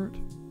listening for it?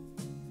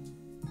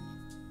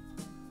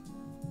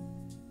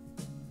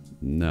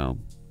 No.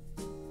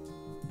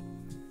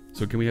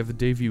 So can we have the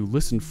day view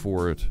listen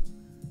for it?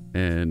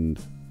 And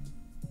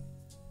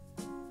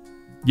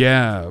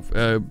yeah,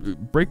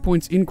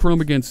 breakpoints in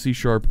Chrome against C#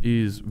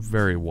 is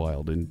very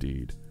wild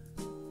indeed.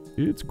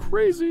 It's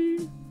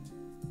crazy.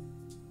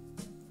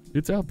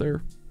 It's out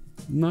there.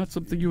 Not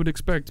something you would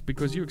expect,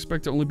 because you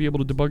expect to only be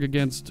able to debug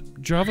against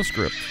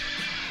JavaScript.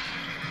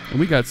 And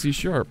we got C#.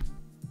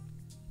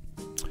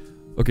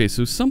 Okay,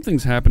 so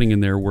something's happening in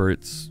there where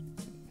it's...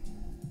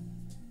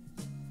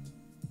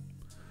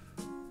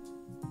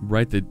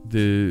 Right,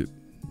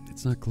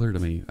 it's not clear to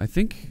me. I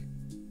think...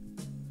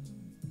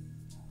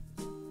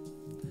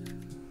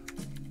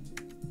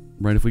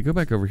 Right, if we go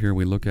back over here and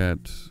we look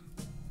at...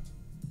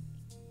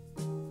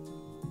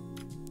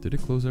 Did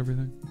it close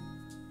everything?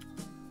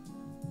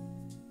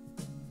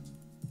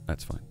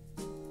 That's fine.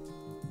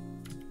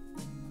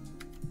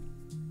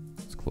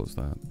 Let's close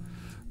that.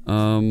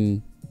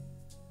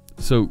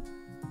 So...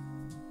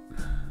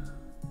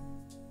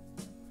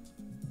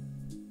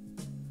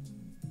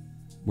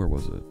 Where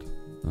was it?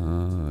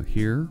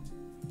 Here.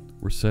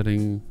 We're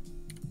setting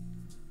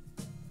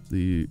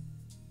the...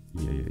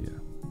 Yeah.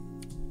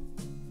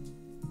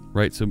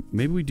 Right, so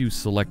maybe we do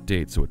select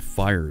date so it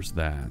fires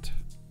that.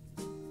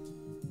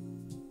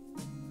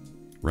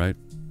 Right?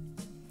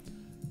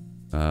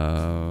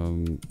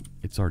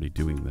 It's already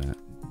doing that.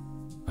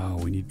 Oh,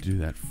 we need to do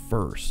that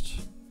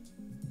first.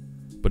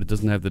 But it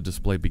doesn't have the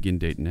display begin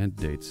date and end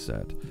date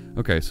set.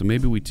 Okay, so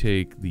maybe we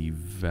take the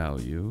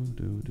value.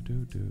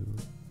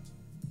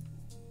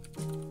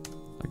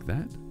 Like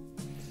that.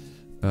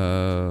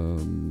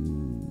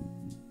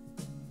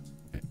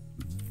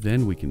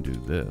 then we can do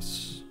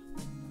this.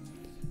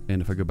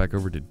 And if I go back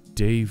over to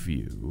day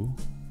view,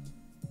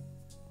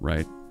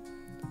 right?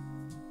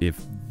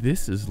 If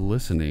this is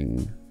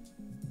listening,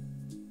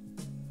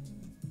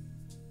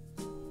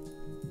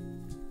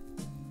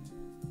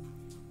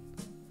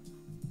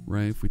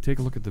 right? If we take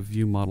a look at the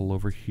view model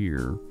over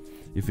here,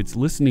 if it's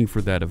listening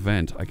for that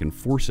event, I can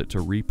force it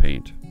to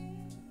repaint.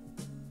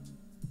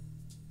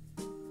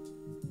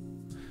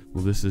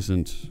 Well, this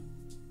isn't...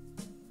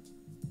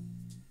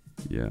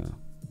 Yeah.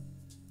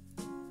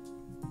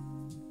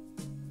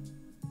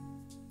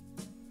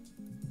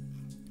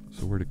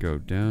 So where to go?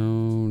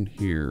 Down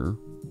here.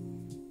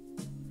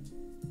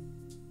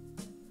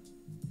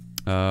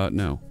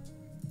 No.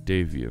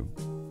 Day view.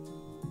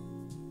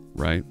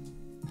 Right?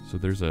 So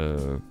there's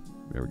a...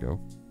 There we go.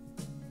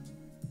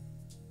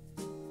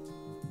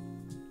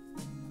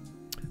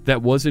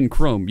 That was in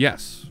Chrome,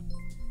 yes.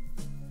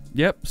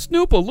 Yep,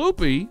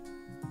 Snoopaloopy.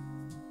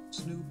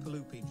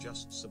 Snoopaloopy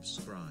just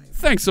subscribed.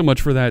 Thanks so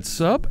much for that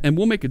sub, and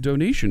we'll make a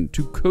donation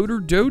to Coder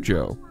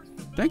Dojo.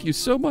 Thank you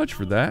so much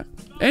for that,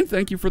 and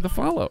thank you for the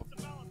follow.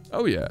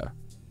 Oh yeah.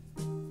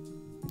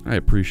 I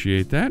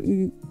appreciate that,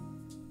 and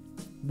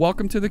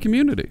welcome to the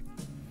community.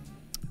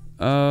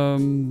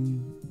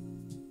 I'm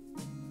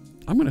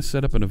going to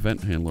set up an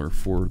event handler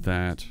for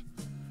that,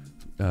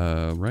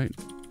 right?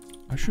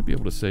 I should be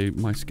able to say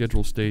my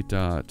schedule state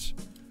dot,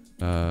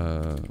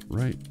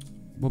 right?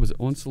 What was it?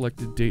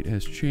 Unselected date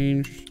has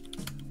changed.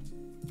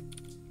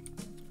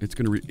 It's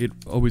going to, it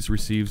always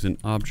receives an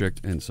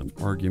object and some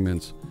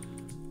arguments,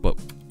 but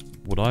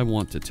what I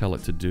want to tell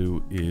it to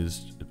do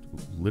is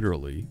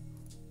literally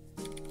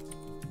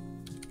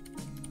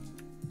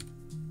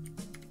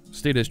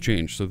state has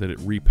changed so that it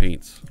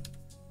repaints.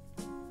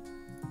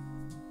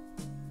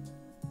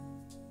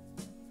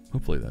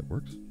 Hopefully that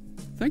works.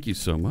 Thank you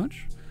so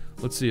much.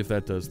 Let's see if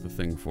that does the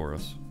thing for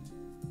us.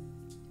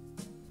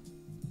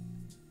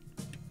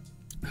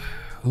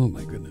 Oh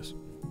my goodness.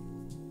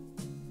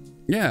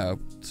 Yeah,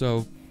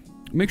 so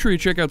make sure you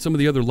check out some of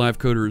the other live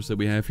coders that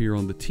we have here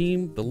on the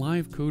team. The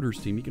live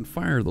coders team. You can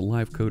fire the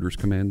live coders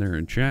command there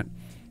in chat.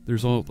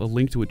 There's a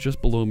link to it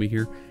just below me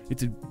here.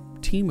 It's a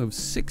team of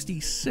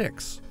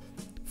 66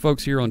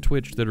 folks here on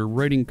Twitch that are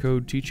writing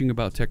code, teaching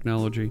about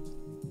technology.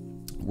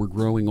 We're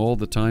growing all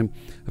the time.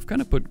 I've kind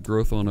of put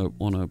growth on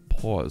a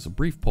pause, a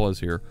brief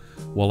pause here,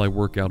 while I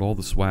work out all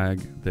the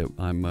swag that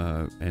I'm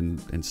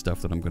and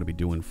stuff that I'm going to be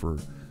doing for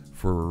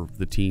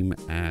the team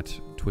at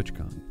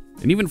TwitchCon.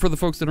 And even for the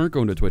folks that aren't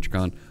going to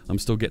TwitchCon, I'm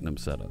still getting them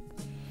set up.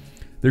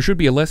 There should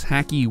be a less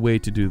hacky way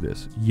to do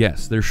this.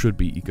 Yes, there should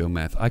be,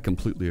 EcoMath. I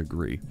completely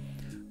agree.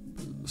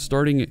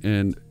 Starting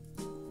and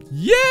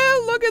yeah,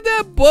 look at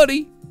that,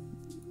 buddy.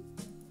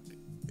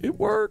 It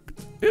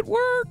worked. It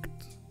worked.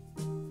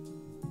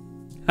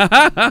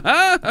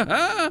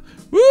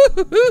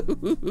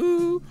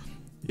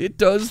 It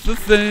does the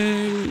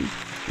thing.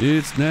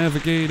 It's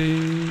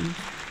navigating.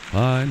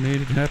 I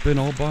made it happen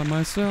all by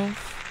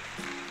myself.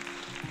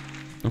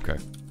 Okay.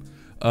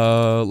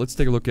 Let's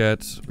take a look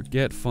at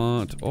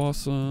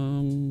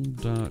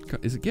getfontawesome.com.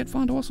 Is it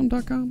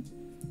getfontawesome.com?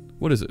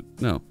 What is it?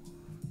 No.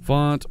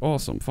 Font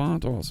awesome.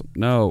 Font awesome.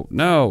 No,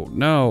 no,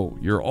 no.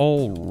 You're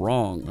all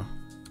wrong.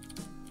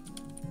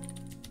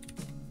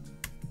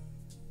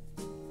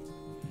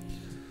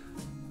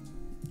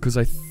 Because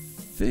I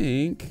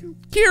think...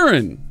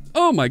 Kieran!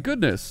 Oh my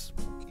goodness.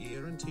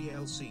 Kieran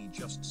TLC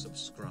just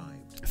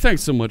subscribed.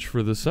 Thanks so much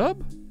for the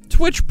sub.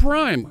 Twitch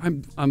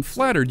Prime. I'm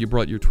flattered you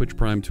brought your Twitch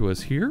Prime to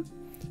us here.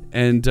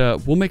 And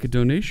we'll make a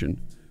donation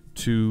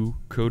to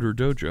Coder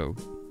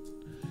Dojo.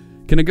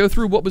 Can I go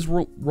through what was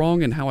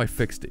wrong and how I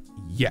fixed it?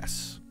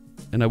 Yes.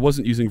 And I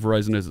wasn't using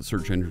Verizon as a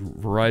search engine.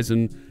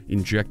 Verizon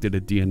injected a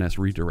DNS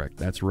redirect.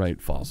 That's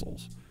right,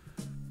 fossils.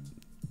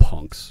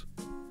 Punks.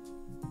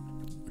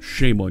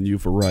 Shame on you,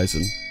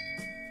 Verizon.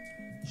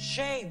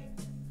 Shame.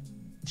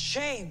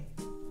 Shame.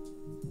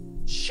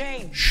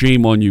 Shame.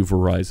 Shame on you,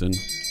 Verizon.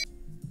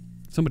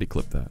 Somebody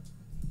clip that.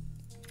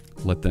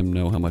 Let them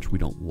know how much we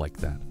don't like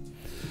that.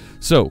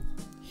 So,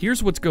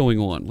 here's what's going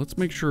on. Let's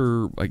make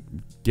sure I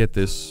get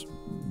this.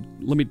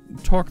 Let me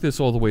talk this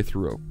all the way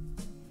through.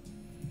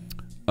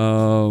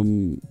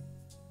 Wonder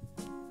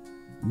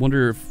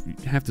if you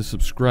have to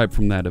subscribe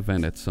from that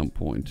event at some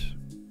point.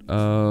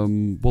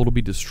 Well, it'll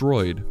be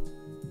destroyed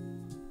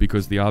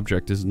because the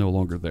object is no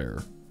longer there.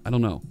 I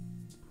don't know.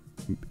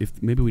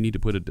 If maybe we need to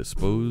put a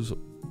dispose.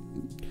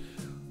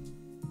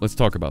 Let's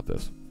talk about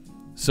this.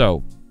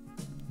 So,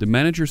 the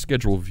manager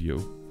schedule view,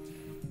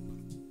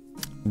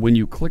 when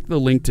you click the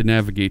link to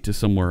navigate to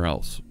somewhere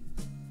else,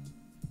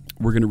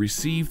 we're going to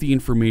receive the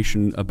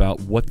information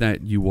about what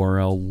that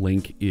URL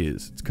link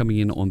is. It's coming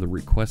in on the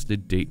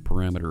requested date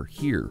parameter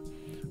here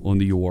on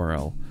the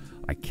URL.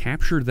 I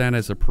captured that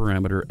as a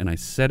parameter and I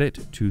set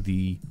it to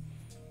the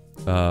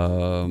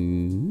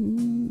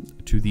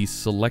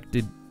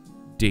selected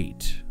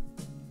date.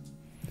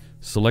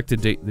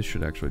 Selected date. This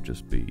should actually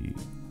just be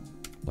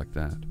like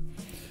that.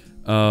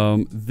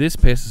 This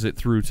passes it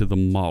through to the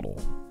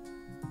model.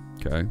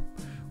 Okay,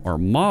 our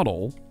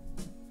model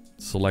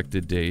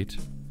selected date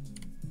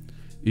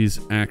is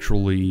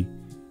actually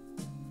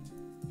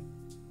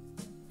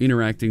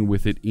interacting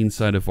with it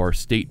inside of our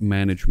state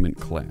management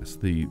class,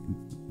 the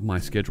my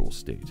schedule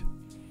state.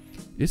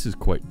 This is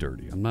quite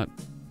dirty. I'm not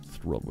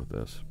thrilled with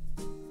this.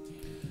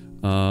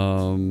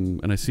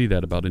 And I see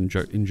that about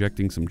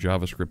injecting some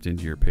JavaScript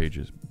into your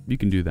pages. You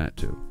can do that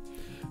too.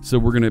 So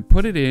we're going to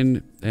put it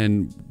in,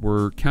 and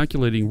we're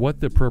calculating what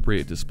the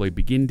appropriate display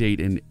begin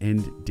date and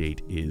end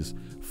date is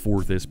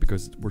for this,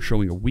 because we're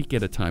showing a week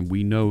at a time.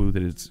 We know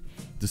that its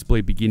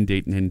display begin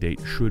date and end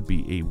date should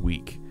be a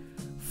week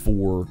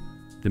for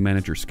the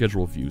manager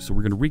schedule view. So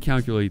we're going to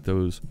recalculate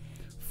those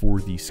for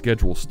the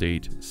schedule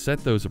state,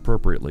 set those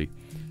appropriately,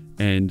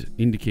 and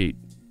indicate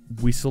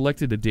we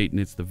selected a date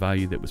and it's the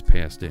value that was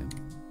passed in.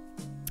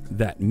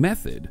 That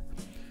method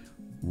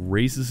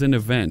raises an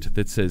event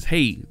that says,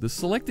 hey, the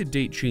selected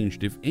date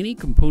changed. If any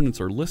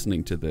components are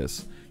listening to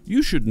this,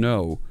 you should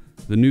know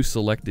the new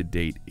selected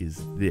date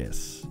is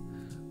this.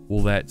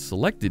 Well, that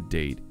selected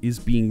date is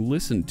being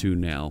listened to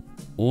now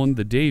on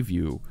the day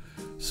view.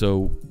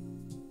 So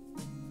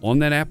on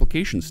that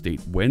application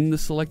state, when the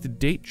selected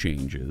date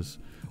changes,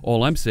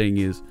 all I'm saying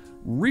is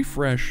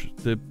refresh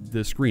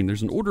the screen.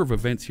 There's an order of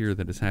events here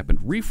that has happened.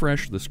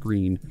 Refresh the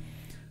screen.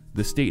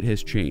 The state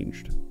has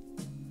changed.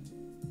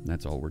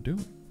 That's all we're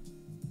doing.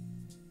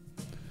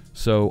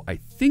 So I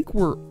think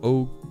we're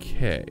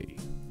okay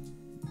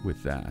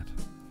with that.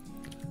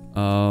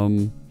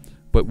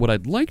 But what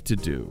I'd like to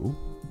do,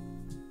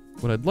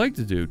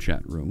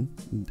 chat room,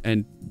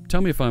 and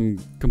tell me if I'm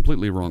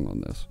completely wrong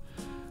on this.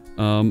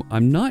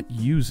 I'm not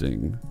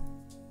using,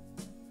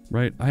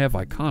 right? I have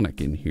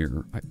Iconic in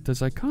here.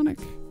 Does Iconic?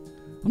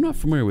 I'm not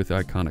familiar with the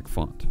Iconic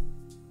font.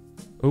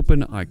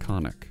 Open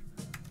Iconic.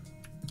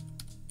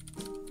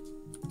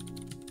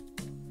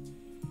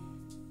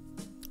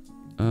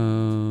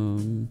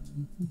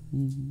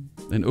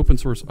 An open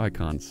source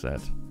icon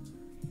set.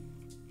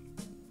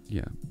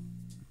 Yeah.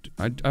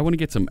 I want to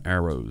get some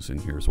arrows in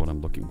here is what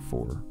I'm looking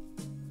for.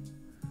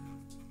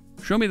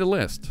 Show me the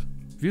list.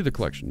 View the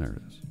collection. There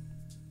it is.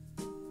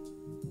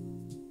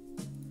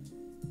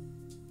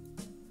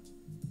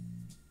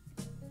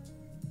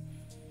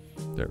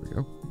 There we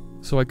go.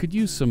 So I could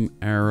use some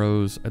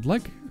arrows. I'd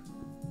like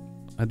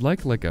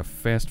a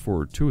fast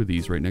forward 2 of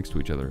these right next to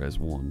each other as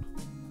one.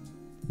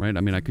 Right?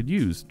 I mean, I could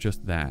use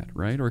just that,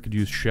 right? Or I could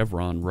use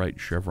chevron right,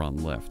 chevron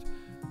left.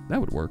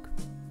 That would work.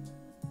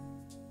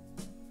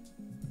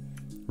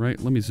 Right?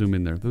 Let me zoom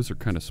in there. Those are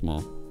kind of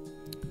small.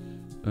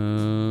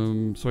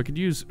 So I could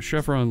use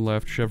chevron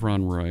left,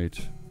 chevron right.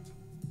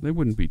 They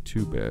wouldn't be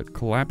too bad.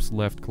 Collapse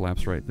left,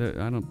 collapse right.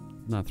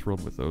 I'm not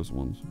thrilled with those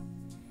ones.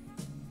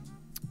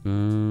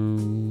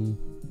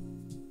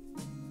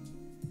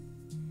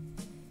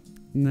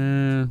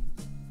 Nah.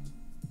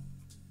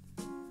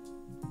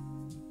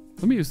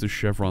 Let me use the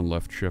chevron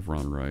left,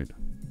 chevron right.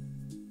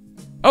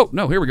 Oh,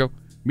 no, here we go.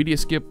 Media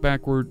skip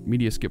backward,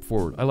 media skip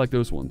forward. I like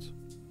those ones.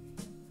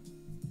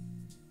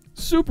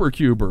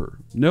 Supercuber.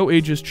 No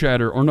ages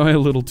chatter, or am I a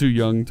little too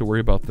young to worry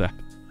about that?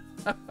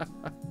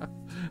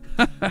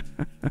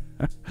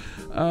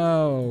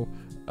 Oh.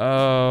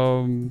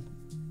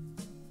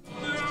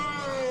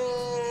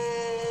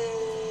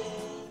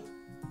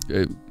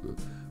 We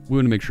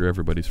want to make sure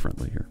everybody's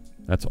friendly here.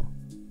 That's all.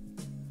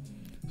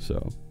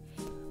 So.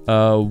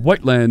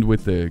 Whiteland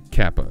with the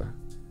kappa.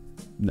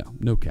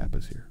 No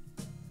kappas here.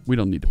 We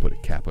don't need to put a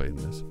kappa in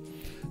this.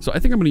 So I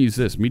think I'm going to use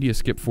this. Media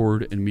skip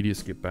forward and media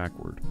skip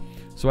backward.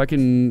 So I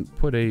can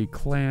put a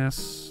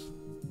class...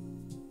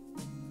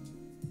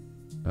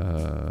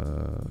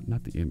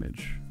 not the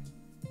image.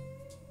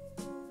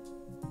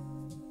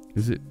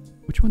 Is it...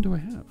 Which one do I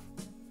have?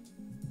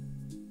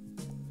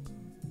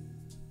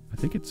 I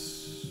think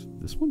it's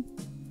this one.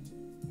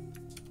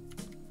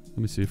 Let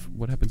me see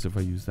what happens if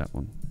I use that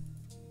one.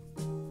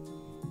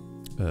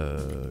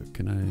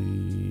 Can I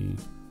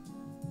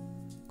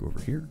go over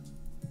here?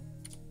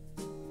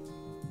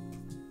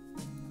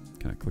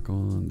 Can I click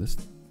on this?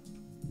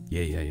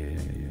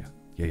 Yeah.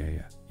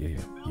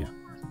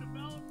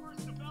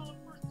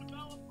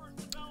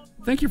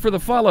 Thank you for the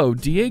follow,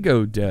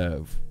 Diego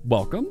Dev.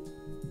 Welcome.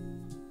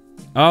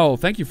 Oh,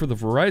 thank you for the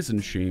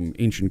Verizon shame,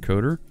 Ancient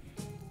Coder.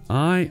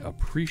 I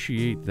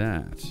appreciate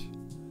that.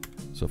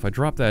 So if I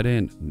drop that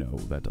in, no,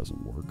 that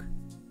doesn't work.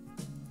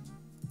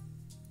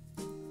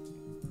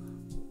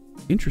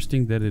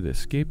 Interesting that it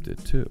escaped it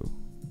too.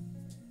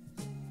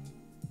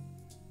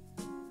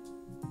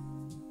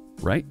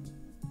 Right?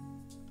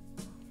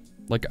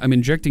 Like I'm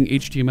injecting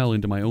HTML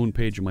into my own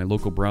page in my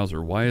local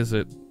browser. Why is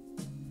it?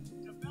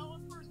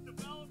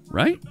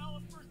 Right?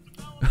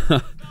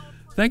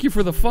 Thank you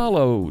for the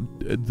follow,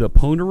 the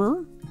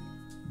Ponerer.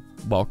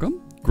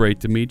 Welcome. Great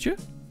to meet you.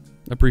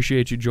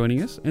 Appreciate you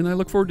joining us, and I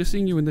look forward to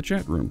seeing you in the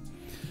chat room.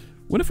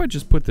 What if I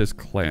just put this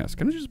class?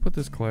 Can I just put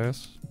this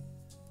class?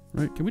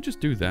 Right? Can we just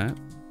do that?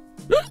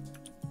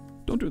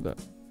 Don't do that.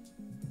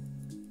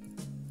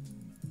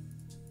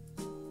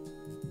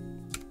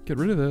 Get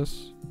rid of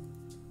this.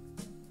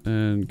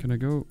 And can I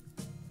go?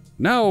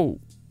 No!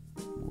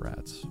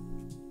 Rats.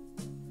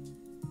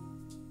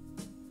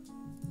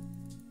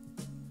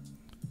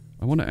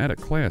 I want to add a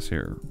class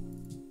here.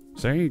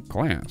 Say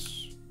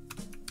class.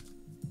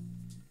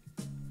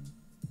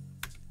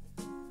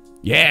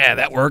 Yeah,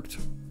 that worked.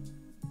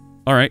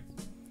 All right.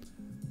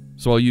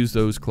 So I'll use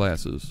those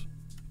classes.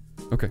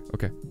 Okay,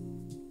 okay.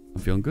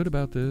 I'm feeling good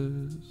about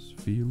this.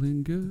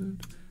 Feeling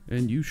good.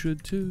 And you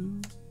should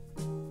too.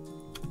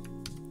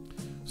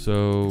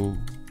 So,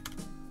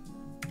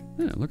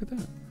 yeah, look at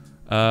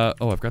that.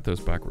 Oh, I've got those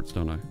backwards,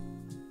 don't I?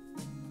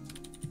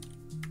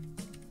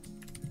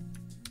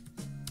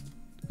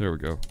 There we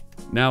go.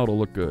 Now it'll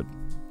look good.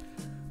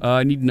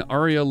 I need an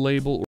ARIA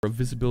label or a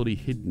visibility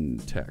hidden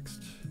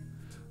text.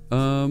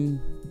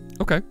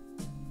 Okay.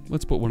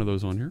 Let's put one of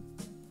those on here.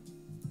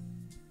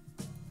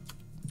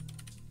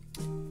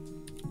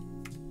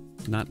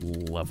 Not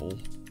level.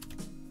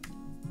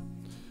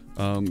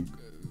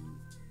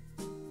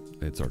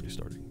 It's already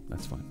starting.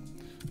 That's fine.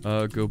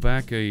 Go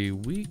back a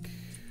week.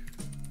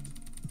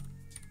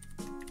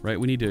 Right,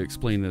 we need to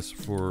explain this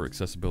for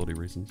accessibility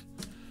reasons.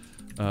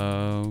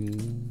 Go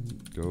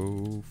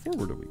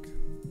forward a week.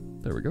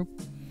 There we go.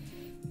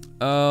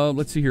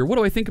 Let's see here. What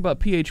do I think about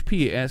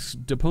PHP? Asks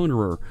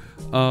Deponerer.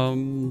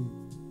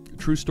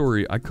 True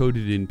story. I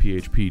coded in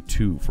PHP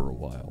 2 for a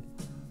while.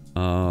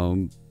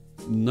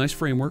 Nice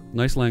framework,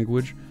 nice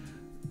language.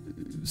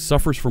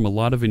 Suffers from a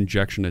lot of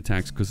injection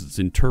attacks because it's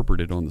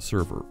interpreted on the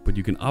server, but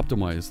you can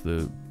optimize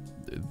the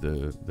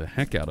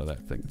heck out of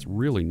that thing. It's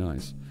really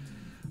nice.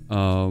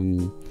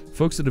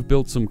 Folks that have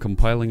built some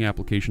compiling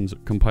applications,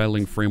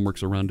 compiling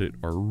frameworks around it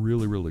are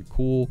really, really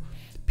cool.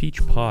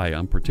 Peach Pie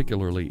I'm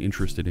particularly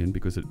interested in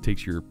because it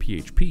takes your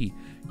PHP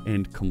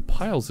and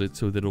compiles it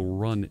so that it'll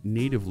run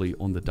natively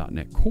on the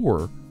 .NET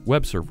Core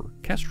web server,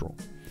 Kestrel.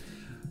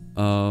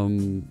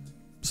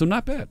 So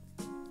not bad.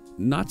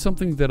 Not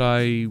something that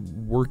I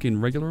work in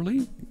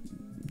regularly.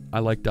 I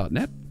like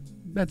 .NET.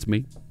 That's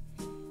me.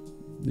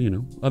 You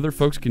know, other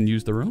folks can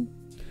use their own.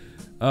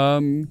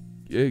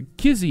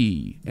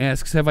 Kizzy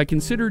asks, have I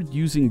considered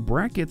using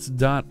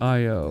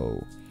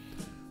brackets.io?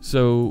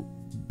 So,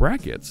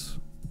 Brackets,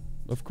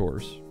 of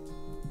course,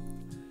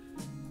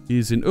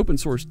 is an open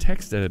source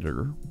text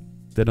editor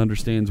that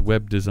understands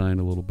web design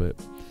a little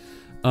bit.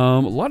 A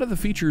lot of the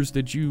features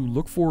that you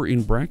look for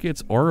in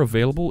Brackets are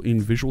available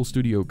in Visual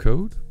Studio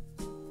Code.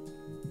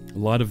 A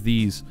lot of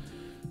these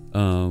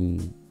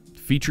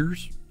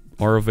features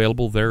are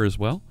available there as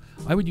well.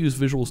 I would use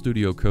Visual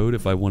Studio Code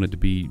if I wanted to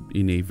be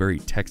in a very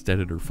text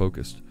editor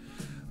focused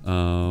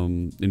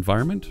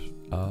environment.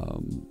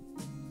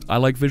 I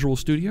like Visual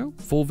Studio,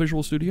 full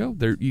Visual Studio.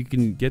 There you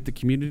can get the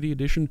Community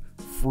Edition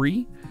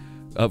free.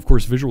 Of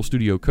course, Visual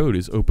Studio Code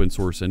is open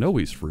source and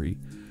always free.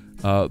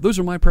 Those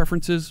are my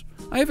preferences.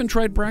 I haven't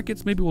tried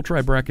Brackets. Maybe we'll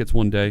try Brackets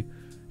one day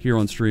here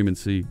on stream and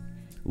see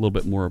a little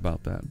bit more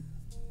about that.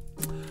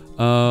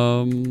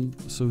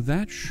 So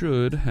that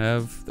should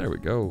have, there we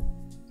go.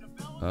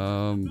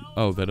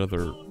 Oh, that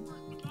other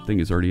thing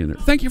is already in there.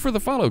 Thank you for the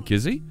follow,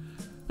 Kizzy.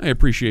 I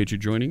appreciate you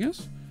joining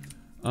us.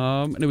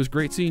 And it was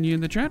great seeing you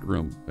in the chat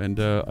room. And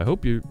I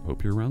hope you're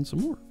around some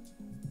more.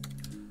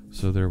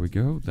 So there we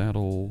go.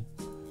 That'll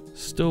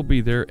still be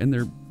there, and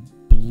they're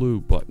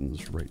blue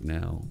buttons right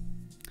now.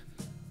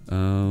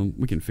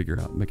 We can figure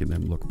out making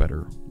them look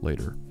better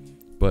later.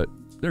 But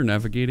they're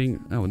navigating.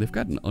 Oh, and they've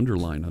got an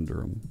underline under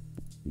them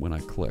when I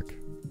click.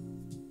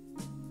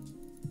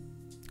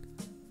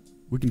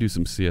 We can do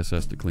some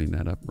CSS to clean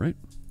that up, right?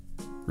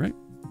 Right?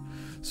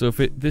 So if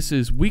this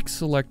is weak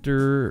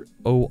selector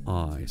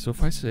OI. So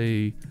if I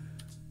say,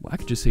 well, I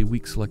could just say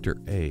weak selector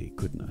A,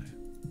 couldn't I?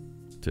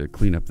 To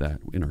clean up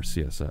that in our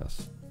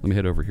CSS. Let me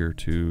head over here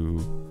to,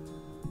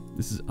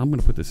 I'm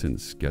going to put this in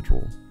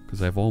schedule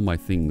because I have all my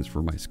things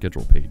for my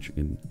schedule page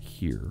in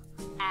here.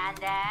 And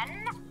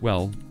then?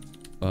 Well,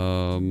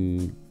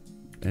 and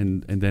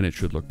then it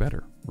should look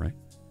better, right?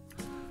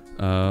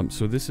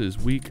 So this is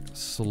weak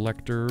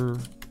selector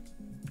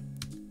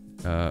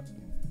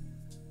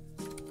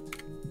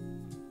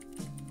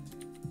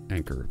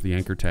anchor, the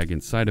anchor tag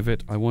inside of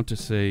it. I want to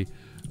say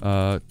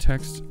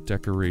text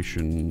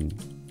decoration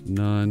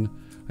none.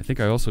 I think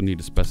I also need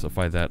to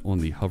specify that on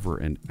the hover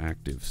and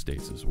active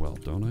states as well,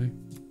 don't I?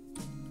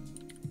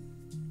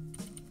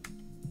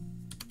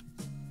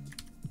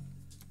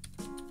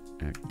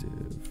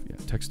 Active, yeah,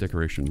 text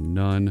decoration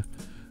none.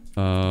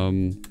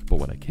 But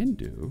what I can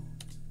do,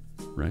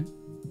 right,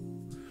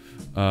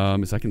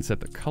 is I can set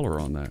the color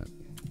on that.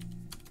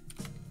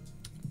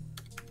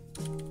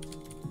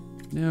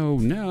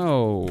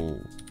 No.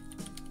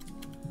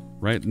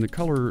 Right, and the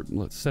color,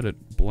 let's set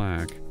it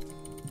black,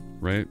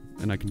 right?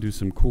 And I can do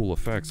some cool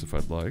effects if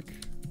I'd like.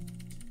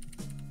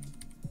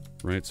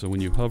 Right, so when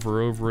you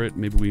hover over it,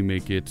 maybe we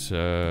make it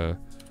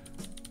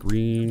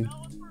green,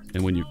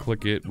 and when you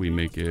click it, we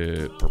make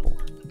it purple.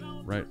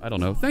 Right, I don't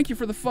know. Thank you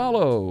for the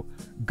follow,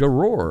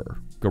 Garor.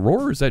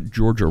 Garor, or is that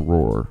Georgia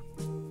Roar?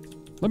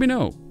 Let me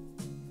know.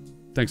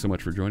 Thanks so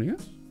much for joining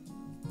us.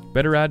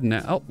 Better add an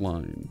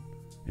outline.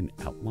 An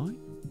outline?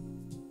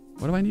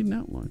 Why do I need an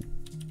outline?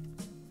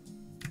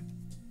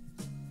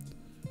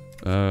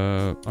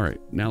 Alright,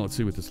 now let's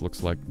see what this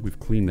looks like. We've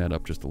cleaned that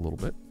up just a little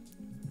bit.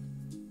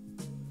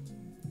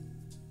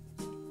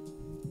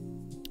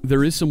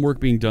 there is some work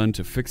being done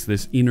to fix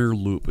this inner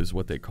loop, is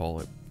what they call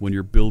it. When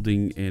you're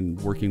building and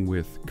working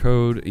with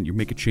code and you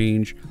make a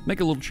change, make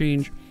a little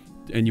change,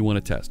 and you want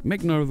to test.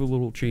 Make another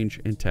little change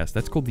and test.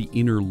 That's called the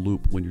inner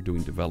loop when you're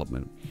doing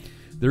development.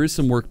 There is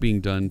some work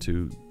being done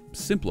to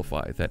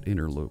simplify that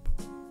inner loop.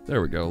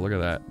 There we go. Look at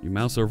that. You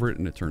mouse over it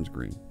and it turns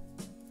green.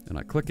 And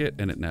I click it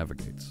and it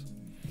navigates.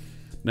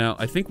 Now,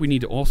 I think we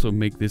need to also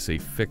make this a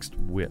fixed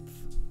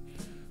width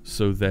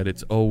so that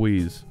it's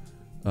always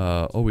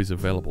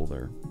available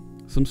there.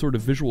 Some sort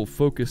of visual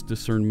focus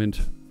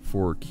discernment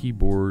for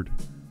keyboard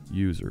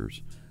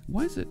users.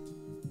 Why is it?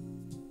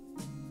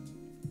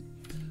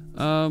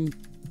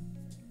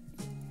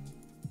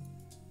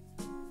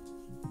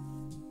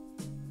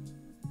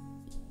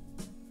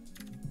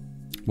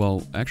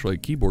 Well, actually,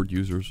 keyboard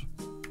users,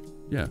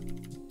 yeah,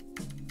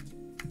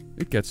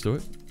 it gets to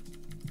it,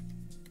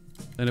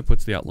 and it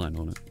puts the outline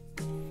on it.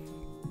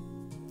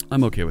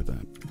 I'm okay with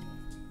that.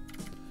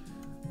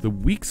 The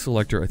weak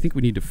selector, I think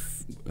we need to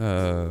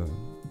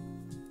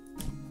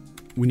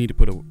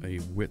put a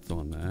width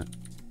on that,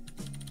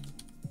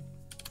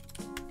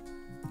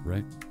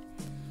 right?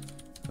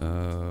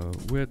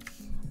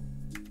 Width,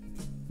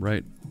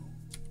 right?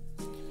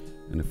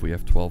 And if we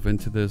have 12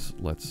 into this,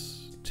 let's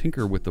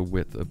tinker with the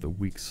width of the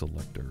weak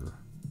selector.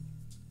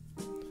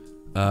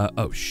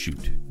 Oh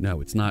shoot,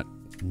 no, it's not.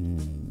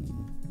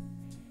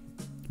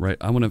 Right,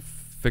 I want to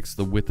fix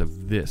the width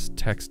of this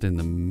text in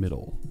the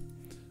middle.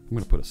 I'm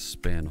going to put a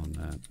span on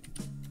that.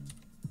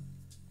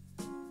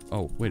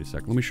 Oh, wait a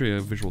sec. Let me show you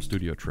a Visual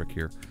Studio trick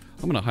here.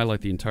 I'm going to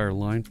highlight the entire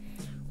line.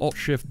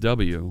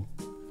 Alt-Shift-W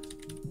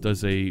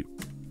does a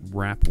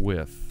wrap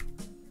width.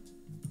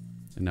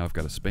 And now I've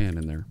got a span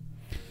in there.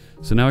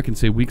 So now I can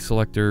say weak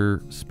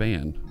selector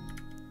span.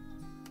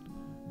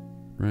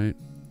 Right?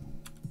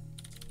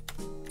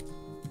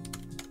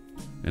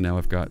 And now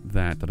I've got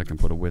that I can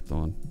put a width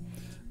on.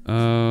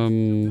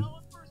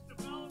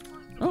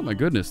 Oh my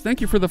goodness.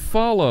 Thank you for the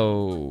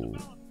follow.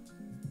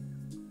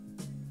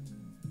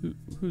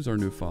 Who's our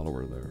new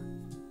follower there?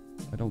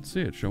 I don't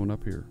see it showing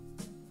up here.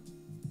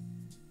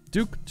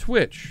 Duke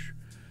Twitch.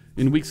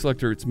 In weak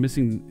selector, it's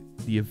missing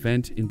the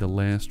event in the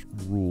last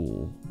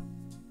rule.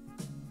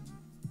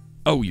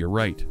 Oh, you're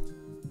right.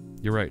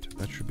 You're right.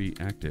 That should be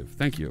active.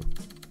 Thank you.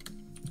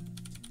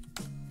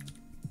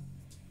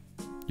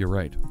 You're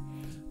right.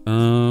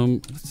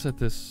 Let's set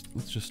this.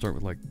 Let's just start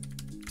with like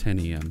 10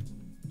 EM.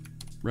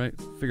 Right?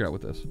 Figure out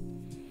with this.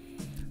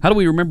 How do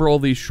we remember all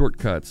these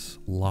shortcuts?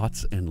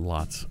 Lots and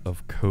lots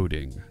of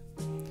coding.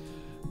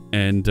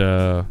 And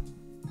I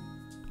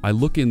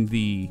look in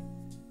the...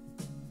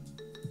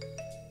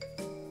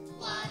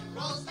 What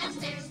rolls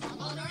downstairs, a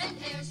motor and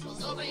pairs,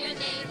 rolls over your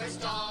neighbor's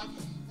dog.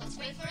 Looks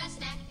great for a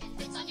snack and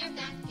fits on your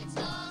back. It's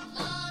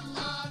log.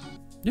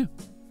 Yeah.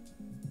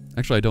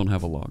 Actually, I don't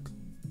have a log.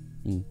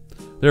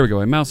 There we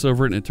go. I mouse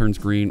over it and it turns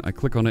green. I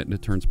click on it and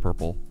it turns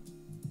purple.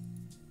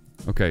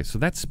 Okay, so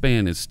that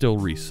span is still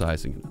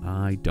resizing, and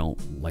I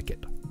don't like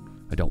it.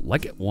 I don't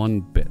like it one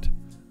bit.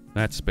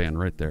 That span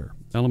right there.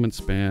 Element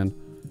span.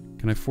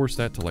 Can I force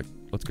that to, like,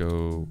 let's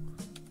go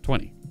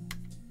 20?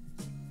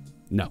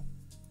 No.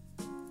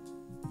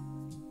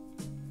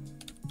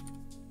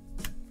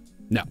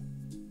 No.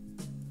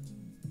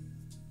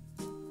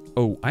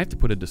 Oh, I have to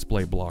put a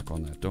display block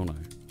on that, don't I?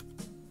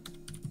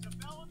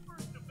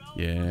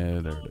 Yeah,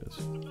 there it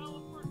is.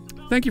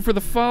 Thank you for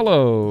the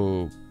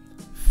follow.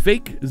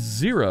 Fake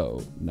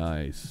Zero.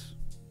 Nice.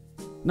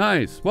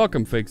 Nice.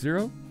 Welcome, Fake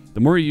Zero.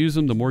 The more you use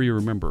them, the more you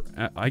remember.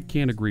 I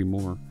can't agree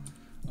more.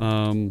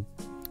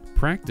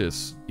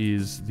 Practice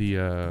is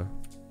the...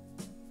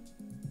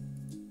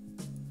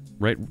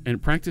 right? And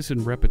practice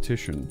and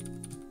repetition.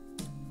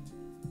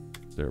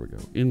 There we go.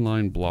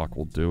 Inline block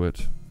will do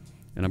it.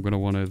 And I'm going to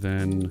want to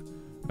then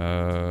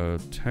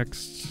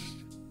text...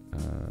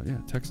 yeah,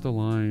 text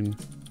align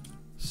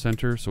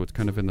center so it's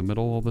kind of in the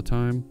middle all the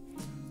time.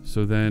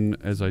 So then,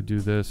 as I do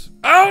this...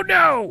 Oh,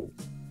 no!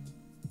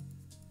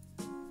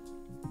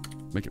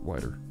 Make it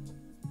wider.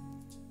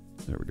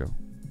 There we go.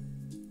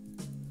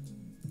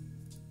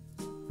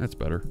 That's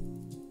better.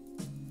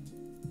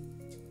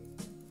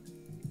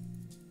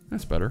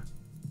 That's better.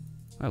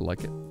 I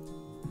like it.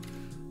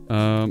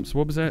 So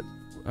what was that?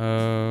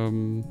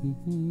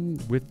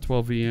 With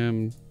 12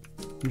 EM.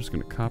 I'm just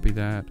going to copy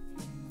that.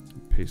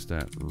 Paste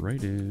that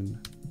right in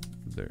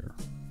there.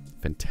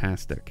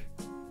 Fantastic.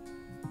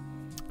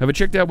 Have I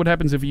checked out what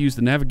happens if you use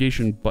the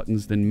navigation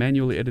buttons, then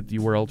manually edit the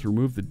URL to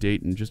remove the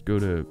date and just go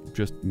to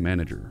just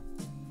manager?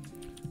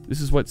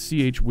 This is what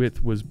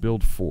chwidth was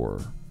built for.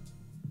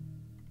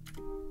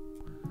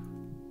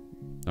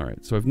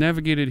 Alright, so I've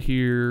navigated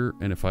here,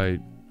 and if I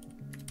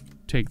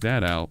take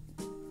that out,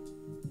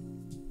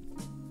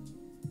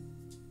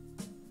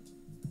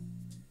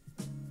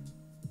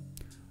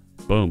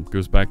 boom,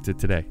 goes back to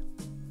today.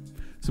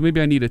 So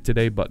maybe I need a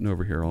today button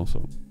over here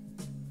also.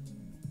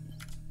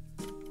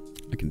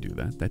 I can do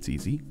that. That's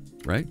easy,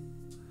 right?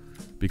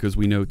 Because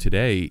we know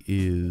today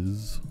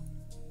is...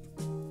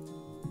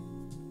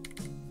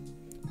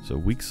 So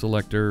weak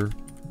selector,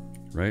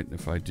 right?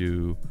 If I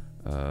do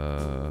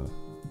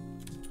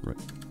Right.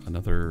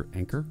 Another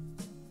anchor.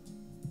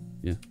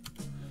 Yeah.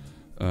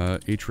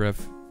 href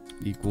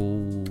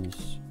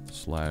equals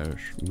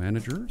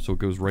 /manager. So it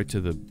goes right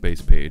to the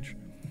base page.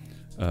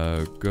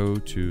 Go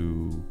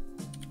to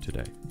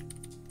today.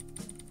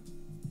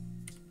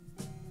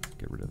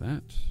 Get rid of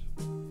that.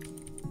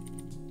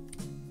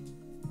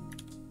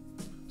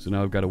 So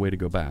now I've got a way to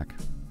go back.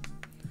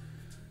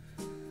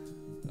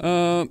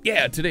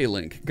 Yeah, today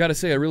link. Gotta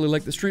say, I really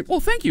like the stream.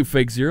 Well, thank you,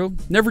 Fake Zero.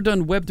 Never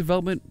done web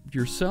development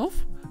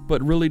yourself,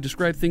 but really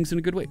describe things in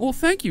a good way. Well,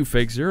 thank you,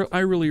 Fake Zero. I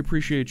really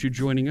appreciate you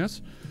joining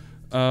us.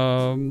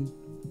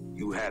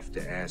 You have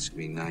to ask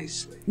me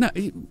nicely. No,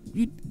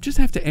 you just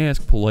have to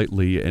ask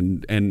politely,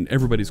 and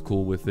everybody's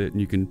cool with it, and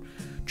you can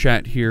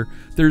chat here.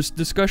 There's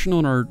discussion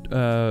on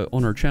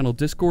our channel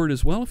Discord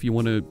as well. If you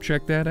want to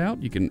check that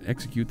out, you can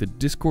execute the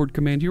Discord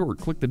command here, or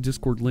click the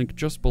Discord link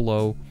just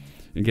below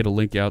and get a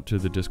link out to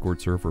the Discord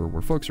server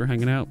where folks are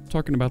hanging out,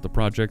 talking about the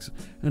projects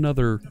and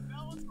other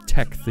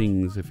tech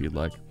things if you'd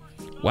like.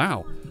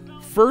 Wow.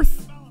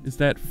 Firth, is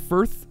that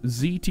Firth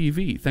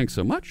ZTV? Thanks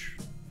so much.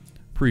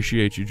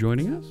 Appreciate you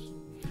joining us.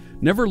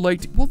 Never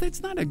liked, well,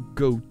 that's not a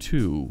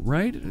go-to,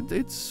 right?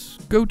 It's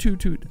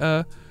go-to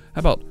how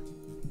about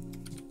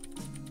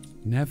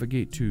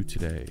navigate to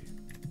today?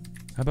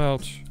 How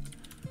about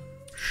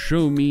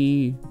show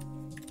me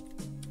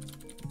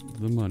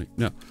the money?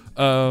 No.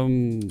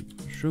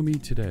 Show me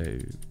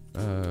today.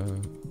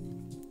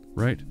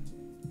 Right?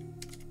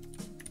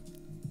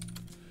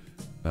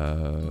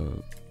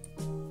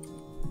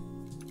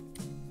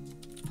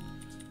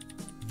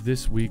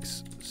 This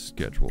week's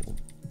schedule.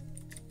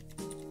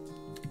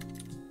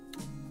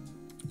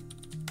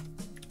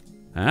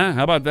 Huh?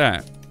 How about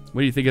that?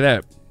 What do you think of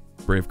that,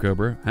 Brave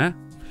Cobra? Huh?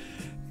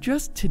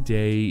 Just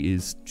today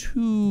is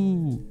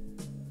too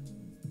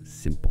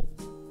simple.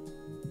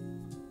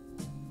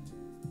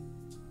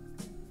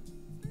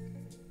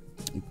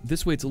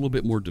 This way it's a little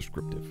bit more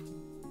descriptive.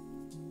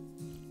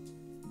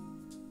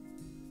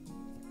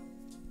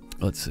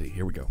 Let's see.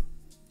 Here we go.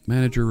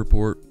 Manager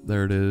report.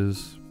 There it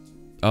is.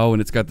 Oh,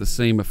 and it's got the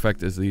same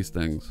effect as these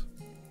things.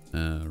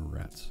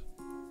 Rats.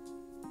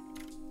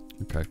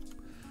 Okay.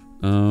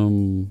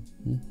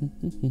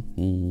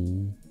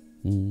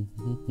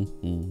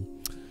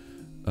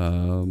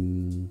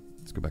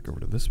 Let's go back over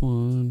to this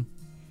one.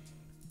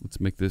 Let's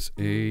make this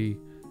a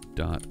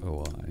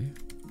 .oi.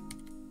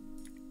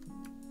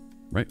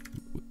 Right?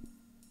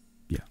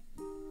 Yeah.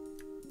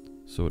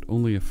 So it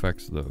only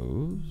affects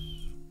those.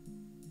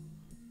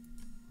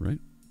 Right?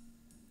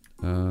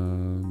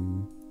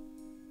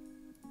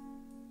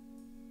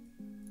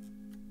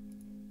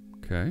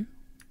 Okay.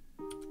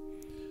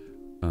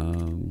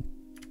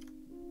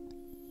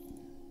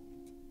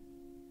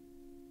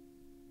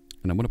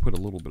 And I'm going to put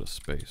a little bit of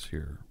space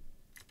here.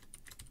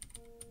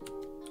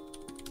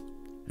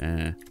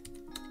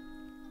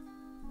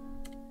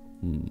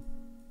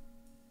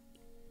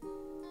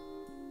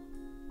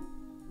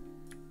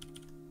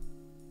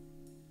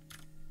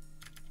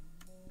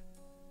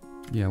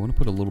 Yeah, I want to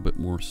put a little bit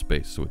more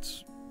space so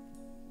it's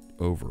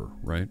over,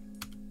 right?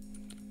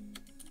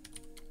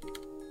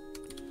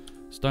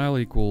 Style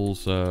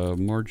equals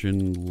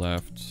margin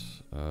left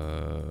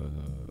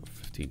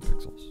 15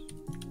 pixels.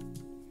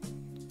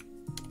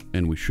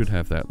 And we should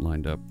have that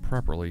lined up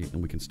properly,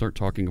 and we can start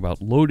talking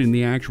about loading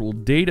the actual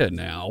data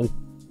now.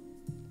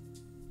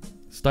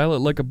 Style it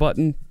like a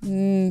button.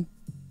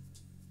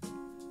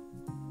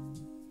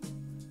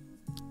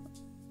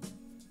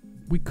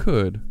 We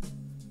could.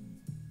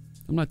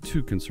 I'm not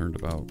too concerned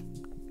about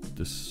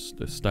this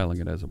styling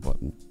it as a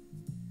button.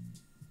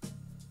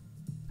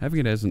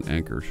 Having it as an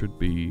anchor should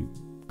be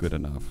good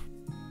enough.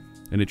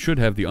 And it should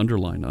have the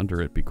underline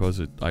under it because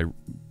I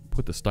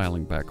put the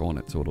styling back on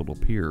it so it'll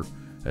appear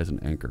as an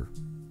anchor.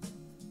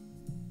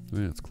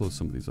 Yeah, let's close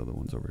some of these other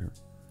ones over here.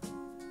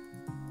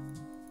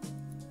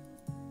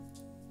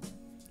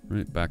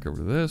 Right, back over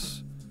to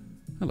this.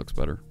 That looks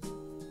better.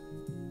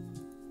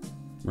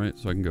 Right,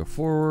 so I can go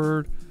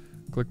forward,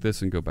 click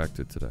this, and go back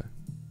to today.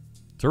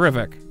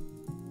 Terrific.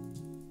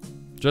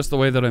 Just the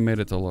way that I made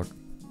it to look.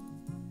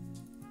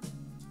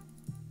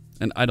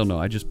 And I don't know,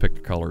 I just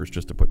picked colors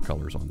just to put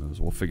colors on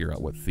those. We'll figure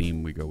out what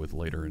theme we go with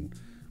later and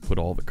put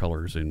all the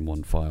colors in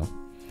one file.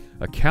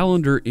 A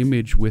calendar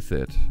image with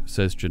it,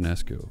 says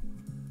Janesco.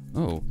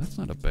 Oh, that's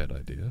not a bad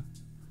idea.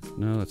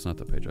 No, that's not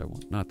the page I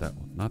want. Not that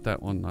one. Not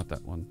that one. Not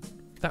that one.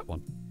 That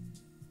one.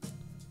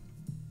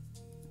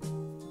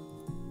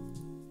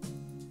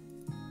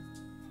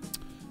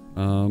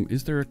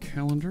 Is there a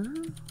calendar?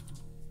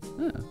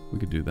 Yeah, we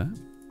could do that.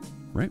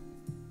 Right?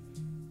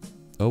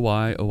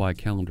 OI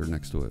calendar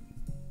next to it.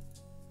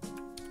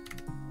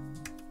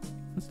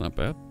 That's not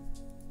bad.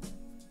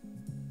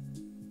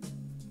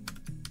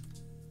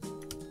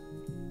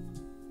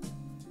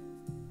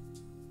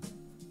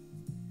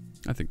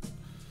 I think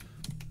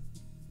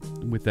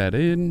with that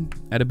in,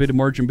 add a bit of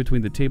margin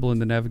between the table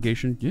and the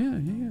navigation.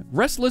 Yeah.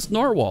 Restless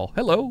Narwhal,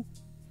 hello.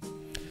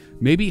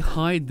 Maybe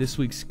hide this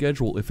week's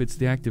schedule if it's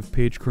the active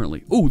page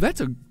currently. Oh,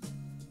 that's a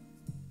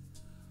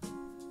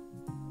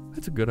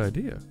good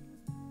idea.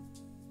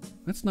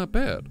 That's not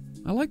bad.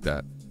 I like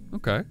that.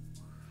 Okay.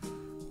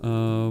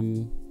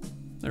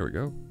 There we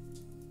go.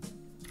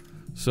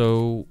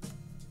 So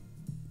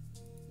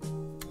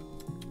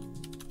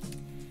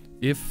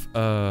if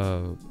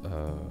how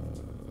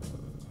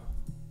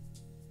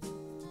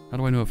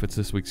do I know if it's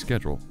this week's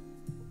schedule?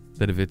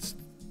 That if it's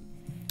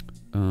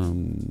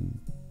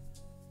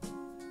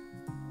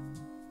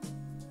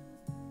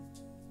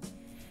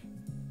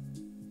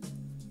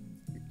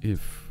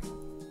if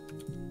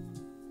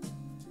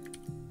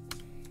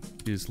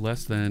is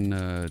less than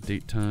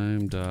date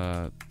time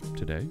dot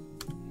today,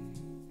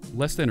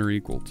 less than or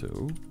equal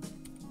to,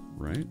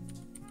 right?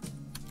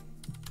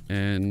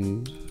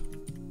 And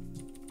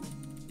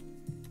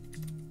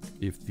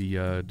if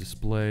the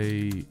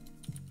display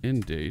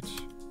end date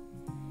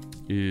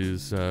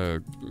is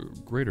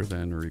greater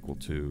than or equal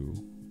to,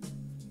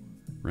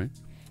 right?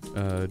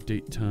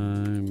 Date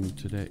time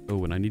today.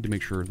 Oh, and I need to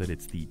make sure that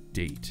it's the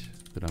date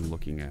that I'm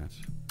looking at.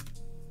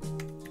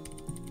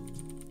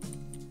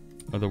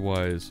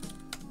 Otherwise,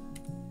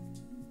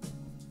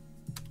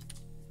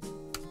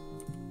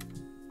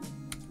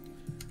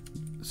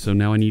 so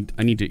now I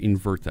need to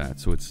invert that,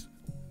 so it's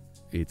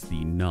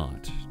the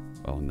not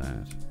on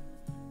that.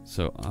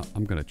 So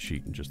I'm gonna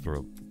cheat and just throw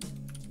it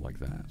like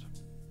that.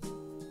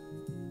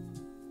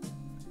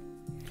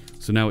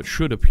 So now it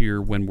should appear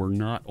when we're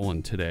not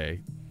on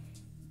today,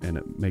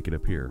 and make it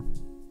appear.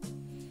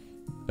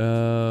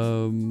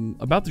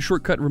 About the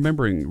shortcut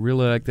remembering,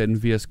 really like that in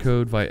VS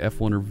Code via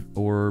F1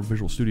 or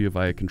Visual Studio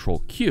via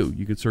Control Q.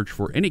 You can search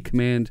for any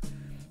command,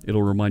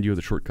 it'll remind you of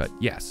the shortcut.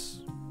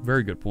 Yes,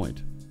 very good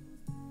point.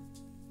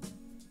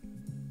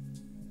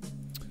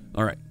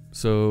 All right,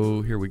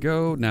 so here we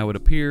go. Now it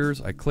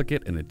appears. I click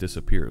it and it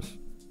disappears.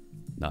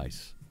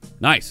 Nice,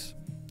 nice.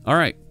 All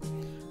right,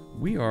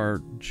 we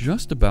are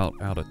just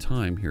about out of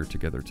time here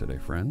together today,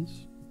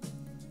 friends.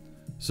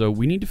 So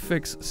we need to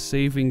fix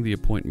saving the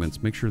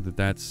appointments, make sure that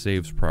that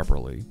saves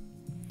properly.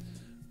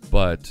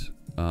 But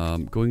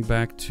going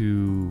back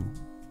to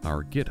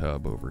our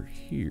GitHub over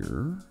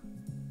here.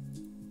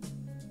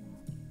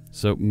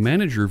 So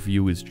manager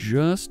view is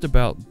just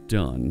about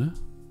done.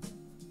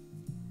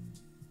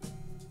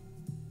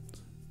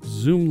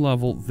 Zoom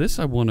level, this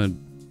I want to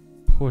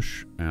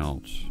push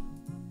out.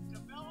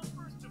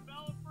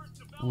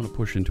 I want to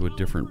push into a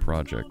different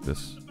project,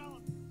 this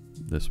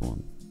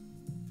one.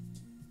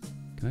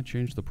 Can I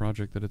change the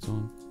project that it's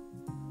on?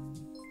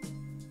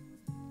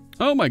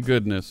 Oh my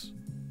goodness.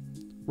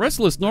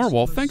 Restless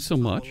Narwhal, thanks so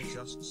much.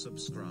 Just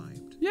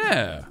subscribed.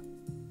 Yeah.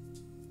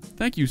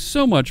 Thank you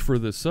so much for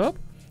this sub.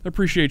 I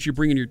appreciate you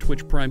bringing your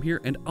Twitch Prime here,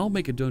 and I'll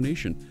make a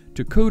donation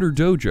to Coder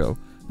Dojo.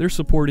 They're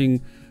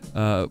supporting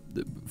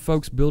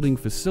folks building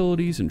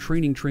facilities and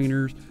training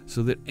trainers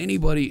so that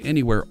anybody,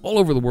 anywhere, all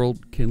over the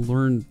world can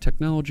learn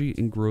technology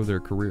and grow their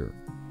career.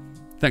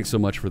 Thanks so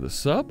much for the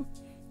sub.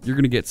 You're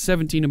going to get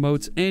 17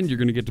 emotes, and you're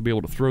going to get to be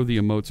able to throw the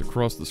emotes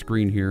across the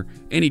screen here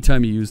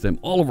anytime you use them.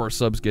 All of our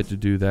subs get to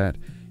do that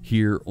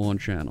here on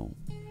channel.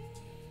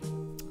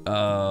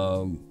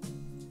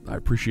 I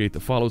appreciate the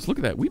follows. Look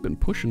at that. We've been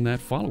pushing that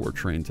follower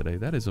train today.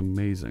 That is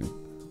amazing.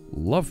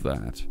 Love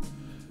that.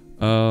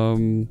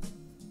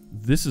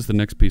 This is the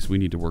next piece we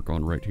need to work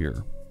on right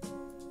here.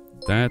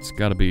 That's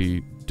got to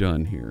be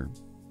done here.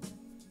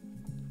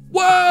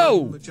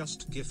 Whoa!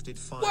 Just gifted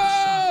 5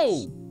 Whoa!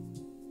 subs.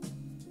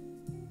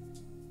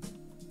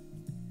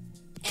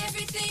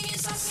 Everything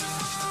is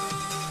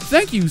awesome.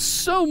 Thank you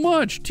so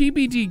much,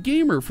 TBD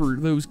Gamer, for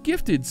those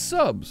gifted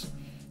subs.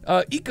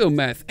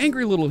 Ecomath,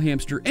 Angry Little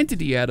Hamster,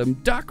 Entity Adam,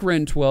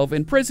 DocRen12,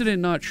 and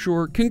President Not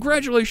Sure.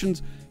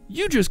 Congratulations,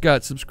 you just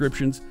got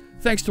subscriptions.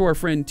 Thanks to our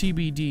friend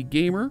TBD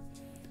Gamer.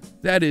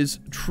 That is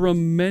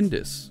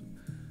tremendous.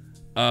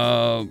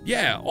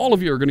 Yeah, all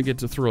of you are going to get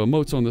to throw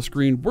emotes on the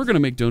screen. We're going to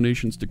make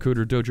donations to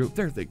Coder Dojo.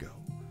 There they go.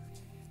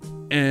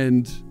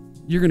 And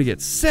you're going to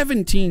get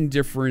 17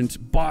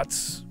 different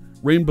bots,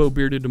 rainbow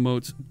bearded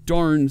emotes.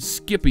 Darn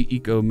Skippy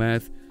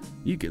Ecomath.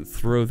 You can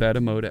throw that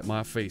emote at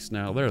my face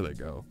now. There they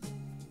go.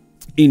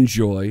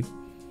 Enjoy.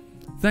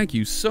 Thank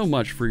you so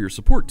much for your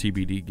support,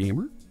 TBD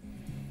Gamer.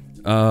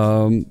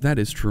 That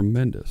is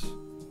tremendous.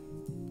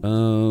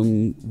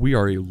 We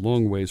are a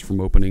long ways from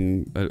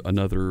opening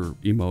another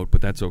emote,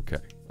 but that's okay.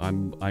 I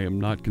am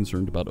not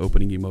concerned about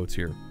opening emotes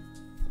here.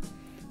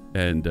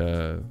 And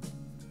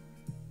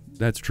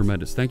that's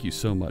tremendous. Thank you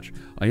so much.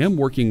 I am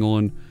working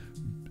on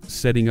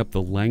setting up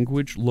the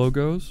language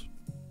logos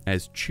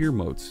as cheer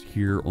motes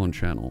here on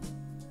channel.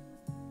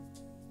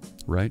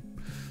 Right?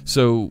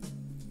 So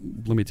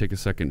let me take a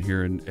second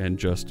here and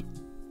just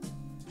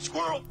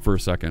squirrel for a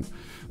second.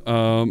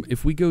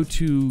 If we go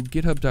to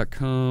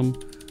github.com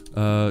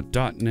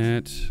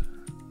 .NET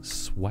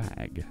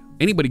swag.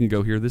 Anybody can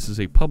go here. This is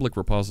a public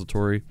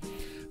repository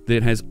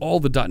that has all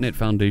the .NET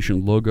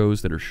Foundation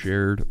logos that are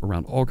shared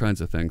around all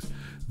kinds of things.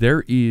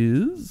 There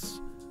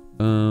is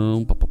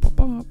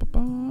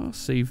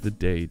save the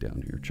day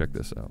down here. Check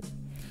this out.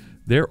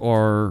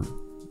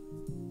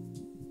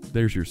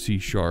 There's your C#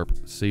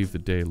 save the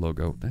day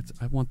logo. I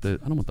don't want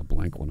the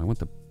blank one. I want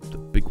the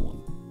big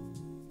one.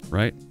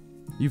 Right?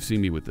 You've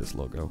seen me with this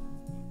logo,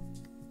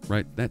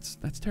 right? That's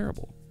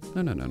terrible.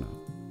 No, no, no,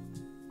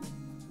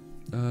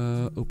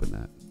 no. Open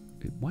that.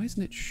 Why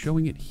isn't it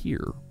showing it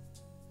here?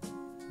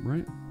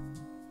 Right?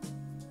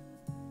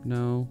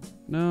 No,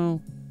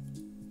 no.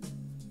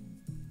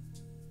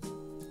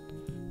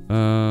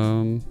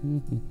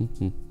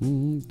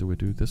 Do we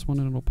do this one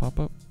and it'll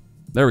pop up?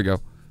 There we go.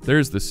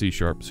 There's the C#,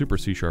 Super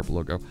C#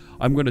 logo.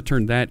 I'm going to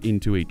turn that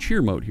into a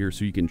cheer mode here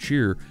so you can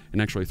cheer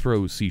and actually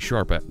throw C#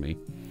 at me.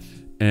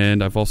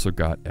 And I've also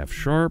got F#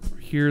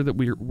 here that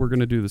we're going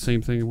to do the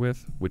same thing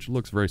with, which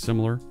looks very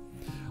similar.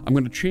 I'm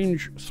going to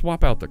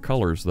swap out the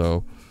colors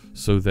though,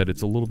 so that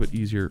it's a little bit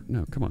easier.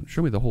 No, come on,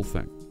 show me the whole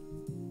thing.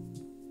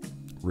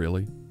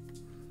 Really?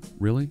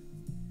 Really?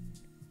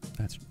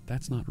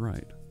 That's not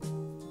right.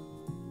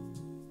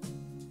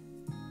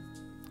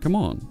 Come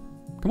on.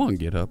 Come on,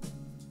 GitHub.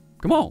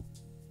 Come on.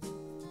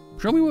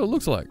 Show me what it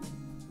looks like.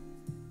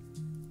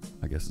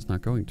 I guess it's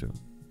not going to.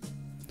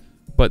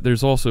 But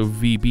there's also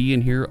VB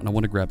in here, and I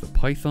want to grab the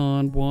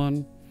Python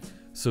one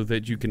so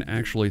that you can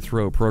actually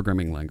throw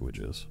programming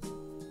languages.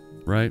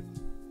 Right?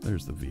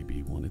 There's the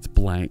VB one. It's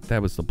blank.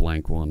 That was the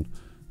blank one.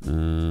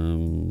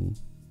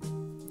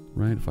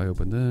 Right, if I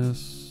open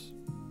this,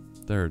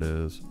 there it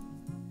is.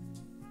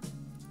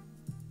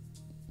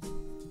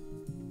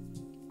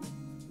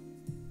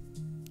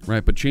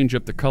 Right, but change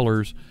up the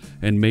colors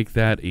and make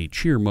that a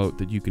cheer mode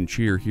that you can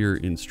cheer here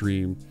in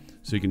stream.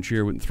 So you can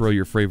cheer and throw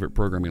your favorite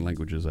programming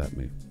languages at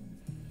me.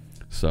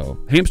 So,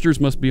 hamsters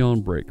must be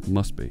on break.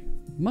 Must be.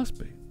 Must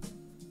be.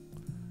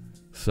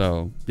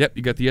 So, yep,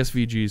 you got the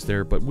SVGs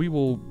there, but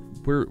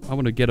I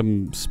want to get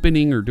them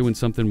spinning or doing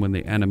something when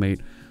they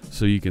animate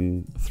so you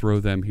can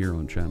throw them here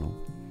on channel.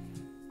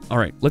 All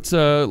right, let's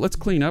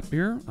clean up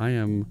here. I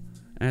am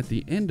at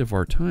the end of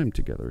our time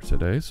together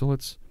today, so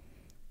let's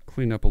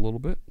clean up a little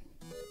bit.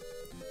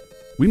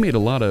 We made a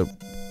lot of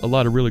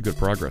really good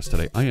progress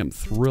today. I am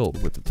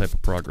thrilled with the type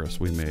of progress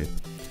we made.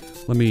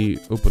 Let me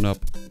open up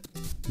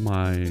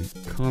my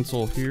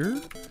console here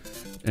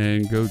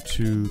and go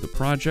to the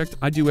project.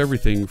 I do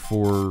everything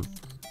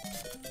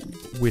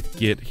with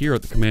Git here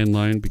at the command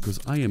line because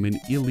I am an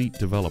elite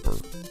developer.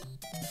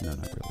 No,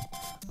 not really.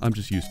 I'm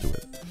just used to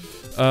it.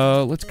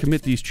 Let's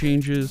commit these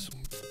changes.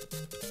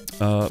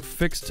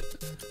 Fixed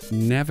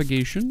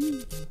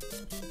navigation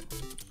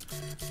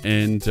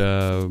and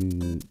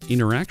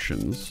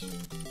interactions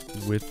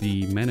with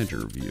the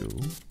manager view.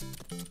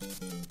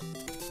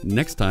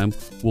 Next time,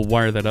 we'll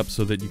wire that up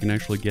so that you can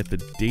actually get the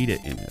data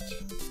in it.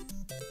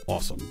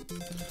 Awesome.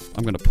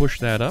 I'm going to push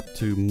that up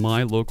to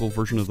my local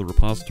version of the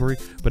repository.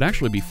 But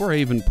actually, before I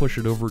even push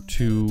it over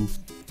to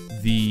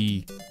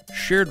the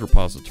shared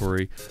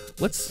repository,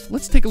 let's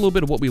take a little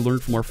bit of what we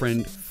learned from our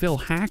friend Phil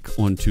Hack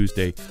on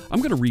Tuesday.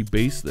 I'm going to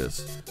rebase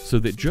this so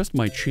that just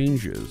my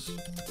changes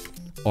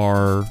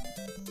are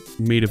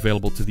made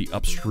available to the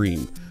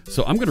upstream.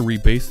 So I'm going to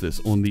rebase this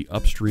on the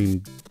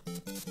upstream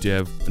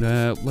dev.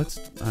 Let's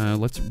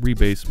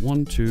rebase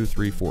 1, 2,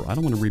 3, 4. I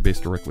don't want to rebase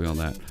directly on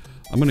that.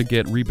 I'm going to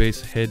get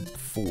rebase head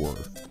 4.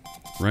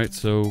 Right,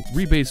 so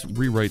rebase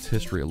rewrites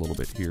history a little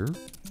bit here.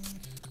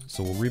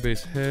 So we'll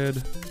rebase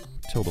head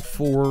tilde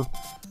 4.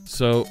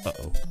 So,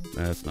 uh-oh,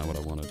 that's not what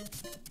I wanted.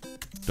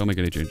 Don't make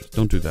any changes.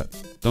 Don't do that.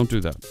 Don't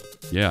do that.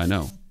 Yeah, I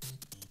know.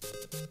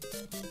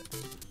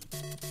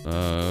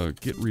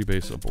 Get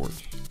rebase abort.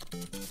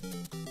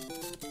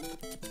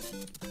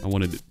 I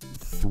wanted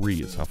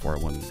 3 is how far I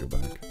wanted to go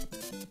back.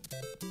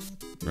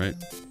 Right?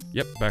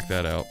 Yep, back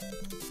that out.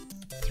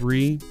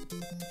 3.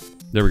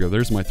 There we go.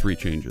 There's my 3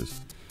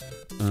 changes.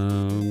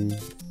 And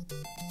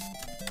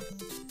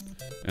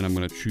I'm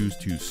going to choose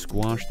to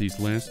squash these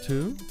last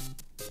 2.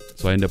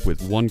 So I end up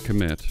with 1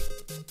 commit.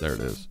 There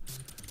it is.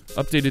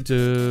 Updated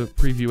to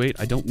preview 8.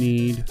 I don't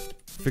need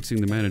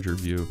fixing the manager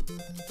view,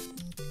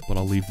 but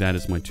I'll leave that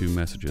as my 2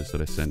 messages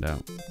that I send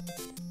out.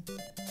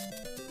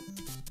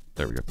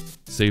 There we go.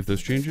 Save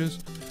those changes.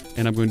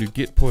 And I'm going to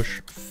git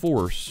push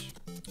force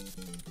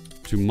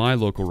to my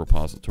local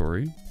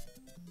repository.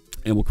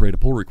 And we'll create a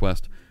pull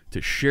request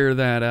to share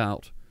that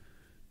out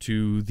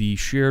to the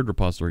shared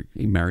repository.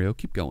 Hey, Mario,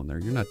 keep going there.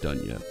 You're not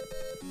done yet.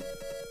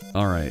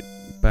 All right.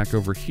 Back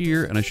over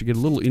here. And I should get a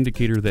little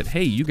indicator that,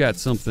 hey, you got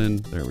something.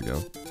 There we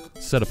go.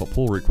 Set up a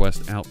pull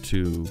request out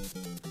to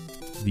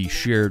the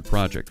shared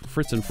project.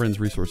 Fritz and Friends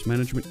Resource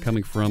Management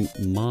coming from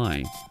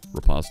my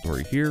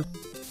repository here.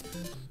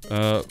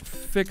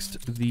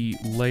 Fixed the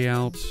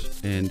layout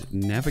and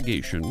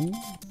navigation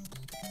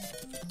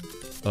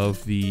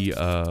of the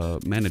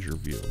manager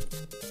view.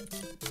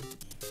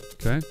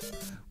 Okay.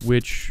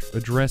 Which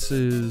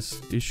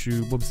addresses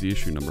issue. What was the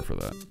issue number for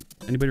that?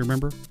 Anybody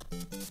remember?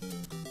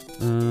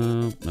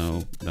 No.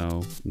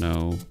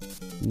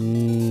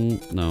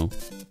 No.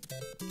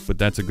 But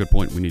that's a good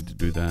point. We need to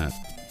do that.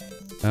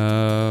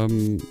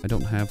 I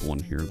don't have one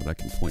here that I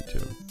can point to.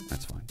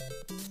 That's fine.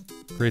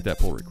 Create that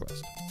pull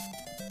request.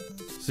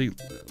 See,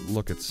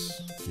 look,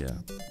 it's, yeah.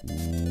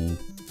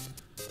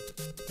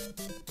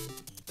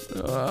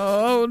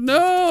 Oh,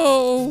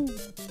 no!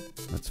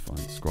 That's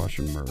fine. Squash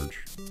and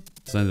merge.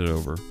 Send it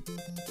over.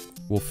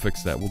 We'll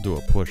fix that. We'll do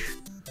a push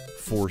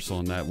force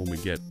on that when we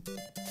get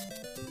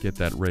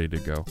that ready to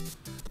go.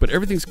 But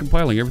everything's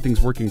compiling,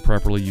 everything's working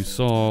properly. You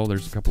saw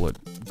there's a couple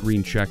of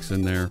green checks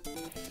in there.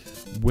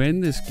 When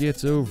this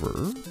gets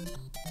over,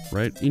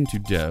 right, into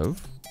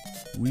dev,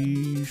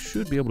 we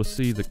should be able to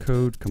see the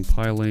code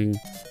compiling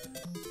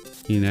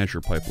in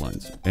Azure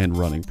Pipelines and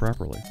running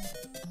properly.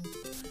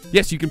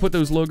 Yes, you can put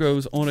those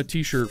logos on a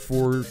t-shirt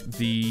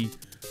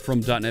from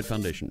 .NET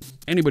Foundation.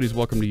 Anybody's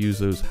welcome to use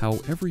those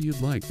however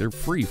you'd like. They're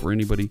free for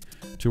anybody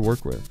to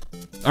work with.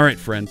 All right,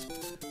 friends.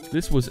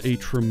 This was a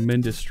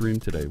tremendous stream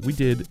today. We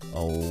did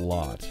a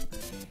lot.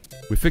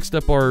 We fixed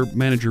up our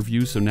manager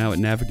view so now it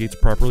navigates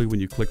properly when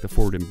you click the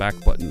forward and back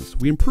buttons.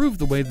 We improved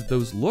the way that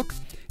those look,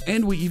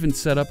 and we even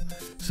set up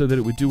so that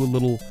it would do a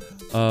little,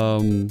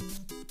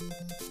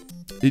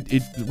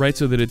 right,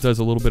 so that it does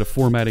a little bit of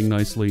formatting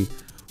nicely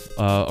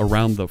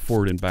around the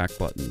forward and back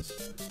buttons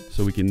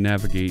so we can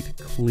navigate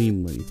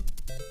cleanly.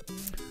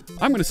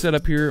 I'm going to set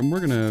up here and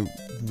we're going to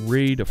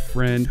raid a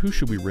friend. Who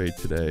should we raid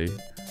today?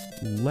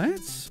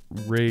 Let's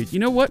raid. You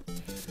know what?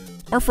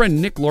 Our friend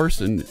Nick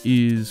Larson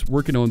is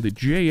working on the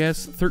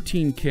JS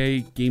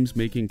 13K games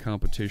making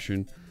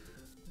competition.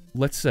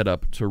 Let's set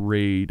up to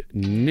raid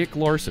Nick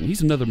Larson.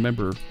 He's another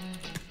member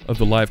of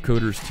the Live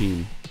Coders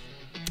team.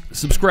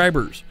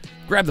 Subscribers,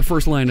 grab the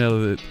first line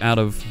out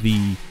of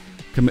the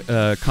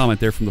comment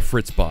there from the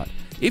Fritz bot.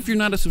 If you're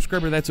not a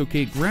subscriber, that's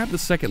okay. Grab the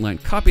second line,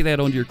 copy that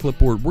onto your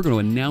clipboard. We're going to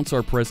announce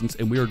our presence,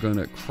 and we are going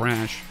to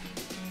crash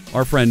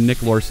our friend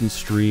Nick Larson's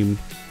stream.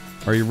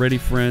 Are you ready,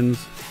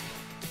 friends?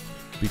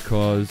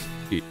 Because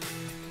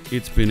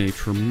it's been a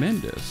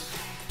tremendous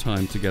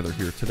time together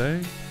here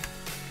today.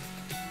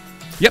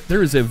 Yep,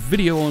 there is a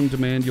video on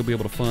demand. You'll be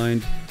able to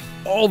find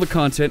all the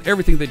content,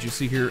 everything that you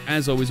see here,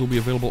 as always, will be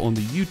available on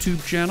the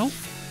YouTube channel.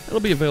 It'll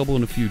be available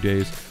in a few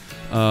days.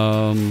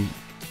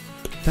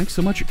 Thanks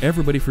so much,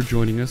 everybody, for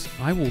joining us.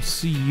 I will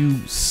see you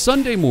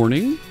Sunday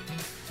morning.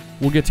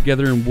 We'll get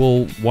together and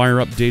we'll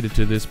wire up data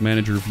to this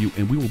manager view,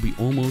 and we will be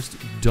almost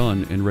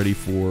done and ready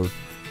for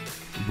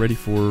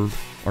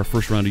our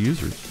first round of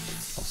users.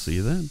 I'll see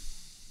you then.